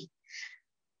and D.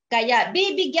 Kaya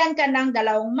bibigyan ka ng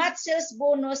 2 month sales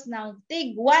bonus ng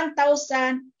tig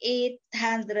 1,800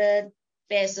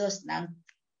 pesos ng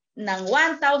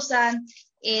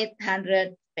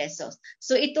 1,800 pesos.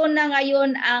 So ito na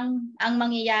ngayon ang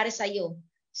mangyayari sa iyo.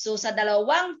 So sa 2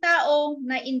 taong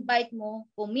na invite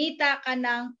mo, kumita ka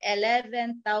ng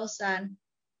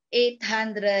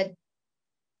 11,800.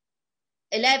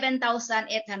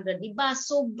 11,800, diba?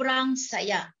 Sobrang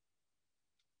saya.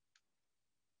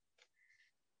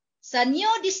 Sa new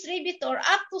distributor,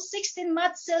 up to 16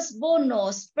 month sales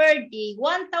bonus per day,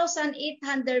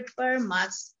 1,800 per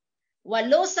month,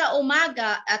 8 sa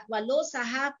umaga at 8 sa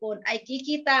hapon ay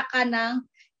kikita ka ng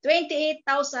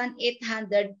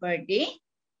 28,800 per day,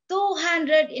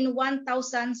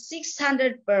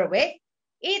 201,600 per week,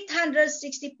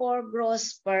 864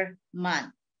 gross per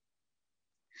month.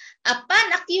 Upon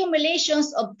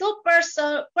accumulations of 2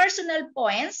 personal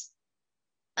points,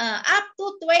 up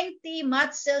to 20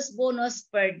 month sales bonus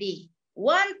per day,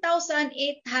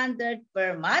 1,800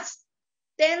 per month,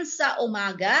 10 sa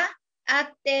umaga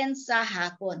at 10 sa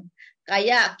hapon.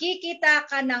 Kaya kikita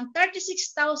ka ng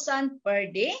 36,000 per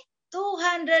day,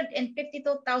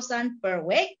 252,000 per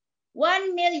week,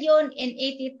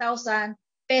 1,080,000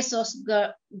 pesos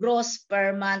gross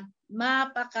per month.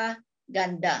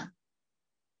 Mapakaganda.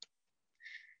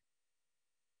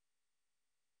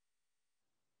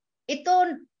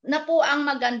 Ito na po ang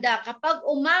maganda. Kapag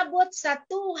umabot sa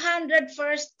 200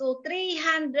 first to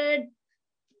 300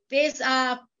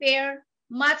 pair,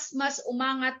 mas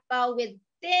umangat pa with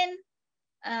 10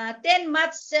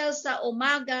 month sales sa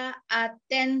umaga at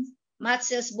 10 month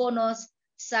sales bonus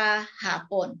sa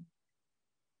hapon.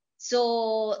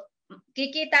 So,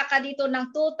 kikita ka dito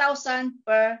ng 2,000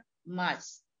 per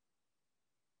month.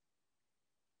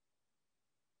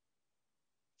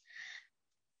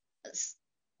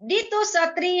 Dito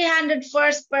sa 300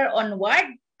 first per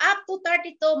onward, up to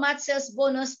 32 month sales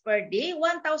bonus per day,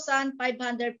 1,500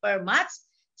 per month,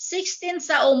 16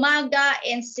 sa umaga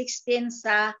and 16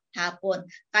 sa hapon.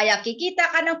 Kaya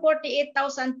kikita ka ng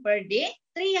 48,000 per day,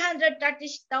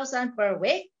 330,000 per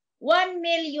week,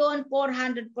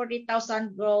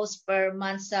 1,440,000 gross per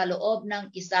month sa loob ng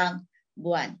isang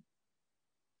buwan.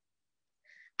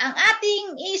 Ang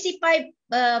ating easy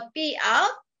 5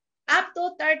 payout, up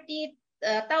to 30,000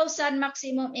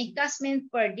 maximum investment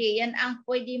per day. Yan ang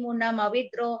pwede mo na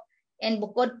ma-withdraw, and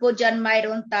bukod po dyan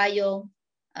mayroon tayong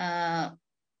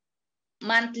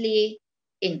monthly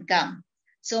income.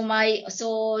 So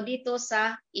dito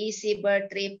sa EasyBird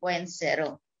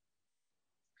 3.0.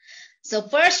 So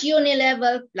first,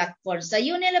 unilevel platform. Sa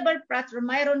unilevel platform,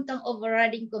 mayroon kang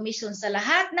overriding commission sa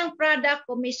lahat ng product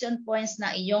commission points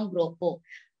ng iyong grupo.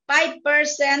 5%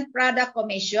 product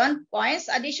commission points,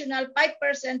 additional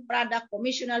 5% product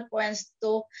commissional points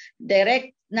to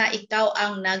direct na ikaw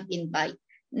ang nag-invite.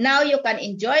 Now you can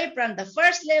enjoy from the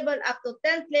first level up to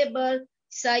 10th level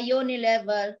sa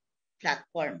unilevel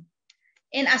platform.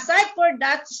 And aside for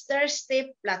that,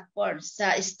 stair-step platform.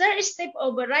 Sa stair-step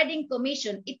overriding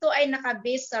commission, ito ay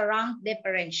nakabase sa rank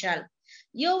differential.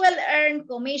 You will earn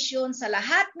commission sa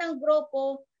lahat ng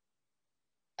grupo,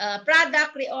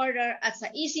 product reorder at sa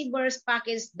Easy Burst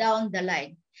package down the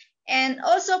line. And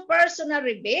also personal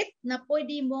rebate na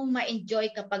pwede mong ma-enjoy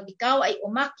kapag ikaw ay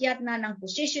umakyat na ng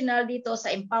positional dito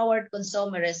sa empowered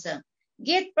consumerism.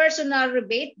 Get personal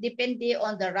rebate depende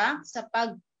on the rank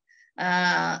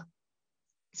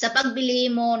sa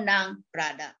pagbili mo ng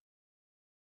product.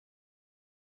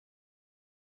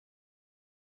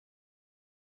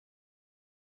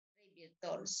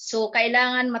 So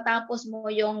kailangan matapos mo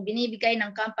yung binibigay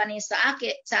ng company sa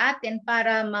atin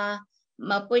para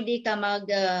pwede ka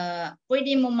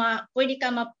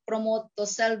ma-promote to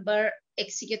silver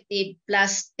executive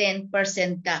plus 10%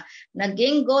 ka.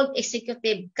 Naging gold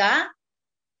executive ka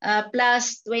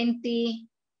plus 20%,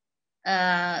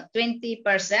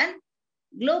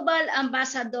 global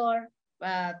ambassador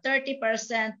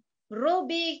 30%,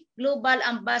 Ruby Global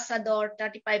Ambassador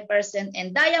 35%,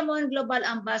 and Diamond Global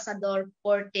Ambassador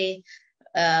 40%.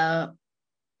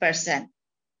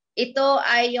 Ito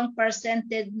ay yung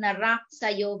percentage na rank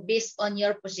sa'yo based on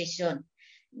your position.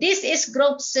 This is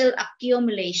group sale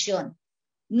accumulation.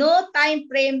 No time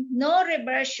frame, no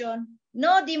reversion,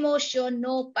 no demotion,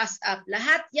 no pass up.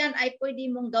 Lahat yan ay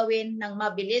pwede mong gawin ng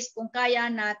mabilis kung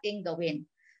kaya nating gawin.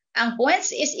 Ang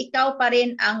points is ikaw pa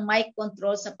rin ang may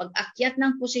control sa pag-akyat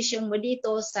ng posisyon mo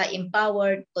dito sa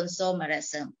empowered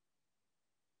consumerism.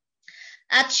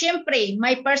 At syempre,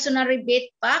 may personal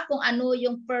rebate pa kung ano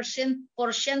yung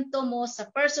porsyento mo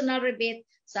sa personal rebate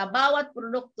sa bawat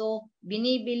produkto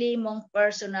binibili mong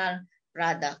personal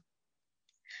product.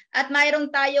 At mayroon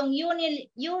tayong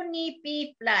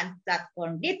UniP Plant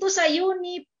Platform. Dito sa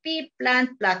UniP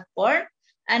Plant Platform,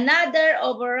 another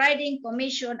overriding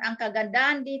commission, ang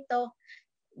kagandahan dito,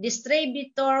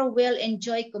 distributor will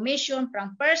enjoy commission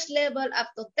from first level up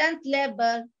to 10th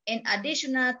level and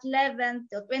additional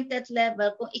 11th to 20th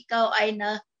level kung ikaw ay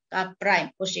naka-prime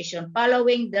position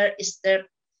following their step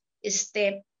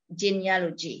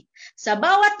genealogy. Sa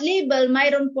bawat level,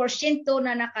 mayroon porsyento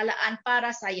na nakalaan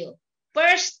para sa iyo.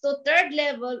 First to third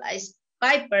level is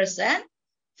 5%, 4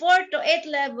 to 8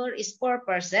 level is 4%,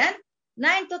 9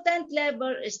 to 10th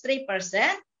level is 3%,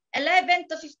 11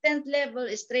 to 15th level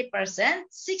is 3%,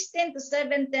 16 to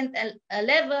 17th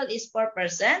level is 4%,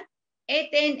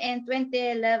 18 and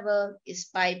 20 level is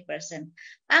 5%.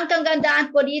 Ang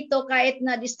kagandaan po dito, kahit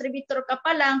na distributor ka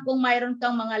pa lang, kung mayroon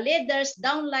kang mga leaders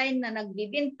downline na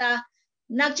nagbibinta,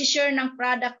 nag-share ng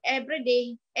product every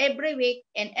day, every week,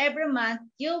 and every month,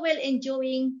 you will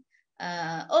enjoying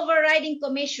overriding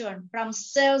commission from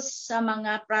sales sa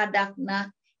mga product na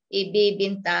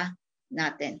ibibinta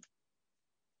natin.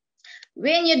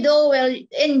 When you do well,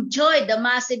 enjoy the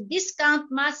massive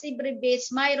discount, massive rebates,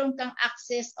 mayroon kang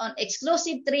access on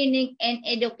exclusive training and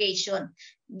education.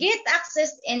 Get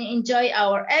access and enjoy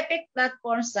our epic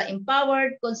platforms sa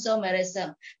empowered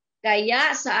consumerism.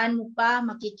 Kaya saan mo pa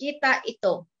makikita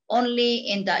ito?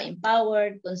 Only in the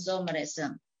empowered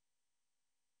consumerism.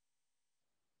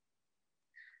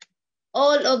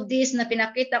 All of this na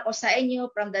pinakita ko sa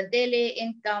inyo, from the daily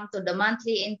income to the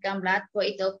monthly income, lahat po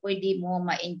ito pwede mo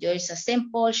ma-enjoy sa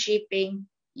simple shipping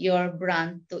your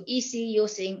brand to easy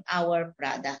using our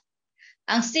product.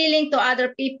 Ang selling to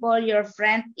other people, your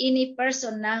friend, any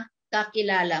person na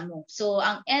kakilala mo. So,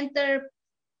 ang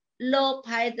interloop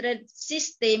hybrid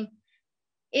system,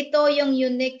 ito yung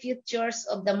unique features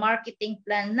of the marketing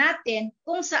plan natin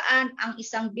kung saan ang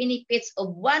isang benefits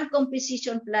of one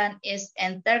compensation plan is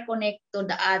interconnect to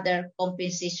the other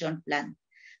compensation plan.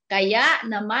 Kaya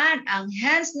naman, ang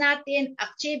hands natin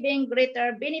achieving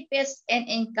greater benefits and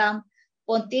income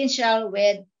potential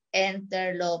with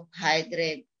interloop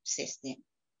hybrid system.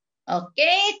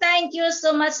 Okay, thank you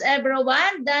so much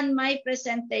everyone. Done my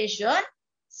presentation.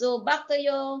 So back to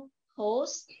you,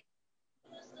 host.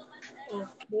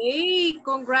 Okay,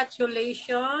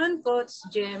 congratulations, Coach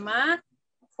Gemma,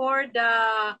 for the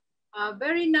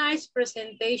very nice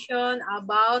presentation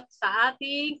about sa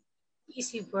ating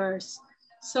Easyverse.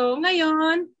 So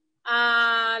ngayon,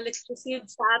 let's proceed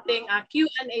sa ating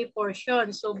Q&A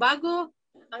portion. So bago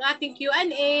ang ating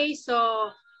Q&A,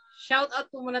 so shout out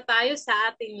po muna tayo sa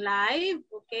ating live.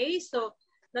 Okay, so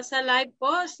nasa live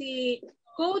po si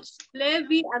Coach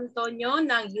Levi Antonio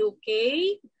ng UK.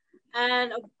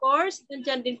 And of course,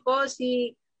 nandiyan din po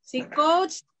si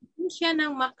Coach Lucia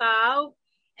ng Macau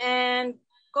and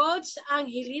Coach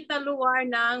Angelita Luar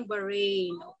ng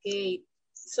Bahrain. Okay.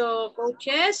 So,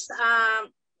 coaches,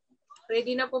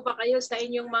 ready na po ba kayo sa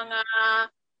inyong mga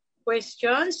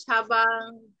questions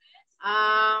habang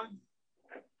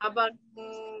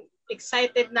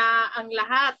excited na ang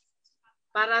lahat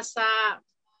para sa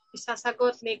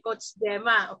isasagot ni Coach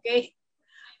Gemma. Okay?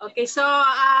 Okay, so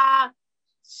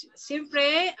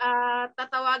siyempre,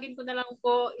 tatawagin ko na lang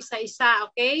po isa-isa,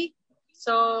 okay?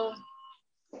 So,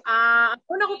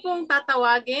 una ko pong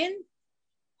tatawagin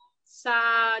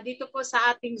dito po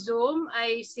sa ating Zoom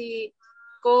ay si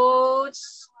Coach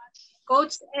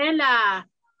Ella.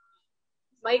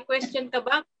 May question ka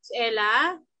ba, Coach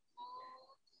Ella?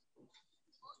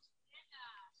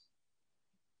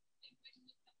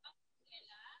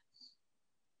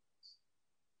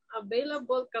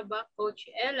 Available ka ba,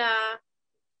 Coach Ella?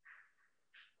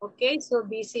 Okay, so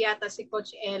busy yata si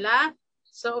Coach Ella.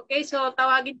 So okay, so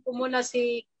tawagin ko muna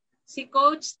si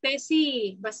Coach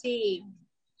Tessie Basi.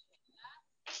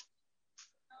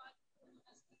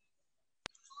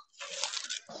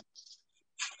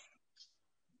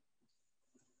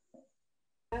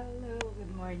 Hello,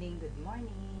 good morning, good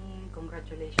morning.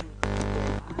 Congratulations, Coach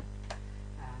Gemma.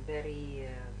 Very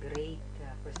great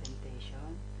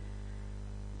presentation.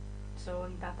 So,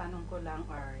 ang tatanong ko lang,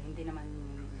 or hindi naman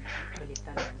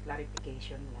ulitan,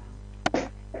 clarification lang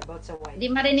about sa white. Di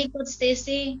marinig, Coach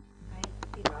Stacy. Ay,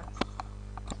 diba?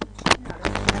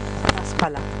 Sa taas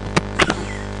pala.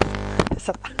 Sa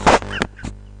taas.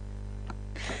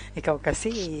 Ikaw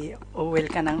kasi, uwel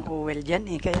ka ng uwel dyan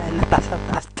eh, kaya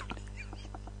natasa-taas tuloy.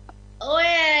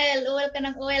 Uwel ka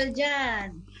ng uwel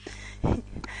dyan.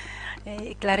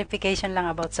 Clarification lang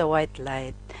about sa white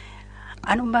light.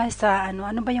 Ano ba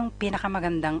yung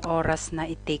pinakamagandang oras na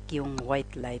i-take yung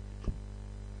white light?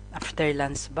 After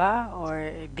lunch ba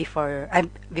or before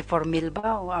meal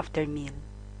ba o after meal?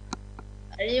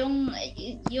 Yung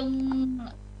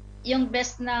yung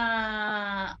best na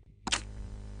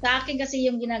sa akin kasi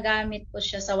yung ginagamit ko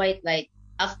siya sa white light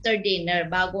after dinner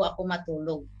bago ako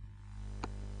matulog.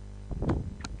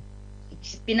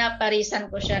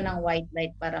 Pinaparisan ko siya ng white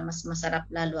light para mas masarap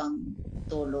lalo ang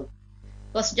tulog.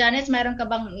 Boss Janet, mayroon ka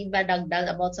bang iba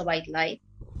dagdag about sa white light?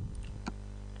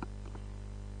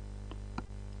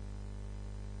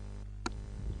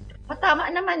 Tama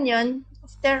naman yun.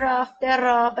 Basta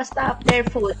after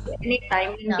food,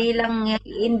 anytime,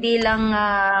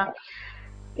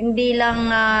 hindi lang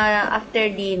after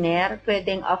dinner,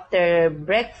 pwedeng after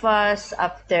breakfast,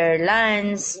 after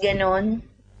lunch, ganun.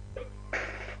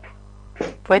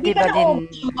 Pwede Hindi pa ba din,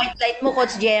 naubos yung white light mo,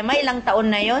 Coach Gemma? Ilang taon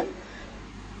na yon?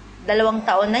 2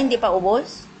 taon na, hindi pa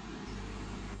ubos?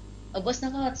 Ubos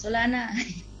na ko, wala na.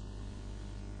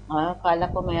 Kala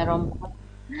ko meron pa.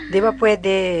 di ba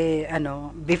pwede,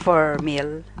 before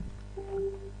meal?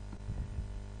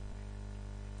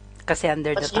 Kasi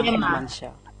under the Coach tongue Gemma, naman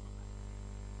siya.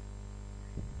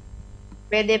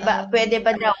 pwede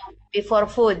ba daw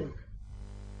before food?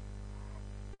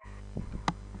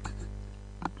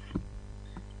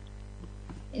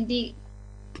 Hindi,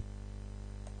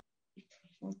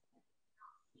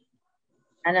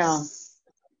 Ano?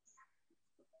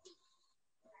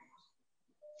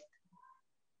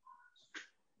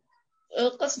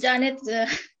 Coach Janet,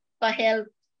 pa-help.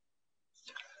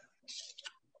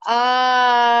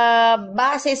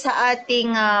 Base sa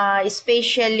ating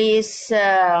specialist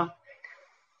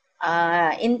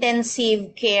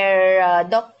intensive care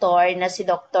doctor na si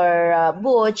Dr.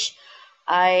 Butch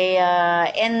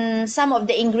and some of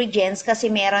the ingredients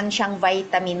kasi meron siyang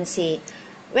vitamin C.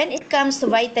 When it comes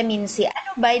to vitamin C,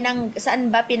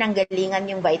 saan ba pinanggalingan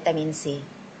yung vitamin C?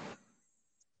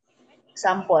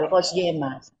 Example, Coach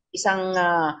Gemma, isang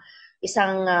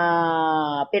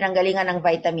pinanggalingan ng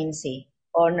vitamin C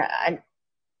o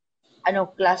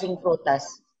anong klaseng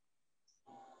prutas?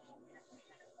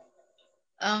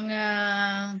 Ang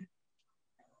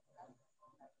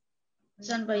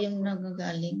saan ba yung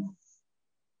nagagaling?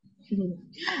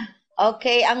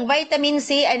 Okay, ang vitamin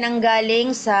C ay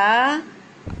nanggaling sa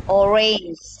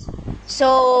orange. So,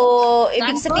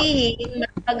 ibig Saan po? sabihin,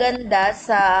 maganda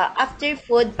sa after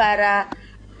food para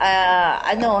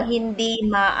hindi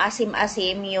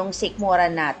maasim-asim yung sikmura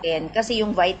natin. Kasi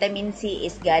yung vitamin C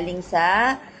is galing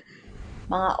sa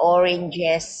mga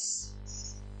oranges.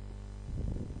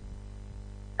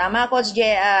 Tama, Coach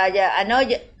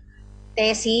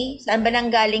Tessie? Saan ba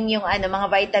nanggaling yung mga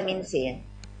vitamin C?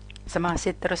 Sa mga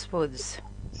citrus foods.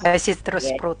 Citrus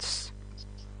Yes. fruits.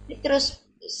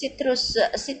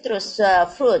 Citrus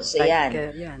fruits, Like, ayan.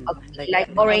 yan. Okay,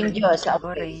 like oranges. Okay.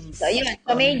 Orange. So, ayun.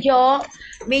 So,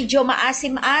 medyo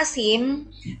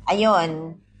maasim-asim.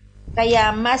 Ayun.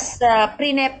 Kaya mas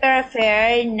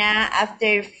prefer na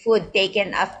after food,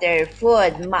 taken after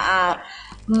food.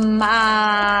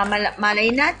 Malay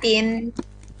natin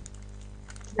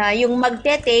na yung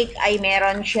magte-take ay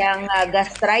meron siyang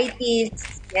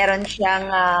gastritis, meron siyang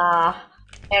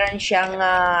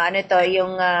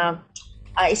yung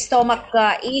stomach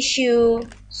issue.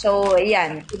 So,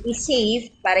 ayan, to be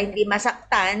safe, para hindi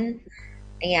masaktan,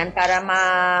 ayan, para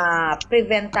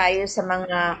ma-prevent tayo sa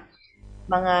mga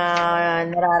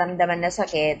nararamdaman na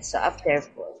sakit. So, after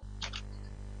food.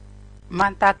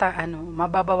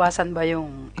 Mababawasan ba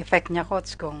yung effect niya,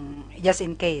 Coach, kung just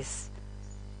in case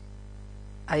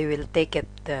I will take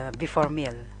it before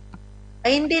meal?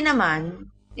 Ay, hindi naman.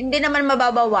 Hindi naman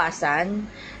mababawasan.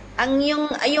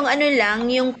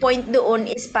 Yung point doon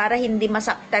is para hindi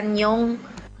masaktan yung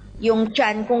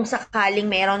tiyan kung sakaling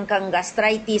meron kang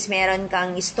gastritis, meron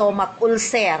kang stomach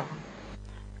ulcer.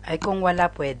 Ay, kung wala,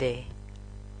 pwede.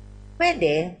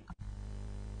 Pwede.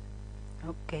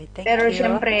 Okay, thank Pero you.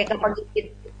 syempre,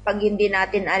 pag hindi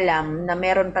natin alam na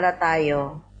meron pala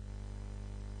tayo,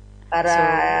 para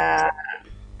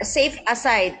safe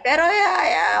aside. Pero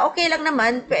okay lang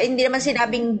naman. Hindi naman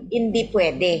sinabing hindi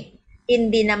pwede.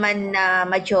 Hindi naman na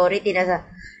majority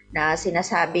na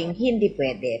sinasabing hindi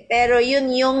pwede. Pero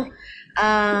yun yung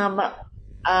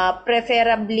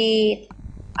preferably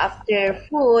after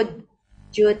food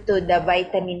due to the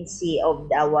vitamin C of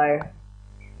our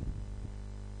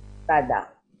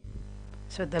product.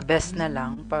 So, the best na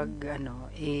lang pag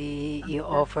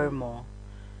i-offer mo,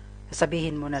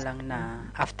 sabihin mo na lang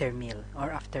na after meal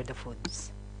or after the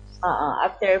foods.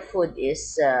 After food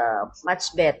is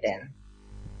much better.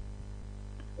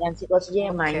 Yan si Coach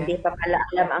Gemma, Okay. hindi pa pala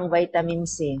alam ang vitamin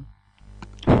C.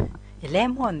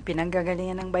 Lemon,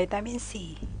 pinanggagalingan ng vitamin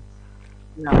C.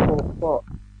 Naku po.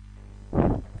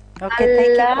 Okay,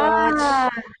 thank you, Ala, Coach.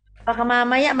 baka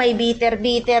mamaya may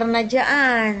bitter-bitter na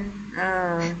dyan.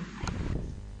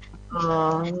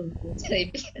 Oh,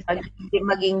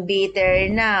 maging bitter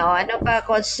na. O ano pa,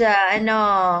 Coach,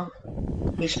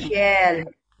 Michelle?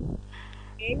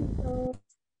 Okay, so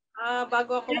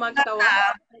bago ako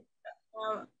magtawa,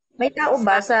 May tao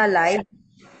ba sa live?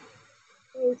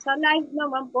 sa live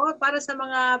naman po, para sa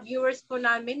mga viewers po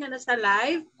namin na nasa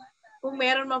live, kung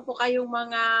meron man po kayong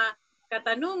mga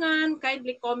katanungan,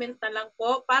 kindly comment na lang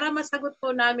po para masagot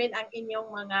po namin ang inyong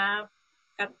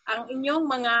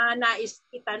mga nais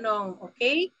itanong.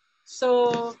 Okay?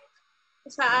 So,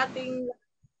 sa ating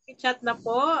chat na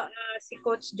po, si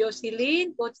Coach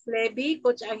Jocelyn, Coach Levy,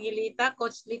 Coach Angelita,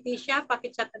 Coach Leticia,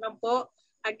 pakichat na lang po.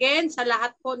 Again, sa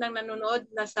lahat po ng nanonood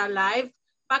na sa live,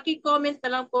 paki-comment na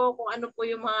lang po kung ano po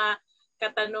yung mga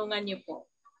katanungan niyo po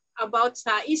about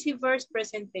sa Easyverse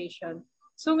presentation.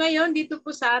 So ngayon, dito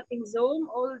po sa ating Zoom,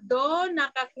 although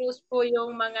naka-close po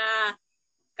yung mga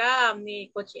cam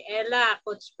ni Coach Ella,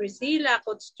 Coach Priscilla,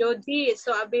 Coach Jody.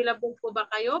 So available po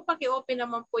ba kayo? Paki-open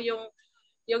naman po yung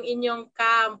inyong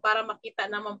cam para makita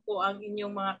naman po ang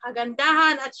inyong mga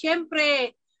kagandahan. At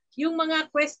syempre, yung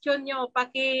mga question nyo,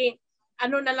 paki-prepare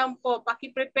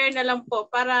na lang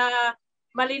po para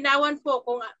malinawan po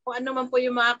kung ano man po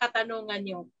yung mga katanungan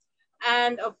nyo.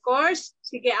 And of course,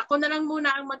 sige, ako na lang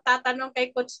muna ang magtatanong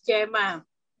kay Coach Gemma.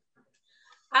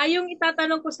 Yung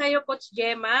itatanong ko sa iyo, Coach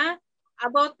Gemma,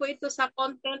 about po ito sa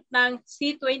content ng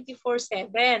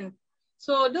C24/7.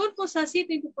 So, doon po sa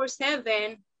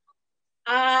C24/7,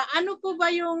 ano po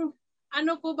ba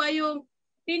yung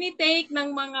tinitake ng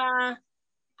mga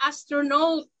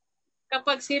astronaut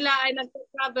kapag sila ay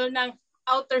nag-travel ng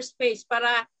outer space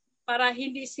para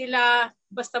hindi sila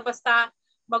basta-basta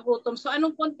magutom. So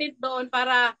anong content doon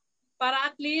para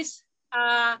at least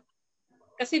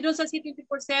kasi doon sa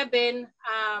C24/7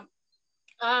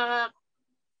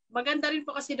 maganda rin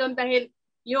po kasi doon dahil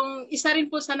yung isa rin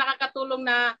po sa nakakatulong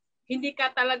na hindi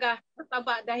ka talaga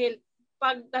tataba dahil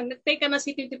pag nag-take ka na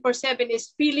C24/7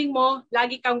 is feeling mo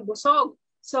lagi kang busog.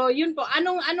 So yun po,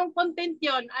 anong content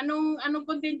 'yon? Anong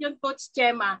content 'yon, Coach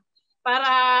Gemma?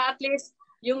 Para at least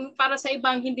yung para sa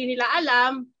ibang hindi nila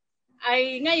alam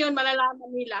ay ngayon malalaman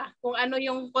nila kung ano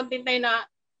yung content na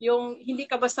yung hindi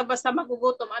ka basta-basta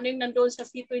magugutom, ano yung nandoon sa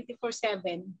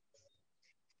C24/7.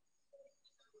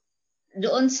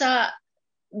 Doon sa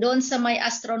may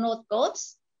astronaut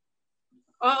coach?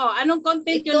 Oo, anong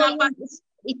content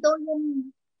ito yun?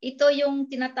 Ito yung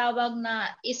tinatawag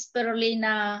na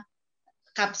spirulina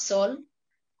capsule.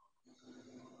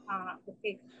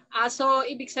 Okay. So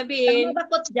ibig sabihin, tama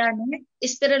ba, Coach Janet?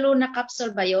 Spirulina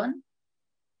capsule ba 'yon?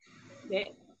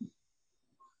 Hindi.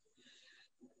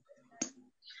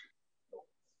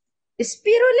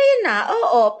 Spirulina,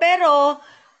 oo. Pero,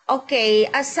 okay,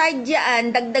 aside dyan,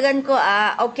 dagdagan ko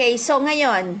okay, so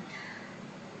ngayon,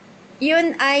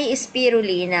 yun ay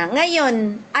spirulina.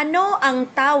 Ngayon, ano ang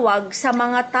tawag sa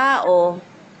mga tao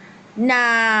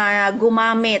na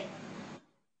gumamit?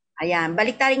 Ayan,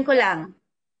 baliktarin ko lang.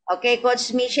 Okay,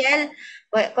 Coach Michelle,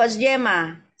 Coach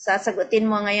Gemma, sasagutin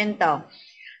mo ngayon to.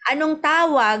 Anong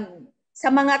tawag sa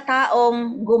mga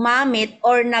taong gumamit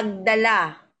or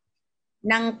nagdala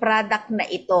ng product na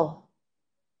ito?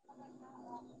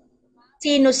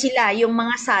 Sino sila, yung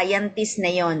mga scientist na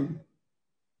yon?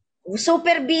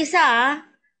 Super Bisa,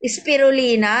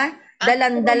 spirulina,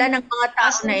 dalan-dala ng mga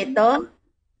tao na ito.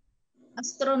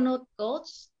 Astronaut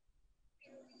coach?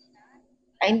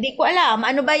 Ay, hindi ko alam.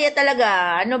 Ano ba yan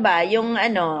talaga? Ano ba? Yung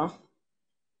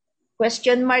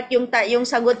question mark yung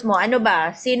sagot mo. Ano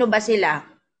ba? Sino ba sila?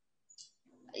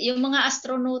 Yung mga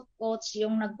astronaut coach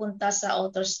yung nagpunta sa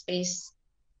outer space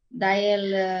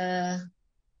dahil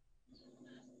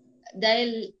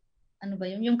ano ba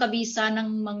yun? Yung kabisa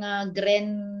ng mga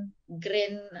green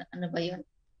ano ba yun?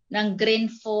 Ng green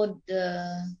food.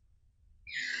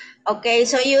 Okay,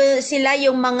 so sila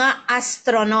yung mga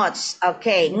astronauts.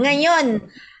 Okay, ngayon,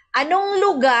 anong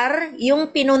lugar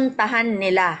yung pinuntahan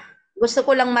nila? Gusto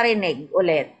ko lang marinig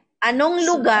ulit. Anong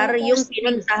lugar yung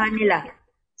pinuntahan nila?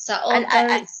 Sa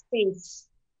outer space.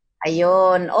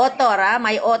 Ayun, author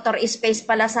may outer space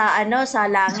pala sa sa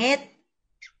langit.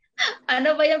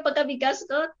 Ano ba yung pagkabigas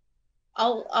ko?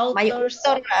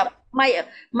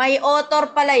 May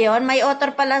author pala yon, may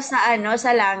author pala sa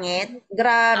sa langit.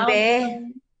 Grabe.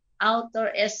 Outer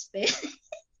space.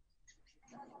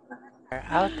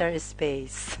 Outer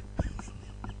space.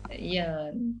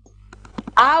 Ayan.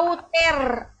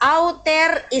 Outer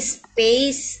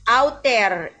space.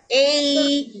 Outer.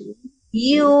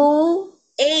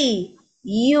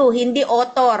 A-U, hindi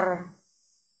author.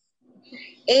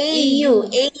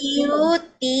 A-U-T-O-R.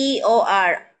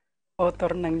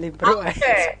 Author ng libro.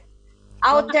 Outer.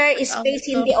 Outer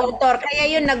space, hindi author. Kaya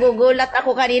yun, nagugulat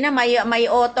ako kanina, may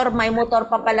author, may motor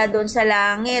pa pala doon sa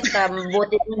langit.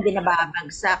 Buti hindi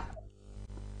nababagsak.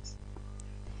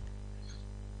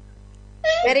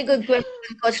 Very good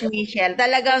question, Coach Michelle.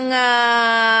 Talagang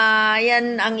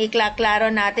yan ang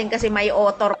iklaklaro natin kasi may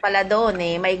author pala doon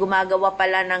eh. May gumagawa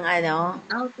pala ng ano.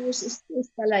 Outer space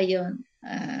pala yun.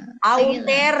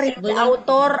 Outer,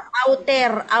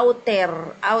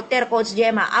 outer, Coach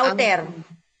Gemma, outer.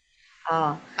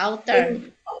 Outer.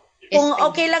 Kung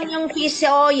okay lang yung fish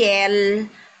oil,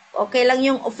 okay lang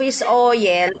yung fish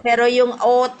oil, pero yung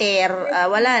outer,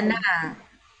 wala na.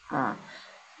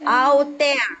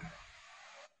 Outer.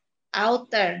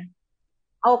 Outer.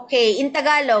 Okay, in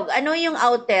Tagalog, ano yung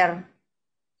outer?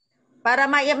 Para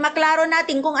maklaro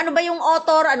natin kung ano ba yung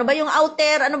author, ano ba yung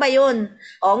outer, ano ba yun?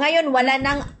 O ngayon wala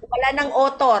nang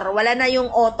author, wala na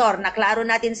yung author. Naklaro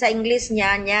natin sa English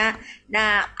niya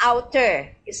na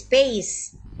outer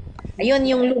space. Ayun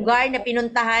yung lugar na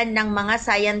pinuntahan ng mga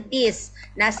scientists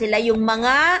na sila yung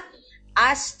mga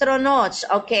astronauts.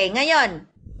 Okay, ngayon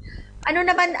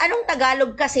anong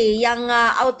Tagalog kasi yung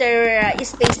outer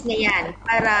space na yan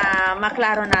para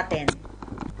maklaro natin?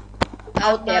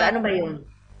 Outer, ano ba yun?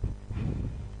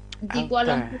 Hindi ko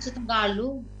alam po sa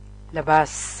Tagalog.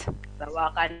 Labas.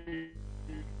 Lawakan.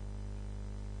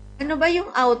 Ano ba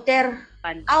yung outer?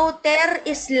 Outer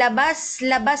is labas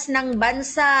ng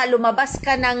bansa, lumabas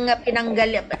ka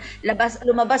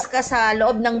lumabas ka sa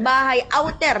loob ng bahay,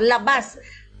 outer, labas.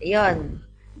 'Yon.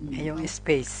 Yung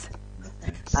space.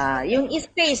 Yung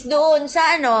space doon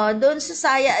sa doon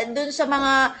sa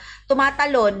mga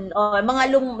tumatalon o mga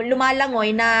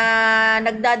lumalangoy na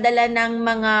nagdadala ng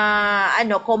mga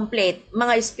complete,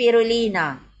 mga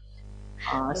spirulina.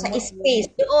 Sa space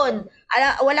doon.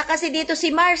 Wala kasi dito si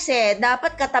Mars eh.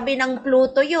 Dapat katabi ng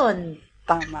Pluto 'yun.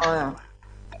 Tama.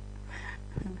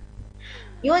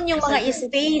 Yun yung mga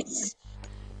space.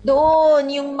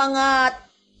 Doon yung mga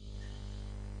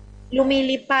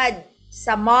lumilipad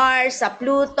sa Mars, sa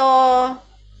Pluto.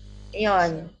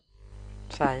 Yun.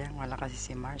 Sayang, wala kasi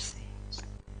si Mars eh.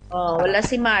 Wala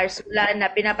si Mars. Wala na.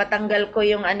 Pinapatanggal ko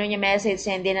yung niya message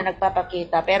na hindi na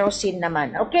nagpapakita. Pero sin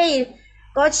naman. Okay.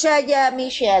 Coach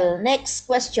Michelle, next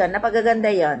question. Napagaganda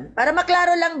yon. Para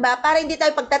maklaro lang ba? Para hindi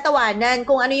tayo pagtatawanan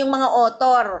kung ano yung mga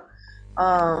author.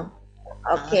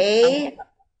 Okay.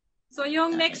 So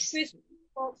yung next question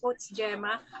po, Coach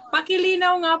Gemma,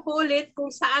 pakilinaw nga po ulit kung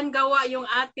saan gawa yung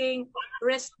ating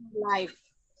rest life.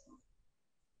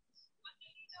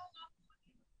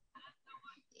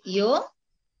 Yung?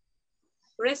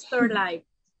 Restore life.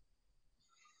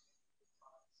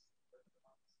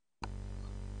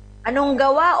 Anong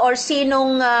gawa or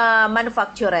sinong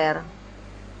manufacturer?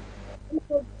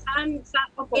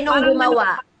 Sinong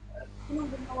gumawa?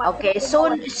 Okay, so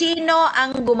sino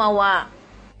ang gumawa?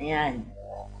 Ayan.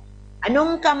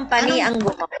 Anong company ang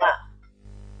gumawa?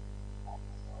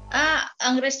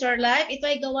 Ang Restore Life, ito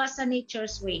ay gawa sa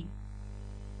Nature's Way.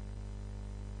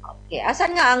 Okay,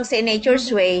 asan nga ang sa Nature's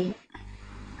Way?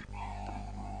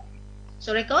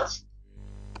 Sorry, Coach?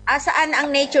 Asaan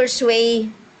ang Nature's Way?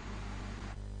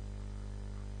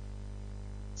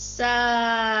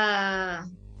 Saan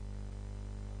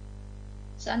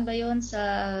ba yun? Sa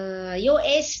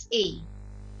USA.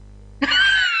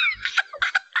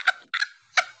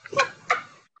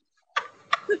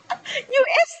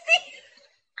 UST?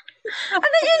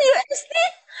 Ano yun, UST?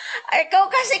 Ikaw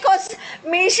kasi, Coach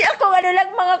Michelle, kung ano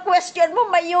lang mga question mo,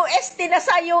 may UST na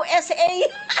sa USA.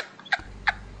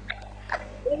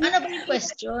 Ano ba yung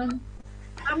question?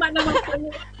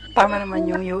 Tama naman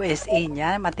yung USA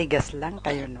niya. Matigas lang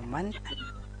kayo naman.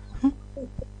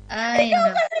 Ay,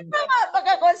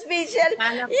 Baka, Coach Michelle,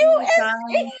 USA.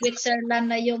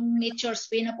 Switzerland na yung Nature's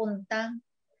Way na punta.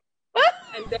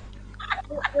 And then,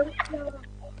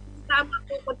 tama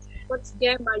po, Coach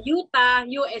Gemma, Utah,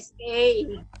 USA.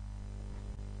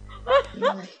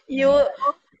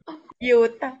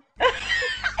 Utah.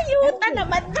 Utah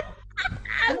naman.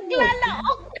 Ang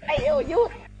lalaok kayo,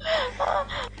 Utah.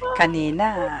 Kanina,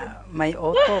 may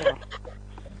author.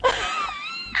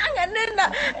 Ang na,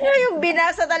 yung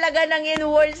binasa talaga ng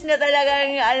in-words na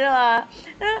talagang ay,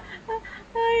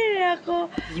 ako.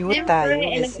 Utah,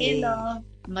 USA. Iloilo,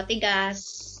 matigas.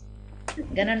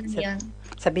 Ganon yan.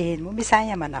 Sabihin mo,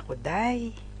 Bisaya man ako,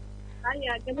 day.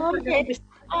 Bisaya, ganun Okay.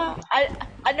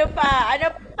 Ano pa?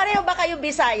 Pareho ba kayo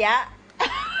Bisaya?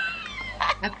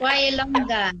 Ako ay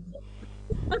Ilongga.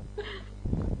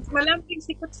 Mas malambing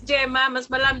si Coach Gemma, mas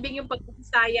malambing yung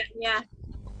pagkakasaya niya.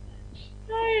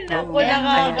 Ay, naku,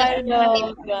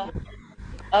 nakakaloka.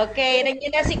 Okay,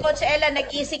 nandiyan na si Coach Ella,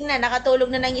 nagising na,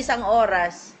 nakatulog na ng 1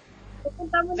 oras.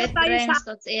 Pupunta muna Best tayo friends, sa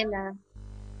Coach Ella.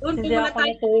 Doon po Hindi muna ako tayo.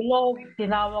 natulog.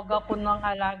 Tinawag ako ng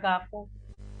alaga ko.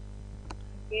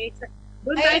 Okay.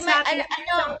 Doon tayo sa ating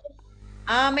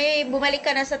may bumalik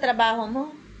ka na sa trabaho mo?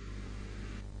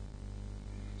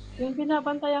 Yung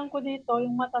binabantayan ko dito,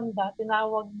 yung matanda,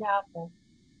 tinawag niya ako.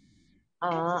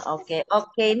 Okay.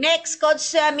 Okay. Next,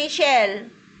 Coach Michelle.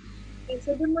 Okay,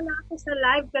 so doon muna ako sa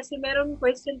live kasi meron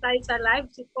question tayo sa live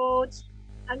si Coach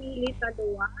Angelita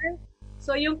Duar.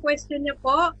 So yung question niya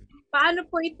po, paano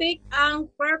po i-take ang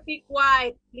perfect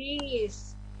white?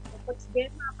 Please. Coach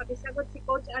Gemma, pakisagot si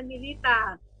Coach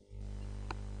Angelita.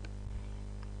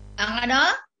 Ang ano?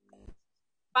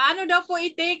 Paano daw po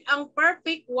i-take ang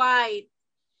perfect white?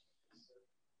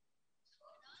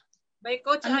 By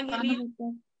Coach Angelita.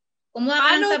 Kumuha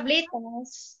ka ng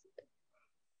tabletas.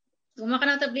 Kumuha ka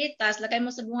ng tabletas, lagay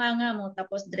mo sa bunganga mo,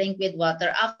 tapos drink with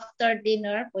water. After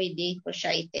dinner, pwede po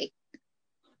siya i-take.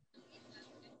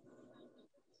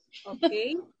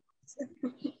 Okay.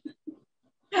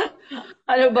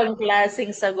 Ano bang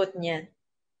klaseng sagot niya?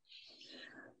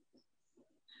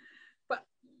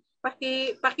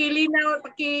 Pakiulit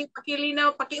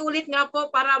nga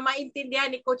po para maintindihan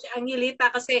ni Coach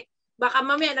Angelita kasi baka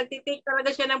mamaya nagtitake talaga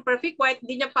siya ng perfect white,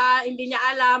 hindi niya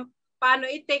alam paano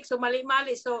i-take, so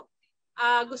mali-mali. So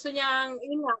gusto niyang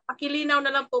pakilinaw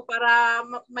na lang po para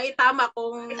maitama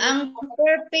kung ang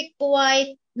perfect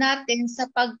white natin sa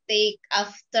pag-take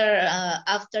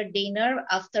after dinner,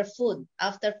 after food.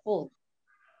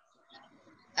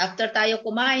 After tayo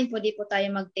kumain, pwede po tayo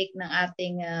mag-take ng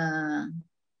ating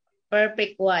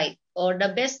perfect white. Or the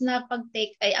best na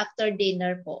pag-take ay after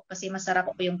dinner po kasi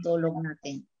masarap po yung tulog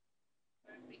natin.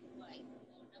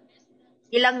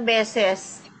 Ilang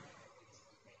beses?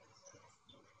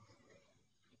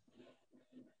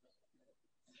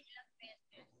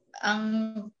 Ang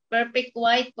perfect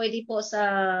white pwede po sa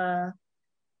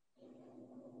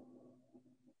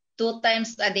 2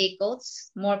 times a day,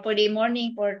 Coach. More pwede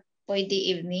morning, pwede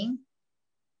evening.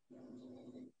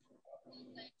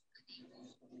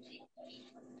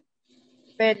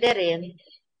 Pwede rin.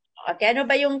 Okay, ano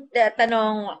ba yung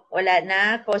tanong? Wala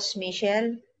na, Coach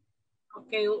Michelle?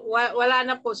 Okay, wala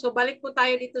na po. So balik po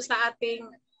tayo dito sa ating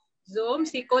Zoom.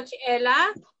 Si Coach Ella.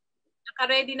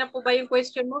 Naka-ready na po ba yung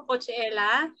question mo, Coach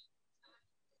Ella?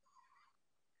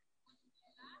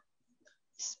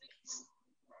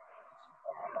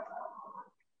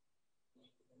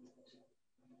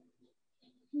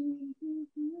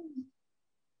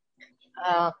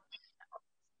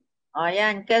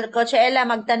 Ayan. Coach Ella,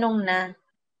 magtanong na.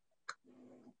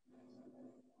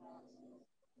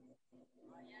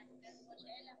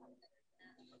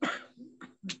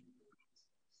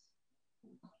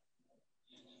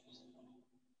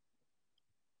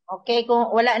 Okay, kung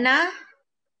wala na?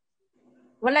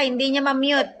 Wala, hindi niya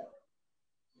ma-mute.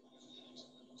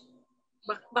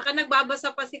 Baka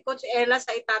nagbabasa pa si Coach Ella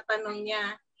sa itatanong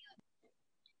niya.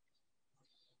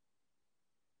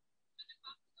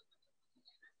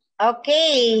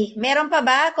 Okay. Meron pa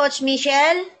ba, Coach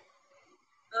Michelle?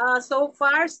 So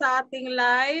far sa ating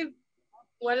live,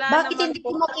 wala Bakit naman hindi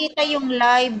po. ko makita yung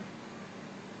live?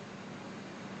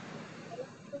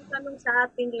 Yung tanong sa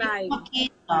ating live.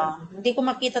 Hindi ko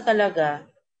makita talaga.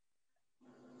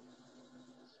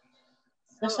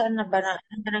 Saan na ba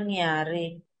ano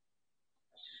nangyari?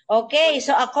 Okay,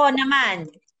 so ako naman.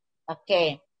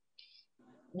 Okay.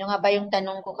 Ano nga ba yung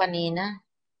tanong ko kanina?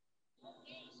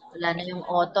 Wala na yung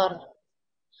author.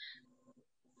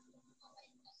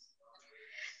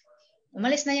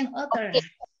 Umalis na yung author. Okay.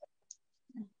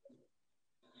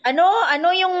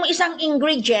 Ano yung isang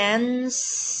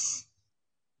ingredients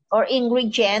or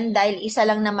ingredient dahil isa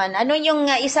lang naman. Ano yung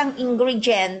isang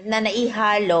ingredient na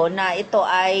naihalo na ito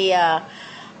ay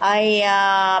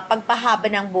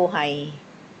pagpahaba ng buhay?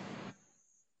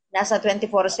 Nasa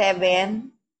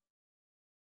 24/7.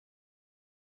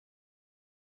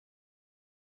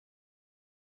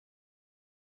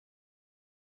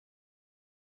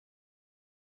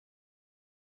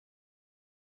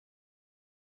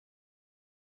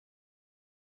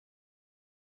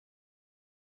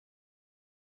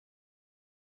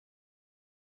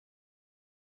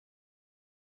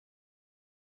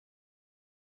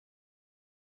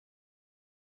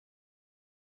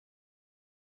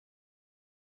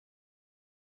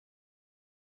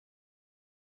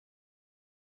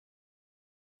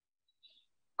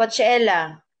 Coach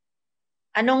Ella,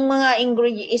 anong mga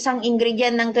isang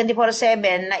ingredient ng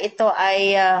 24/7 na ito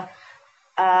ay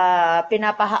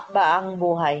pinapahaba ang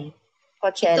buhay?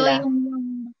 Coach Ito Ella.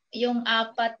 yung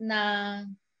apat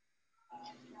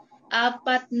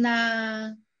na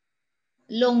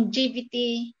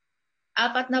longevity,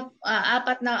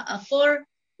 4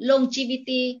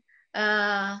 longevity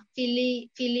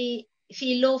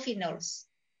Phyllophenols.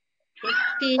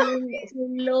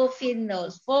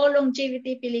 Phyllophenols. For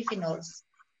longevity polyphenols.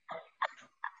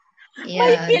 May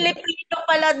Yan. Pilipino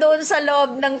pala doon sa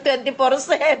loob ng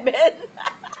 24/7.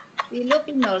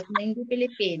 Phyllophenols na hindi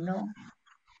Pilipino.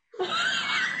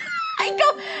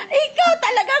 Ikaw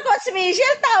talaga, Coach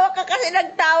Michelle, tawa ka kasi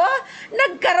nagtawa.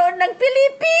 Nagkaroon ng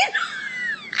Pilipino.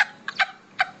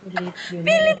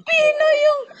 Pilipino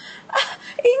yung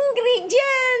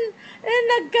ingredient.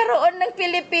 Nagkaroon ng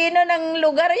Pilipino ng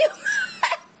lugar yung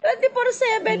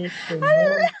 24/7.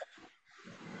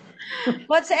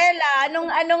 What's Ella?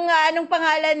 Anong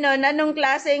pangalan nun? Anong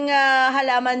klaseng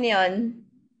halaman yon?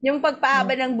 Yung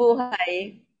pagpahaba ng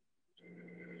buhay.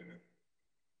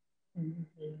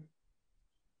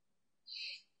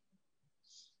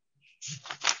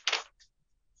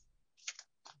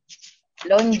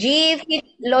 Longevity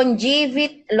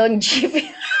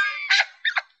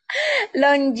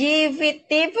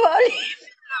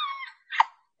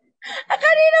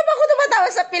kanina ba ako tumatawa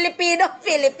sa Pilipina?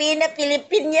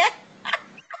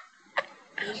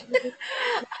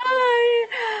 Ay,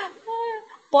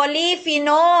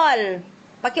 polyphenol.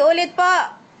 Pakiulit po.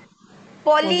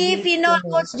 Polyphenol,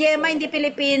 Coach Gemma, hindi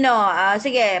Pilipino.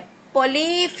 Sige,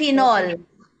 polyphenol.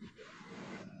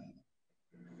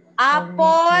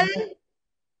 Apple,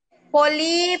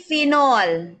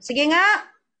 polyphenol. Sige nga.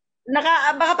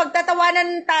 Baka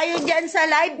pagtatawanan tayo dyan sa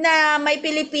live na may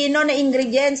Pilipino na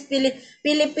ingredients.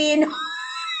 Pilipino.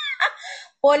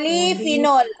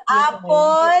 Polyphenol.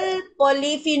 Apple,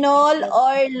 polyphenol,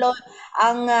 or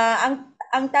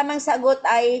ang tamang sagot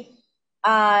ay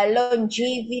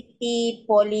longevity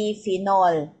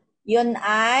polyphenol. Yun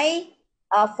ay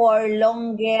for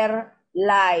longer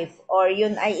life, or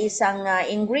yun ay isang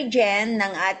ingredient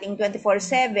ng ating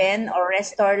 24/7 or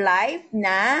restore life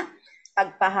na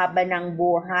pagpahaba ng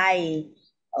buhay.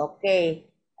 Okay.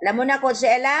 Alam mo na, Coach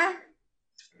Ella?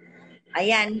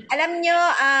 Ayan. Alam nyo,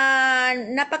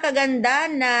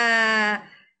 napakaganda na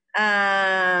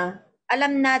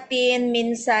alam natin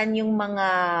minsan yung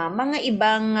mga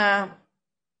ibang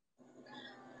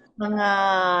mga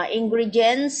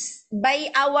ingredients by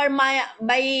our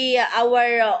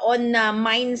own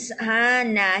minds, ha,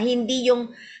 na hindi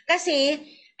yung kasi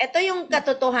ito yung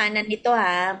katotohanan nito,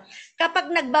 ha.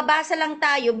 Kapag nagbabasa lang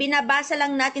tayo, binabasa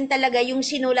lang natin talaga yung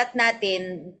sinulat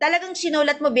natin. Talagang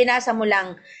sinulat mo, binasa mo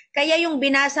lang. Kaya yung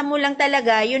binasa mo lang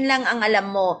talaga, yun lang ang alam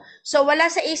mo. So wala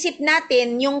sa isip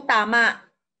natin yung tama.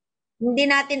 Hindi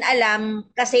natin alam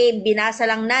kasi binasa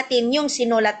lang natin yung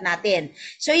sinulat natin.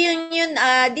 So yun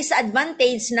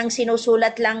disadvantage ng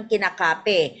sinusulat lang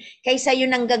kinakape. Kaysa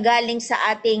yun ang gagaling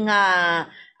sa ating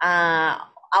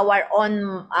our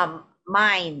own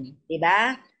mind, di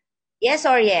ba? Yes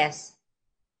or yes?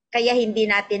 Kaya hindi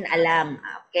natin alam.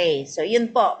 Okay, so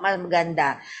yun po,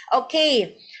 maganda.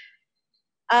 Okay.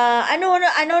 Ano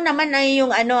naman ay yung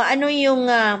ano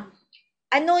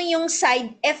yung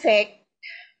side effect?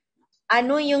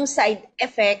 Ano yung side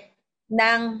effect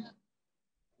ng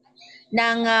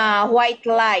white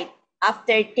light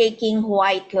after taking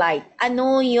white light?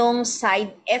 Ano yung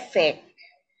side effect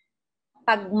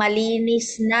pag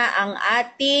malinis na ang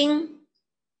ating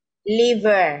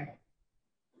liver?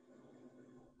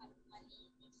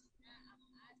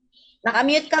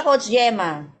 Nakamute ka, Coach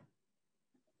Gemma.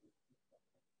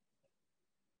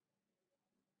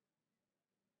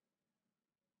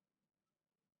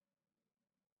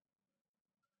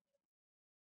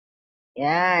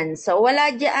 Yan. So,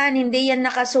 wala dyan. Hindi yan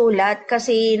nakasulat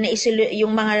kasi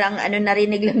yung mga lang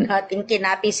narinig lang natin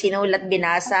kinapi, sinulat,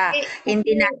 binasa.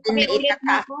 Hindi natin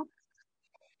naitata.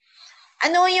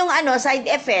 Ano yung side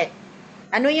effect?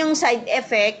 Ano yung side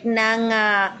effect ng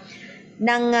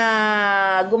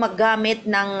gumagamit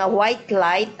ng white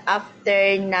light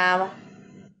after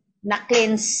na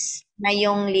cleanse na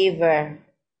yung liver,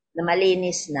 na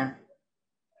malinis na?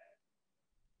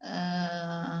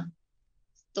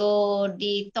 To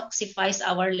detoxifies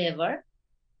our liver.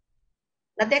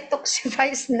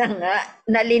 Na-detoxifies na nga,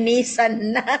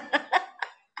 nalinisan na.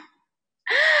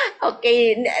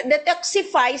 Okay,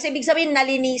 detoxifies, ibig sabihin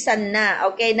nalinisan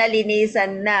na. Okay,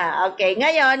 nalinisan na. Okay,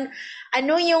 ngayon,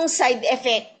 ano yung side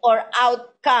effect or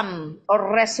outcome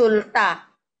or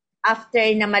resulta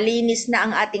after na malinis na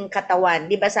ang ating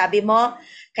katawan? Di ba sabi mo,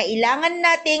 kailangan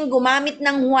nating gumamit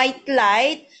ng white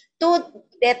light to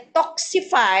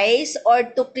detoxifies or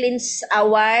to cleanse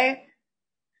our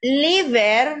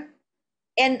liver.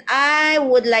 And I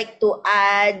would like to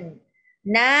add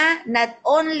na not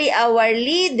only our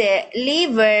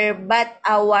liver but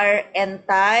our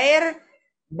entire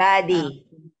body.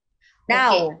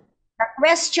 Now, The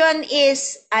question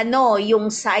is, ano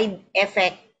yung side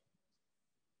effect?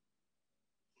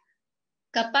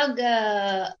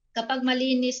 Kapag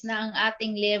malinis na ang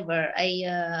ating liver ay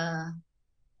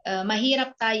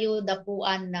mahirap tayo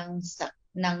dapuan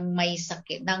ng may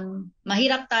sakit,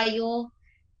 mahirap tayo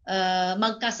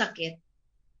magkasakit.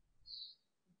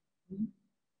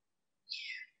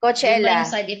 Coach Yun ba Ella,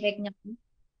 yung side effect niya?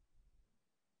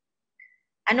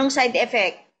 anong side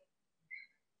effect?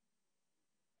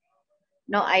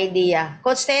 No idea.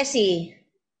 Coach Tessie,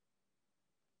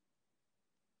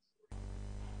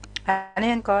 Ano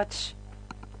yun, Coach?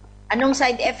 anong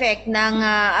side effect ng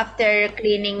after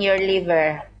cleaning your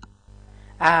liver?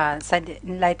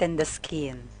 Enlighten the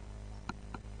skin.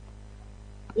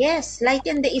 Yes,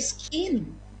 lighten the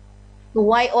skin.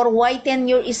 Whiten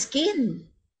your skin.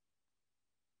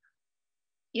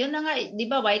 Yun na nga,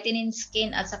 di ba, whitening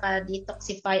skin at saka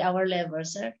detoxify our liver,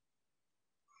 sir?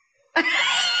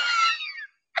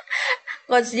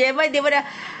 Coach Gemma, di ba na,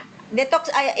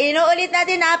 inuulit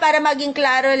natin para maging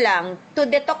klaro lang. To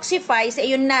detoxify,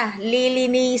 yun na,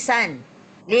 lilinisan.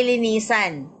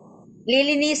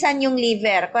 Lilinisan yung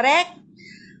liver, correct?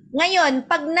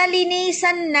 Ngayon, pag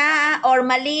nalinisan na or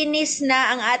malinis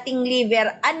na ang ating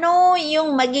liver, ano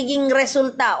yung magiging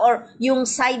resulta or yung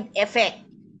side effect?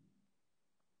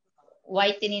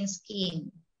 Whitening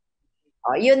skin.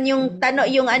 Yun yung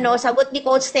sagot ni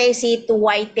Coach Stacy, to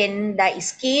whiten the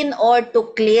skin or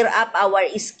to clear up our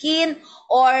skin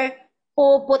or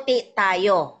puputi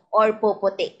tayo or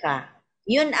puputi ka.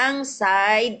 Yun ang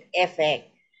side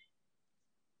effect.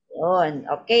 Yun.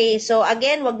 Okay. So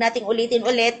again, wag nating ulitin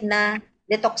ulit na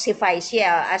detoxify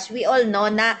siya. As we all know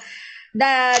na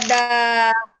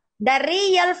the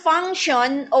real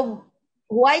function of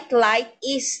white light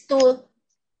is to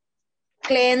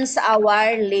cleanse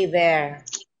our liver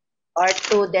or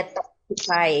to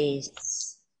detoxify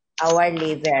our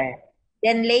liver.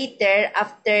 Then later,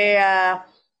 after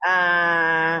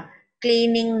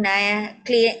cleaning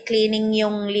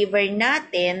yung liver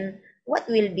natin, what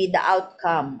will be the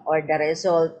outcome or the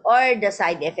result or the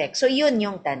side effect? So yun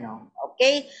yung tanong.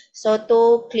 Okay? So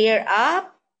to clear up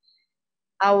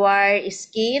our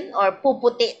skin or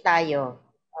puputi tayo.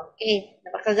 Okay?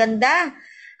 Napakaganda.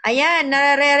 Ayan,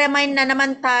 nare-remind na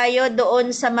naman tayo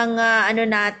doon sa mga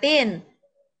natin,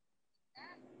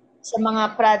 sa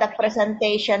mga product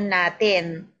presentation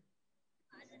natin.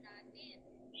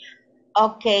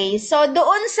 Okay, so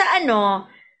doon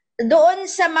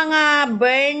sa mga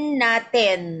burn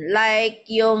natin, like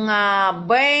yung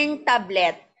burn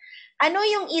tablet, ano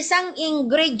yung isang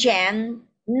ingredient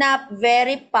na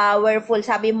very powerful?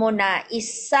 Sabi mo na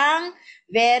isang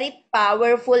very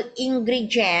powerful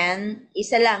ingredient,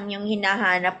 isa lang yung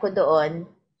hinahanap ko doon,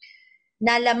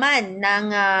 na laman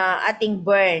ng ating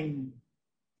burn.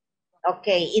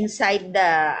 Okay, inside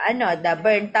the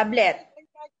burn tablet.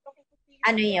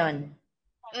 Ano yon?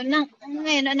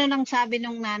 Ngayon, ano nang sabi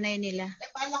nung nanay nila?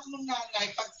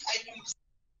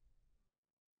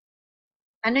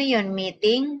 Ano yon,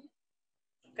 meeting?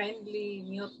 Kindly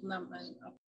mute naman.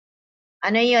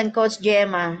 Ano yon, Coach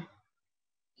Gemma?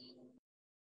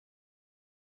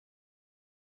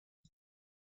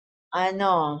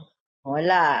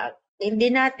 Wala.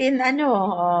 Hindi natin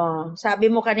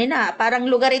sabi mo kanina, parang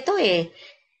lugar ito eh.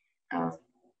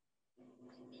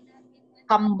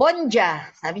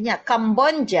 Cambodia. Sabi niya,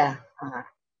 Cambodia.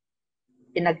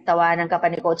 Pinagtawanan ka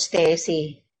pa ni Coach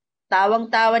Tessie.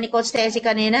 Tawang-tawa ni Coach Tessie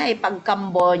kanina pag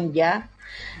Cambodia.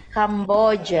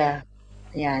 Cambodia.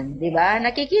 Yan, di ba?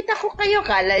 Nakikita ko kayo,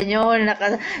 kala nyo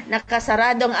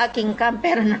nakasaradong aking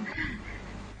camper na.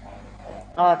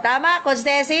 Tama, Coach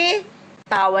Tessie?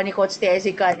 Tawa ni Coach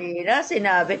Tessie kanina,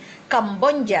 sinabi,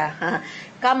 Cambodia.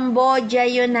 Cambodia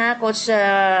yun Coach,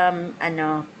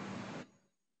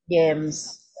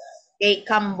 James.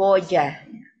 Cambodia.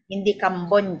 Hindi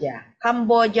Cambodia.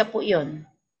 Cambodia po yun.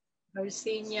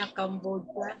 Garcinia,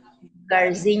 Cambodia.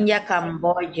 Garcinia,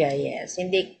 Cambodia, yes.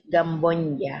 Hindi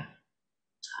Gambodia.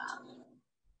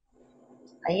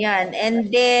 Ayan. And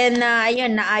then,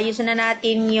 naayos na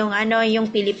natin yung yung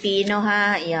Pilipino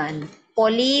Ayan.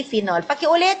 Polyphenol.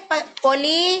 Pakiulit.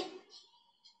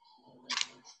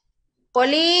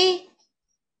 Polyphenol.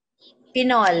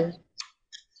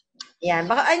 Yan.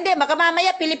 Baka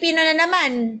mamaya Pilipino na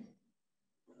naman.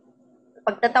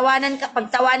 Pagtawanan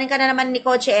ka na naman ni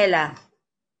Coach Ella.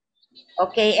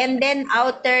 Okay, and then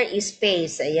outer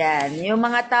space. Ayan. Yung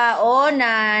mga tao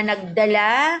na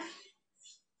nagdala,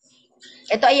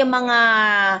 ito ay yung mga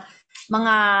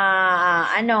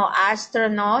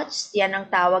astronauts, yan ang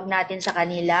tawag natin sa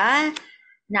kanila,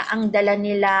 na ang dala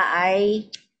nila ay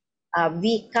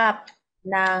V-cup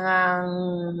ng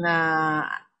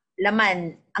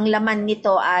laman. Ang laman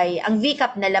nito ay, ang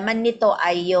VCAP na laman nito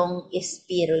ay yung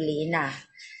spirulina.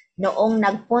 Noong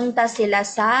nagpunta sila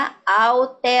sa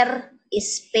outer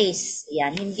space.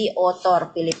 Yan, hindi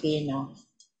author Pilipino.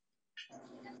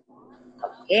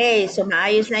 Okay, so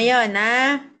maayos na yon,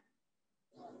 ha?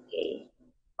 Okay.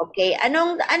 Okay,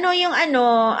 ano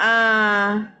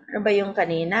ba yung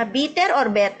kanina? Bitter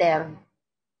or better?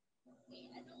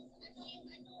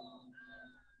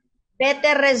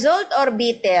 Better result or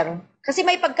bitter? Kasi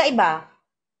may pagkaiba.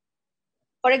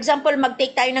 For example,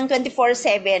 mag-take tayo ng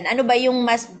 24/7. Ano ba yung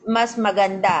mas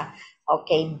maganda?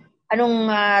 Okay. Anong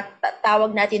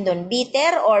tawag natin doon?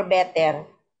 Bitter or better?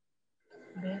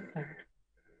 Better.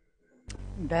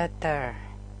 Better.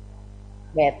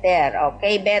 Better.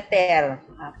 Okay, better.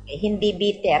 Okay, hindi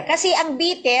bitter. Kasi ang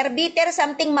bitter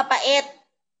something mapait.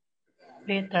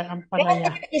 Better ang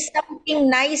palaya. Better is something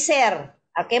nicer.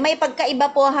 Okay, may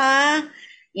pagkaiba po ha.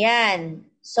 Yan.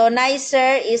 So,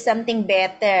 nicer is something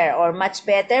better or much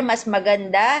better, mas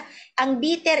maganda. Ang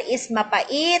bitter is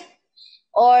mapait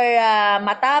or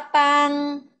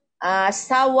matapang,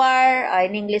 sour.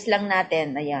 In English lang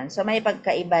natin. Ayan. So, may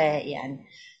pagkaiba yan.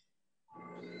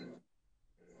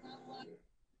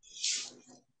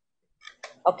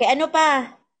 Okay, ano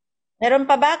pa? Meron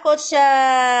pa ba, Coach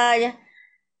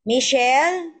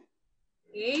Michelle?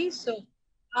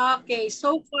 Okay,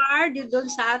 so far, doon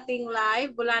sa ating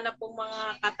live, wala na pong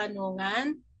mga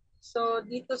katanungan. So,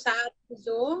 dito sa ating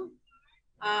Zoom,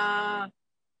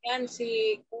 yan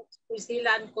si Coach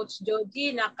Priscilla and Coach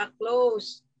Joji,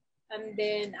 naka-close. And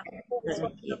then, ako po,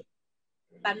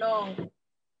 tanong.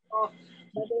 So,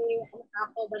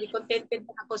 bali contented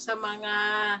ako sa mga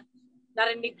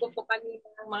narinig ko po kanina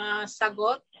ng mga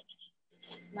sagot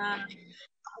na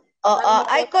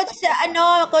Ay,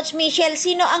 Coach Michelle,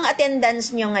 sino ang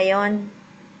attendance nyo ngayon?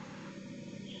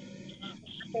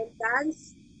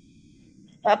 attendance.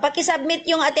 Pakisubmit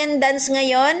yung attendance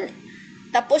ngayon.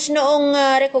 Tapos noong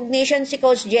recognition si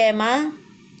Coach Gemma,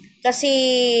 kasi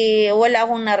wala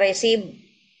akong na-receive.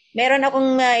 Meron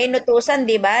akong inutusan,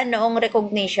 di ba, noong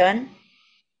recognition?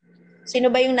 Sino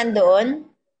ba yung nandoon?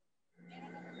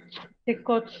 Si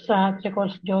Coach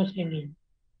Jocelyn.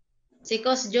 Si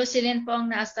Coach Jocelyn po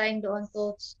ang na-assign doon,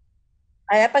 Coach.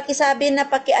 Ay, pakisabi na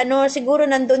siguro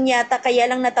nandun yata, kaya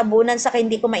lang natabunan sa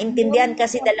hindi ko maintindihan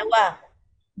kasi dalawa.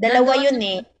 Dalawa yun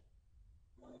eh.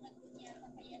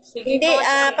 Sige, Hindi,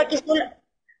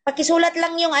 pakisulat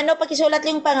lang yung pakisulat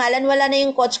yung pangalan, wala na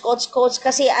yung coach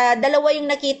kasi dalawa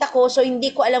yung nakita ko, so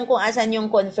hindi ko alam kung asan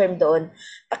yung confirm doon.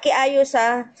 Pakiayos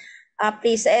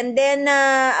please. And then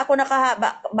ako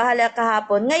bahala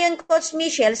kahapon. Ngayon, Coach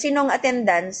Michelle, sinong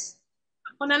attendance?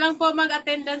 Ako na lang po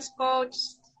mag-attendance,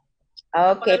 Coach.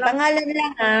 Okay, pangalan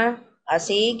lang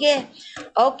sige.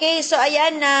 Okay, so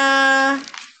ayan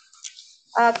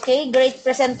okay, great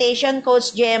presentation,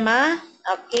 Coach Gemma.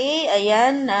 Okay,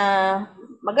 ayan.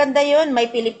 Maganda yun. May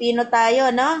Pilipino tayo,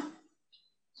 no?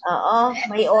 Oo,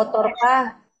 may author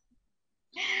pa.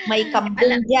 May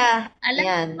Cambodia.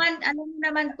 Alam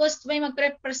naman, Coach, may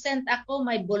mag-represent ako.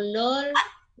 May Bulol.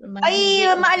 Ay,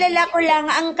 maalala ko lang,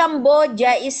 ang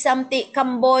Cambodia is something,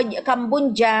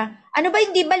 Cambodia. Ano ba,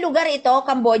 hindi ba lugar ito?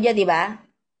 Cambodia, di ba?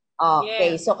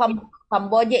 Okay, so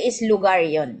Cambodia is lugar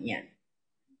yon. Yan.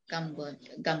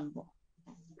 Cambodia,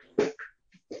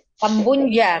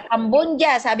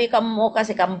 sabi mo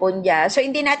kasi Cambodia. So,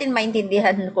 hindi natin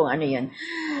maintindihan kung ano yun.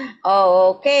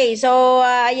 Okay, so,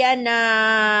 ayan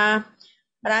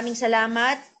maraming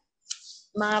salamat,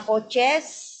 mga coaches,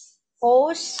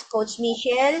 host, Coach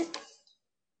Michelle,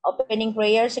 opening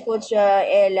prayer si Coach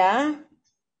Ella,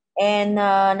 and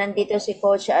nandito si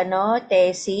Coach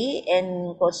Tessie,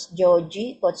 and Coach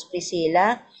Joji, Coach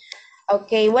Priscilla.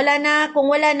 Okay,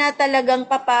 kung wala na talagang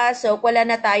papasok, wala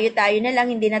na tayo na lang,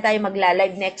 hindi na tayo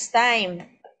magla-live next time.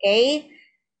 Okay?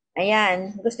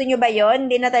 Ayan, gusto nyo ba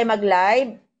yon? Hindi na tayo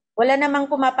mag-live? Wala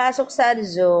namang pumapasok sa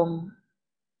Zoom.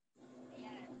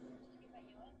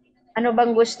 Ano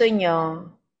bang gusto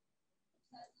nyo?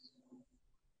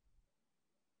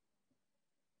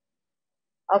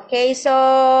 Okay, so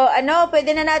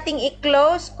pwede na nating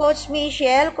i-close, Coach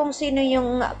Michelle, kung sino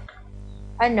yung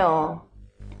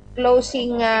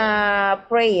closing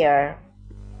prayer.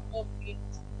 Okay.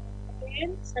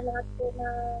 Again, sa lahat po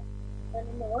na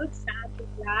nanonood sa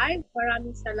ating live,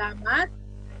 maraming salamat.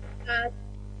 At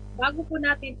bago po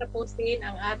natin tapusin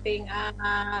ang ating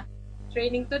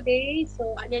training today, so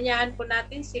anyanyahan po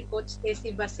natin si Coach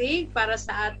Tessie Basig para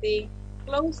sa ating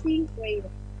closing prayer.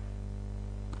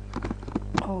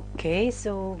 Okay,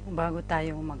 so bago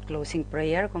tayo mag-closing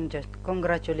prayer,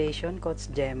 congratulations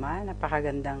Coach Gemma,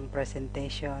 napakagandang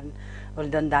presentation.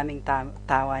 Although ang daming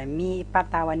tawa,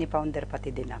 patawa ni Founder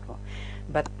pati din ako.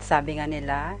 But sabi nga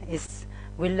nila is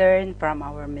we learn from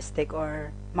our mistake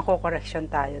or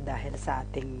mako-correction tayo dahil sa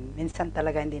ating minsan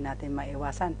talaga hindi natin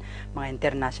maiwasan. Mga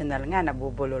international nga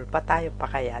nabubulol pa tayo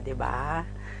pa kaya, 'di ba?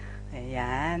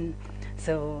 Ayan.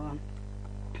 So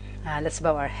let's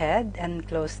bow our head and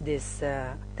close this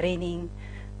training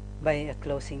by a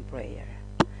closing prayer.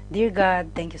 Dear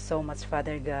God, thank you so much,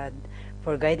 Father God,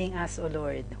 for guiding us, O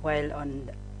Lord, while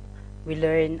we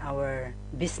learn our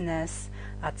business.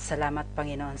 At salamat,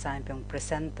 Panginoon, sa aming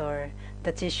presenter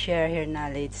that you share her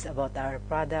knowledge about our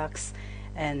products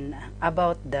and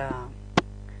about the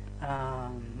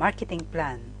marketing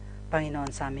plan, Panginoon,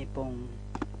 sa aming pong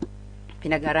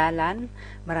pinag-aralan.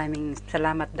 Maraming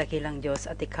salamat, dakilang Diyos,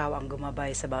 at ikaw ang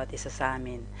gumabay sa bawat isa sa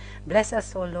amin. Bless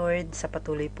us, O Lord, sa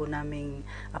patuloy po naming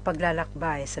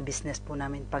paglalakbay sa business po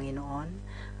namin, Panginoon.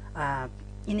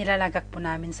 Inilalagak po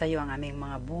namin sa iyo ang aming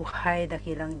mga buhay,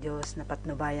 dakilang Diyos, na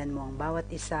patnubayan mo ang bawat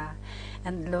isa.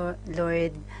 And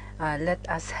Lord, let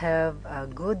us have a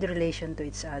good relation to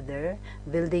each other,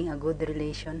 building a good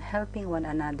relation, helping one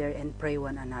another, and pray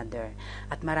one another.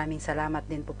 At maraming salamat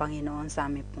din po, Panginoon, sa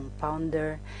aming pong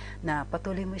founder, na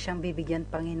patuloy mo siyang bibigyan,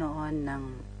 Panginoon, ng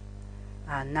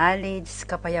knowledge,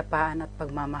 kapayapaan at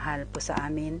pagmamahal po sa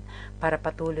amin para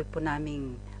patuloy po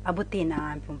naming abutin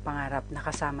ang aming pangarap na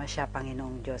kasama siya,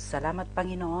 Panginoong Diyos. Salamat,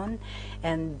 Panginoon,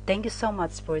 and thank you so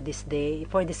much for this day,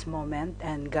 for this moment,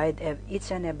 and guide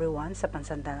each and every one sa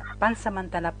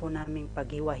pansamantala po naming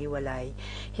paghiwa-hiwalay.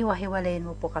 Hiwa-hiwalayin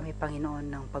mo po kami,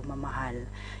 Panginoon, ng pagmamahal.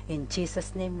 In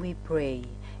Jesus' name we pray.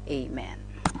 Amen.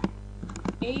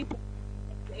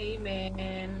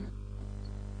 Amen.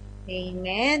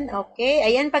 Amen. Okay.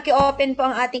 Ayan, paki-open po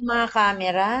ang ating mga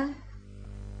camera.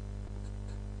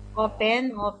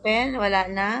 Open. Wala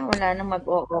na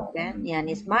mag-o-open. Yan,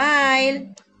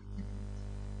 smile.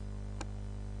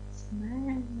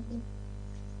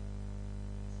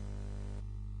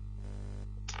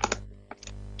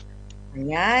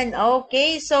 Ayan,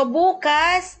 okay. So,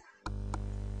 bukas,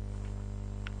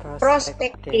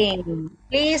 prospecting.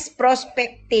 Please,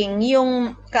 prospecting.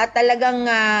 Yung talagang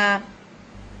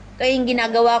kaya yung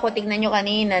ginagawa ko, tignan nyo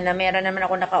kanina na meron naman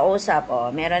ako nakausap,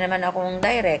 meron naman akong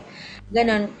direct.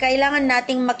 Ganon, kailangan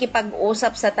nating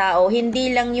makipag-usap sa tao. Hindi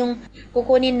lang yung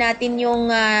kukunin natin yung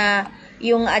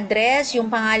address, yung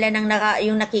pangalan ng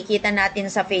yung nakikita natin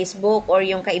sa Facebook or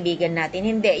yung kaibigan natin.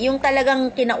 Hindi, yung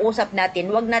talagang kinausap natin,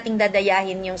 wag nating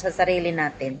dadayahin yung sa sarili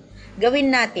natin.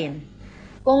 Gawin natin.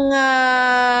 Kung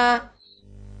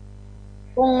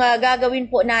gagawin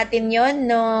po natin yon,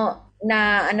 no,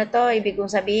 na ibig kong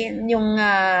sabihin, yung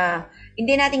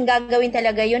hindi natin gagawin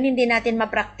talaga yun, hindi natin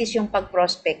ma-practice yung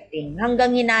pag-prospecting.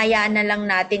 Hanggang hinayaan na lang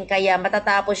natin, kaya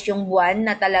matatapos yung buwan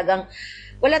na talagang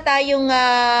wala tayong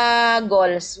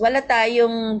goals, wala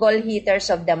tayong goal hitters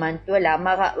of the month,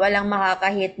 walang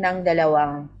makakahit ng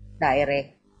 2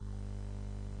 direct.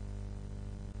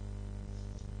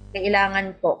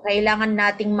 Kailangan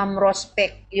nating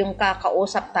ma-prospect yung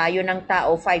kakausap tayo ng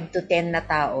tao, 5 to 10 na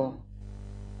tao.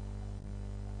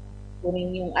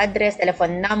 Kunin yung address,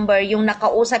 telephone number, yung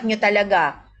nakausap nyo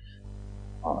talaga.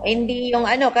 Hindi yung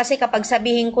kasi kapag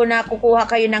sabihin ko na kukuha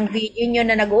kayo ng video nyo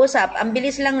na nag-uusap, ang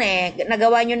bilis lang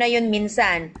nagawa nyo na yun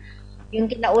minsan. Yung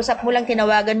kinausap mo lang,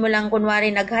 tinawagan mo lang,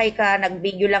 kunwari nag-hi ka,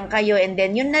 nag-video lang kayo, and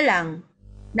then yun na lang.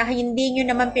 Na hindi nyo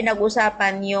naman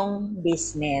pinag-usapan yung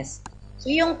business. So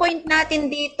yung point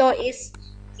natin dito is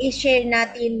i-share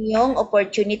natin yung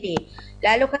opportunity.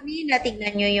 Lalo kanina,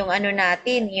 tignan nyo yung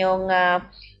natin,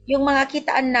 yung mga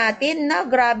kitaan natin na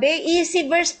grabe, easy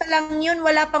verse pa lang yun,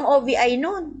 wala pang OVI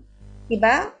nun.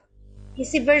 Diba?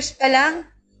 Easy verse pa lang,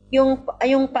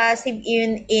 yung passive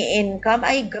income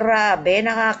ay grabe,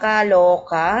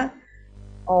 nakakaloka.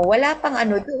 Wala pang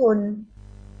doon.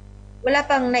 Wala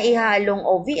pang naihalong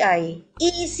OVI.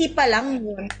 Easy pa lang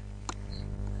yun.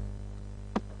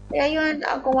 Kaya yun,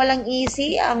 kung walang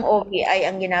easy, ang OVI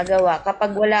ang ginagawa.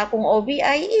 Kapag wala akong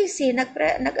OVI, easy,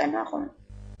 ako.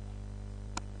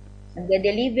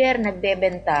 Nagde-deliver,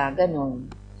 nagbebenta,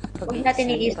 ganun. Huwag natin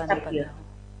i-stop yun.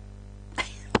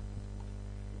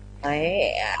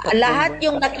 Ay, lahat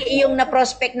yung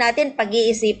na-prospect natin,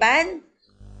 pag-iisipan,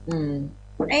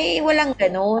 ay walang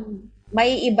ganun.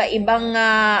 May iba-ibang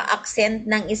accent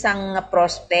ng isang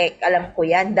prospect. Alam ko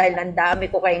yan dahil ang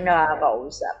dami ko kayong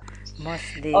nakakausap.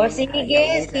 Sige,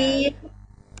 see.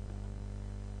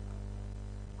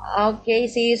 Okay,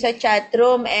 see you sa chat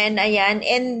room. And ayan,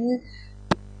 and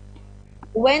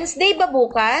Wednesday ba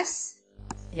bukas?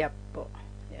 Yep po.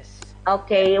 Yes.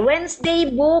 Okay, Wednesday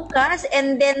bukas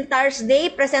and then Thursday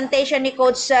presentation ni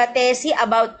Coach Tessie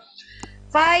about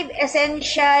 5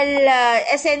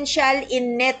 essential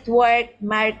in network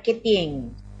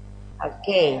marketing.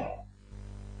 Okay.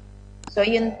 So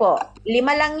yun po. 5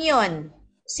 lang yun.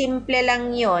 Simple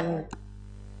lang yun.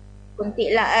 Kunti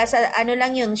lang, ano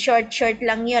lang yun, short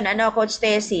lang yun. Ano, Coach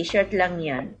Tessie? Short lang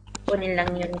yun. Kunin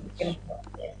lang yun.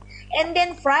 And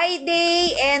then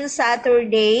Friday and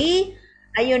Saturday,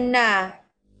 ayun na.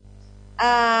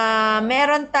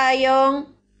 Meron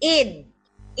tayong Eid.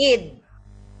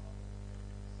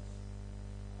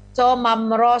 So,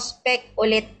 mamrospect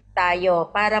ulit tayo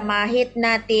para ma-hit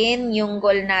natin yung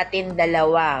goal natin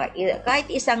dalawa. Kahit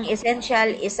isang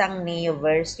essential, isang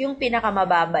Neoverse. Yung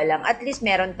pinakamababa lang. At least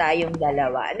meron tayong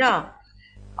dalawa. No?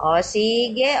 O,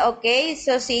 sige. Okay.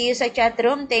 So, see you sa chat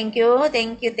room. Thank you,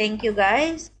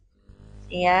 guys.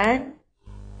 Ayan.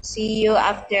 See you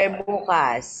after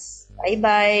bukas.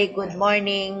 Bye-bye. Good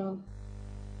morning.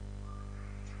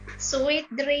 Sweet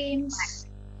dreams.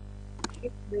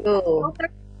 You.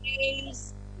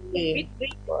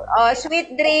 Oh,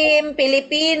 sweet dream,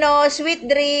 Filipino, sweet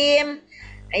dream.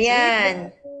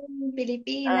 Ayan.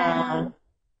 Pilipina.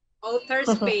 Outer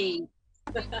space.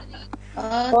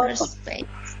 Outer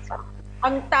space.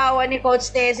 Ang tawa ni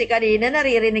Coach Tessie kanina,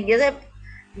 naririnig niya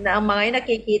na ang mga yung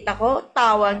nakikita ko,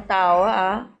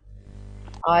 tawang-tawa.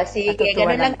 Oh, sige,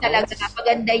 ganun lang talaga.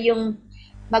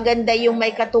 Maganda yung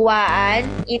may katuwaan.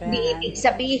 Hindi ibig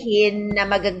sabihin na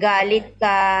magagalit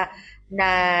ka,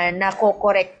 na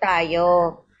nako-correct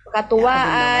tayo.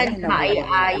 Katuwaan,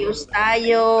 maiayos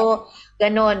tayo,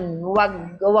 ganon.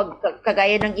 Wag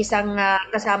kagaya ng isang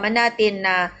kasama natin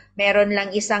na meron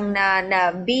lang isang na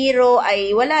biro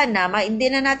ay wala na, hindi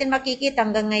na natin makikita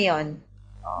hanggang ngayon.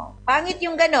 Oh, pangit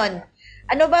yung ganon.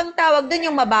 Ano bang tawag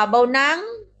doon, yung mababaw ng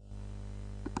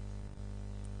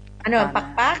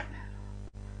pakpak?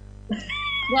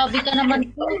 Grabe ka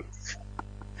naman po.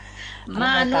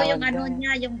 Yung ano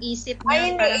niya, yung isip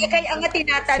niya. Ay, kaya nga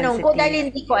tinatanong ko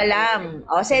dahil hindi ko alam.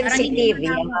 O, sensitive.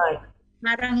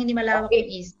 Parang hindi malawak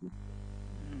yung isip.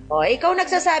 O, ikaw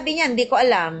nagsasabi niyan, hindi ko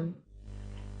alam.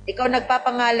 Ikaw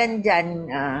nagpapangalan dyan.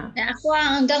 Ako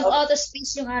hanggang outer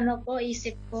space yung ano ko,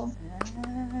 isip ko.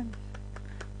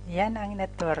 Yan ang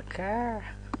networker.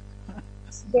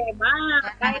 Diba?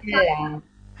 Kahit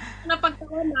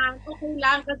napagkawalan, okay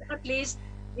lang kasi at least,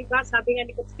 diba, sabi nga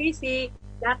ni Coach Casey,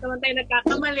 lahat naman tayo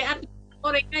nagkakamali at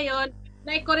correct ngayon,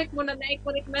 na-correct mo na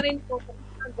rin po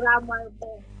ang grammar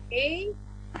mo. Okay?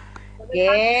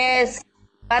 Yes.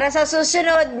 Para sa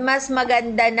susunod, mas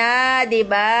maganda na, di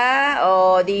ba?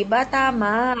 O, di ba?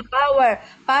 Tama.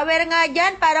 Power nga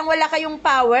dyan. Parang wala kayong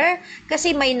power.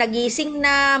 Kasi may nagising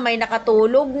na, may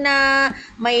nakatulog na,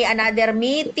 may another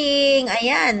meeting.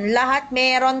 Ayan. Lahat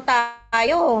meron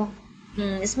tayo.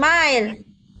 Smile.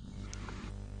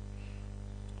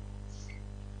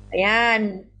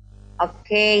 Ayan.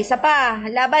 Okay. Isa pa.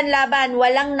 Laban.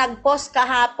 Walang nag-post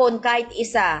kahapon kahit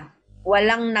isa.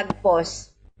 Walang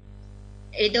nag-post.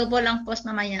 Double lang post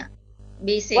mamaya.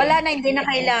 Busy. Wala na, hindi na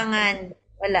kailangan.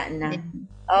 Wala na.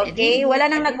 Okay?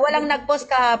 Walang nag-post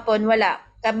kahapon. Wala.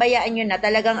 Kabayaan nyo na.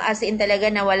 Talagang as in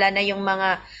talaga na wala na yung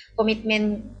mga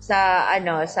commitment sa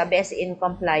sa best in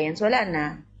compliance. Wala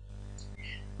na.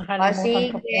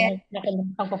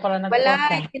 Nakalimutan ko pala nag-post.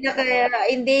 Wala.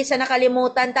 Hindi sa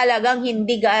nakalimutan talagang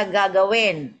hindi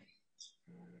gagawin.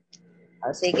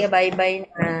 Sige, bye-bye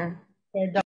na.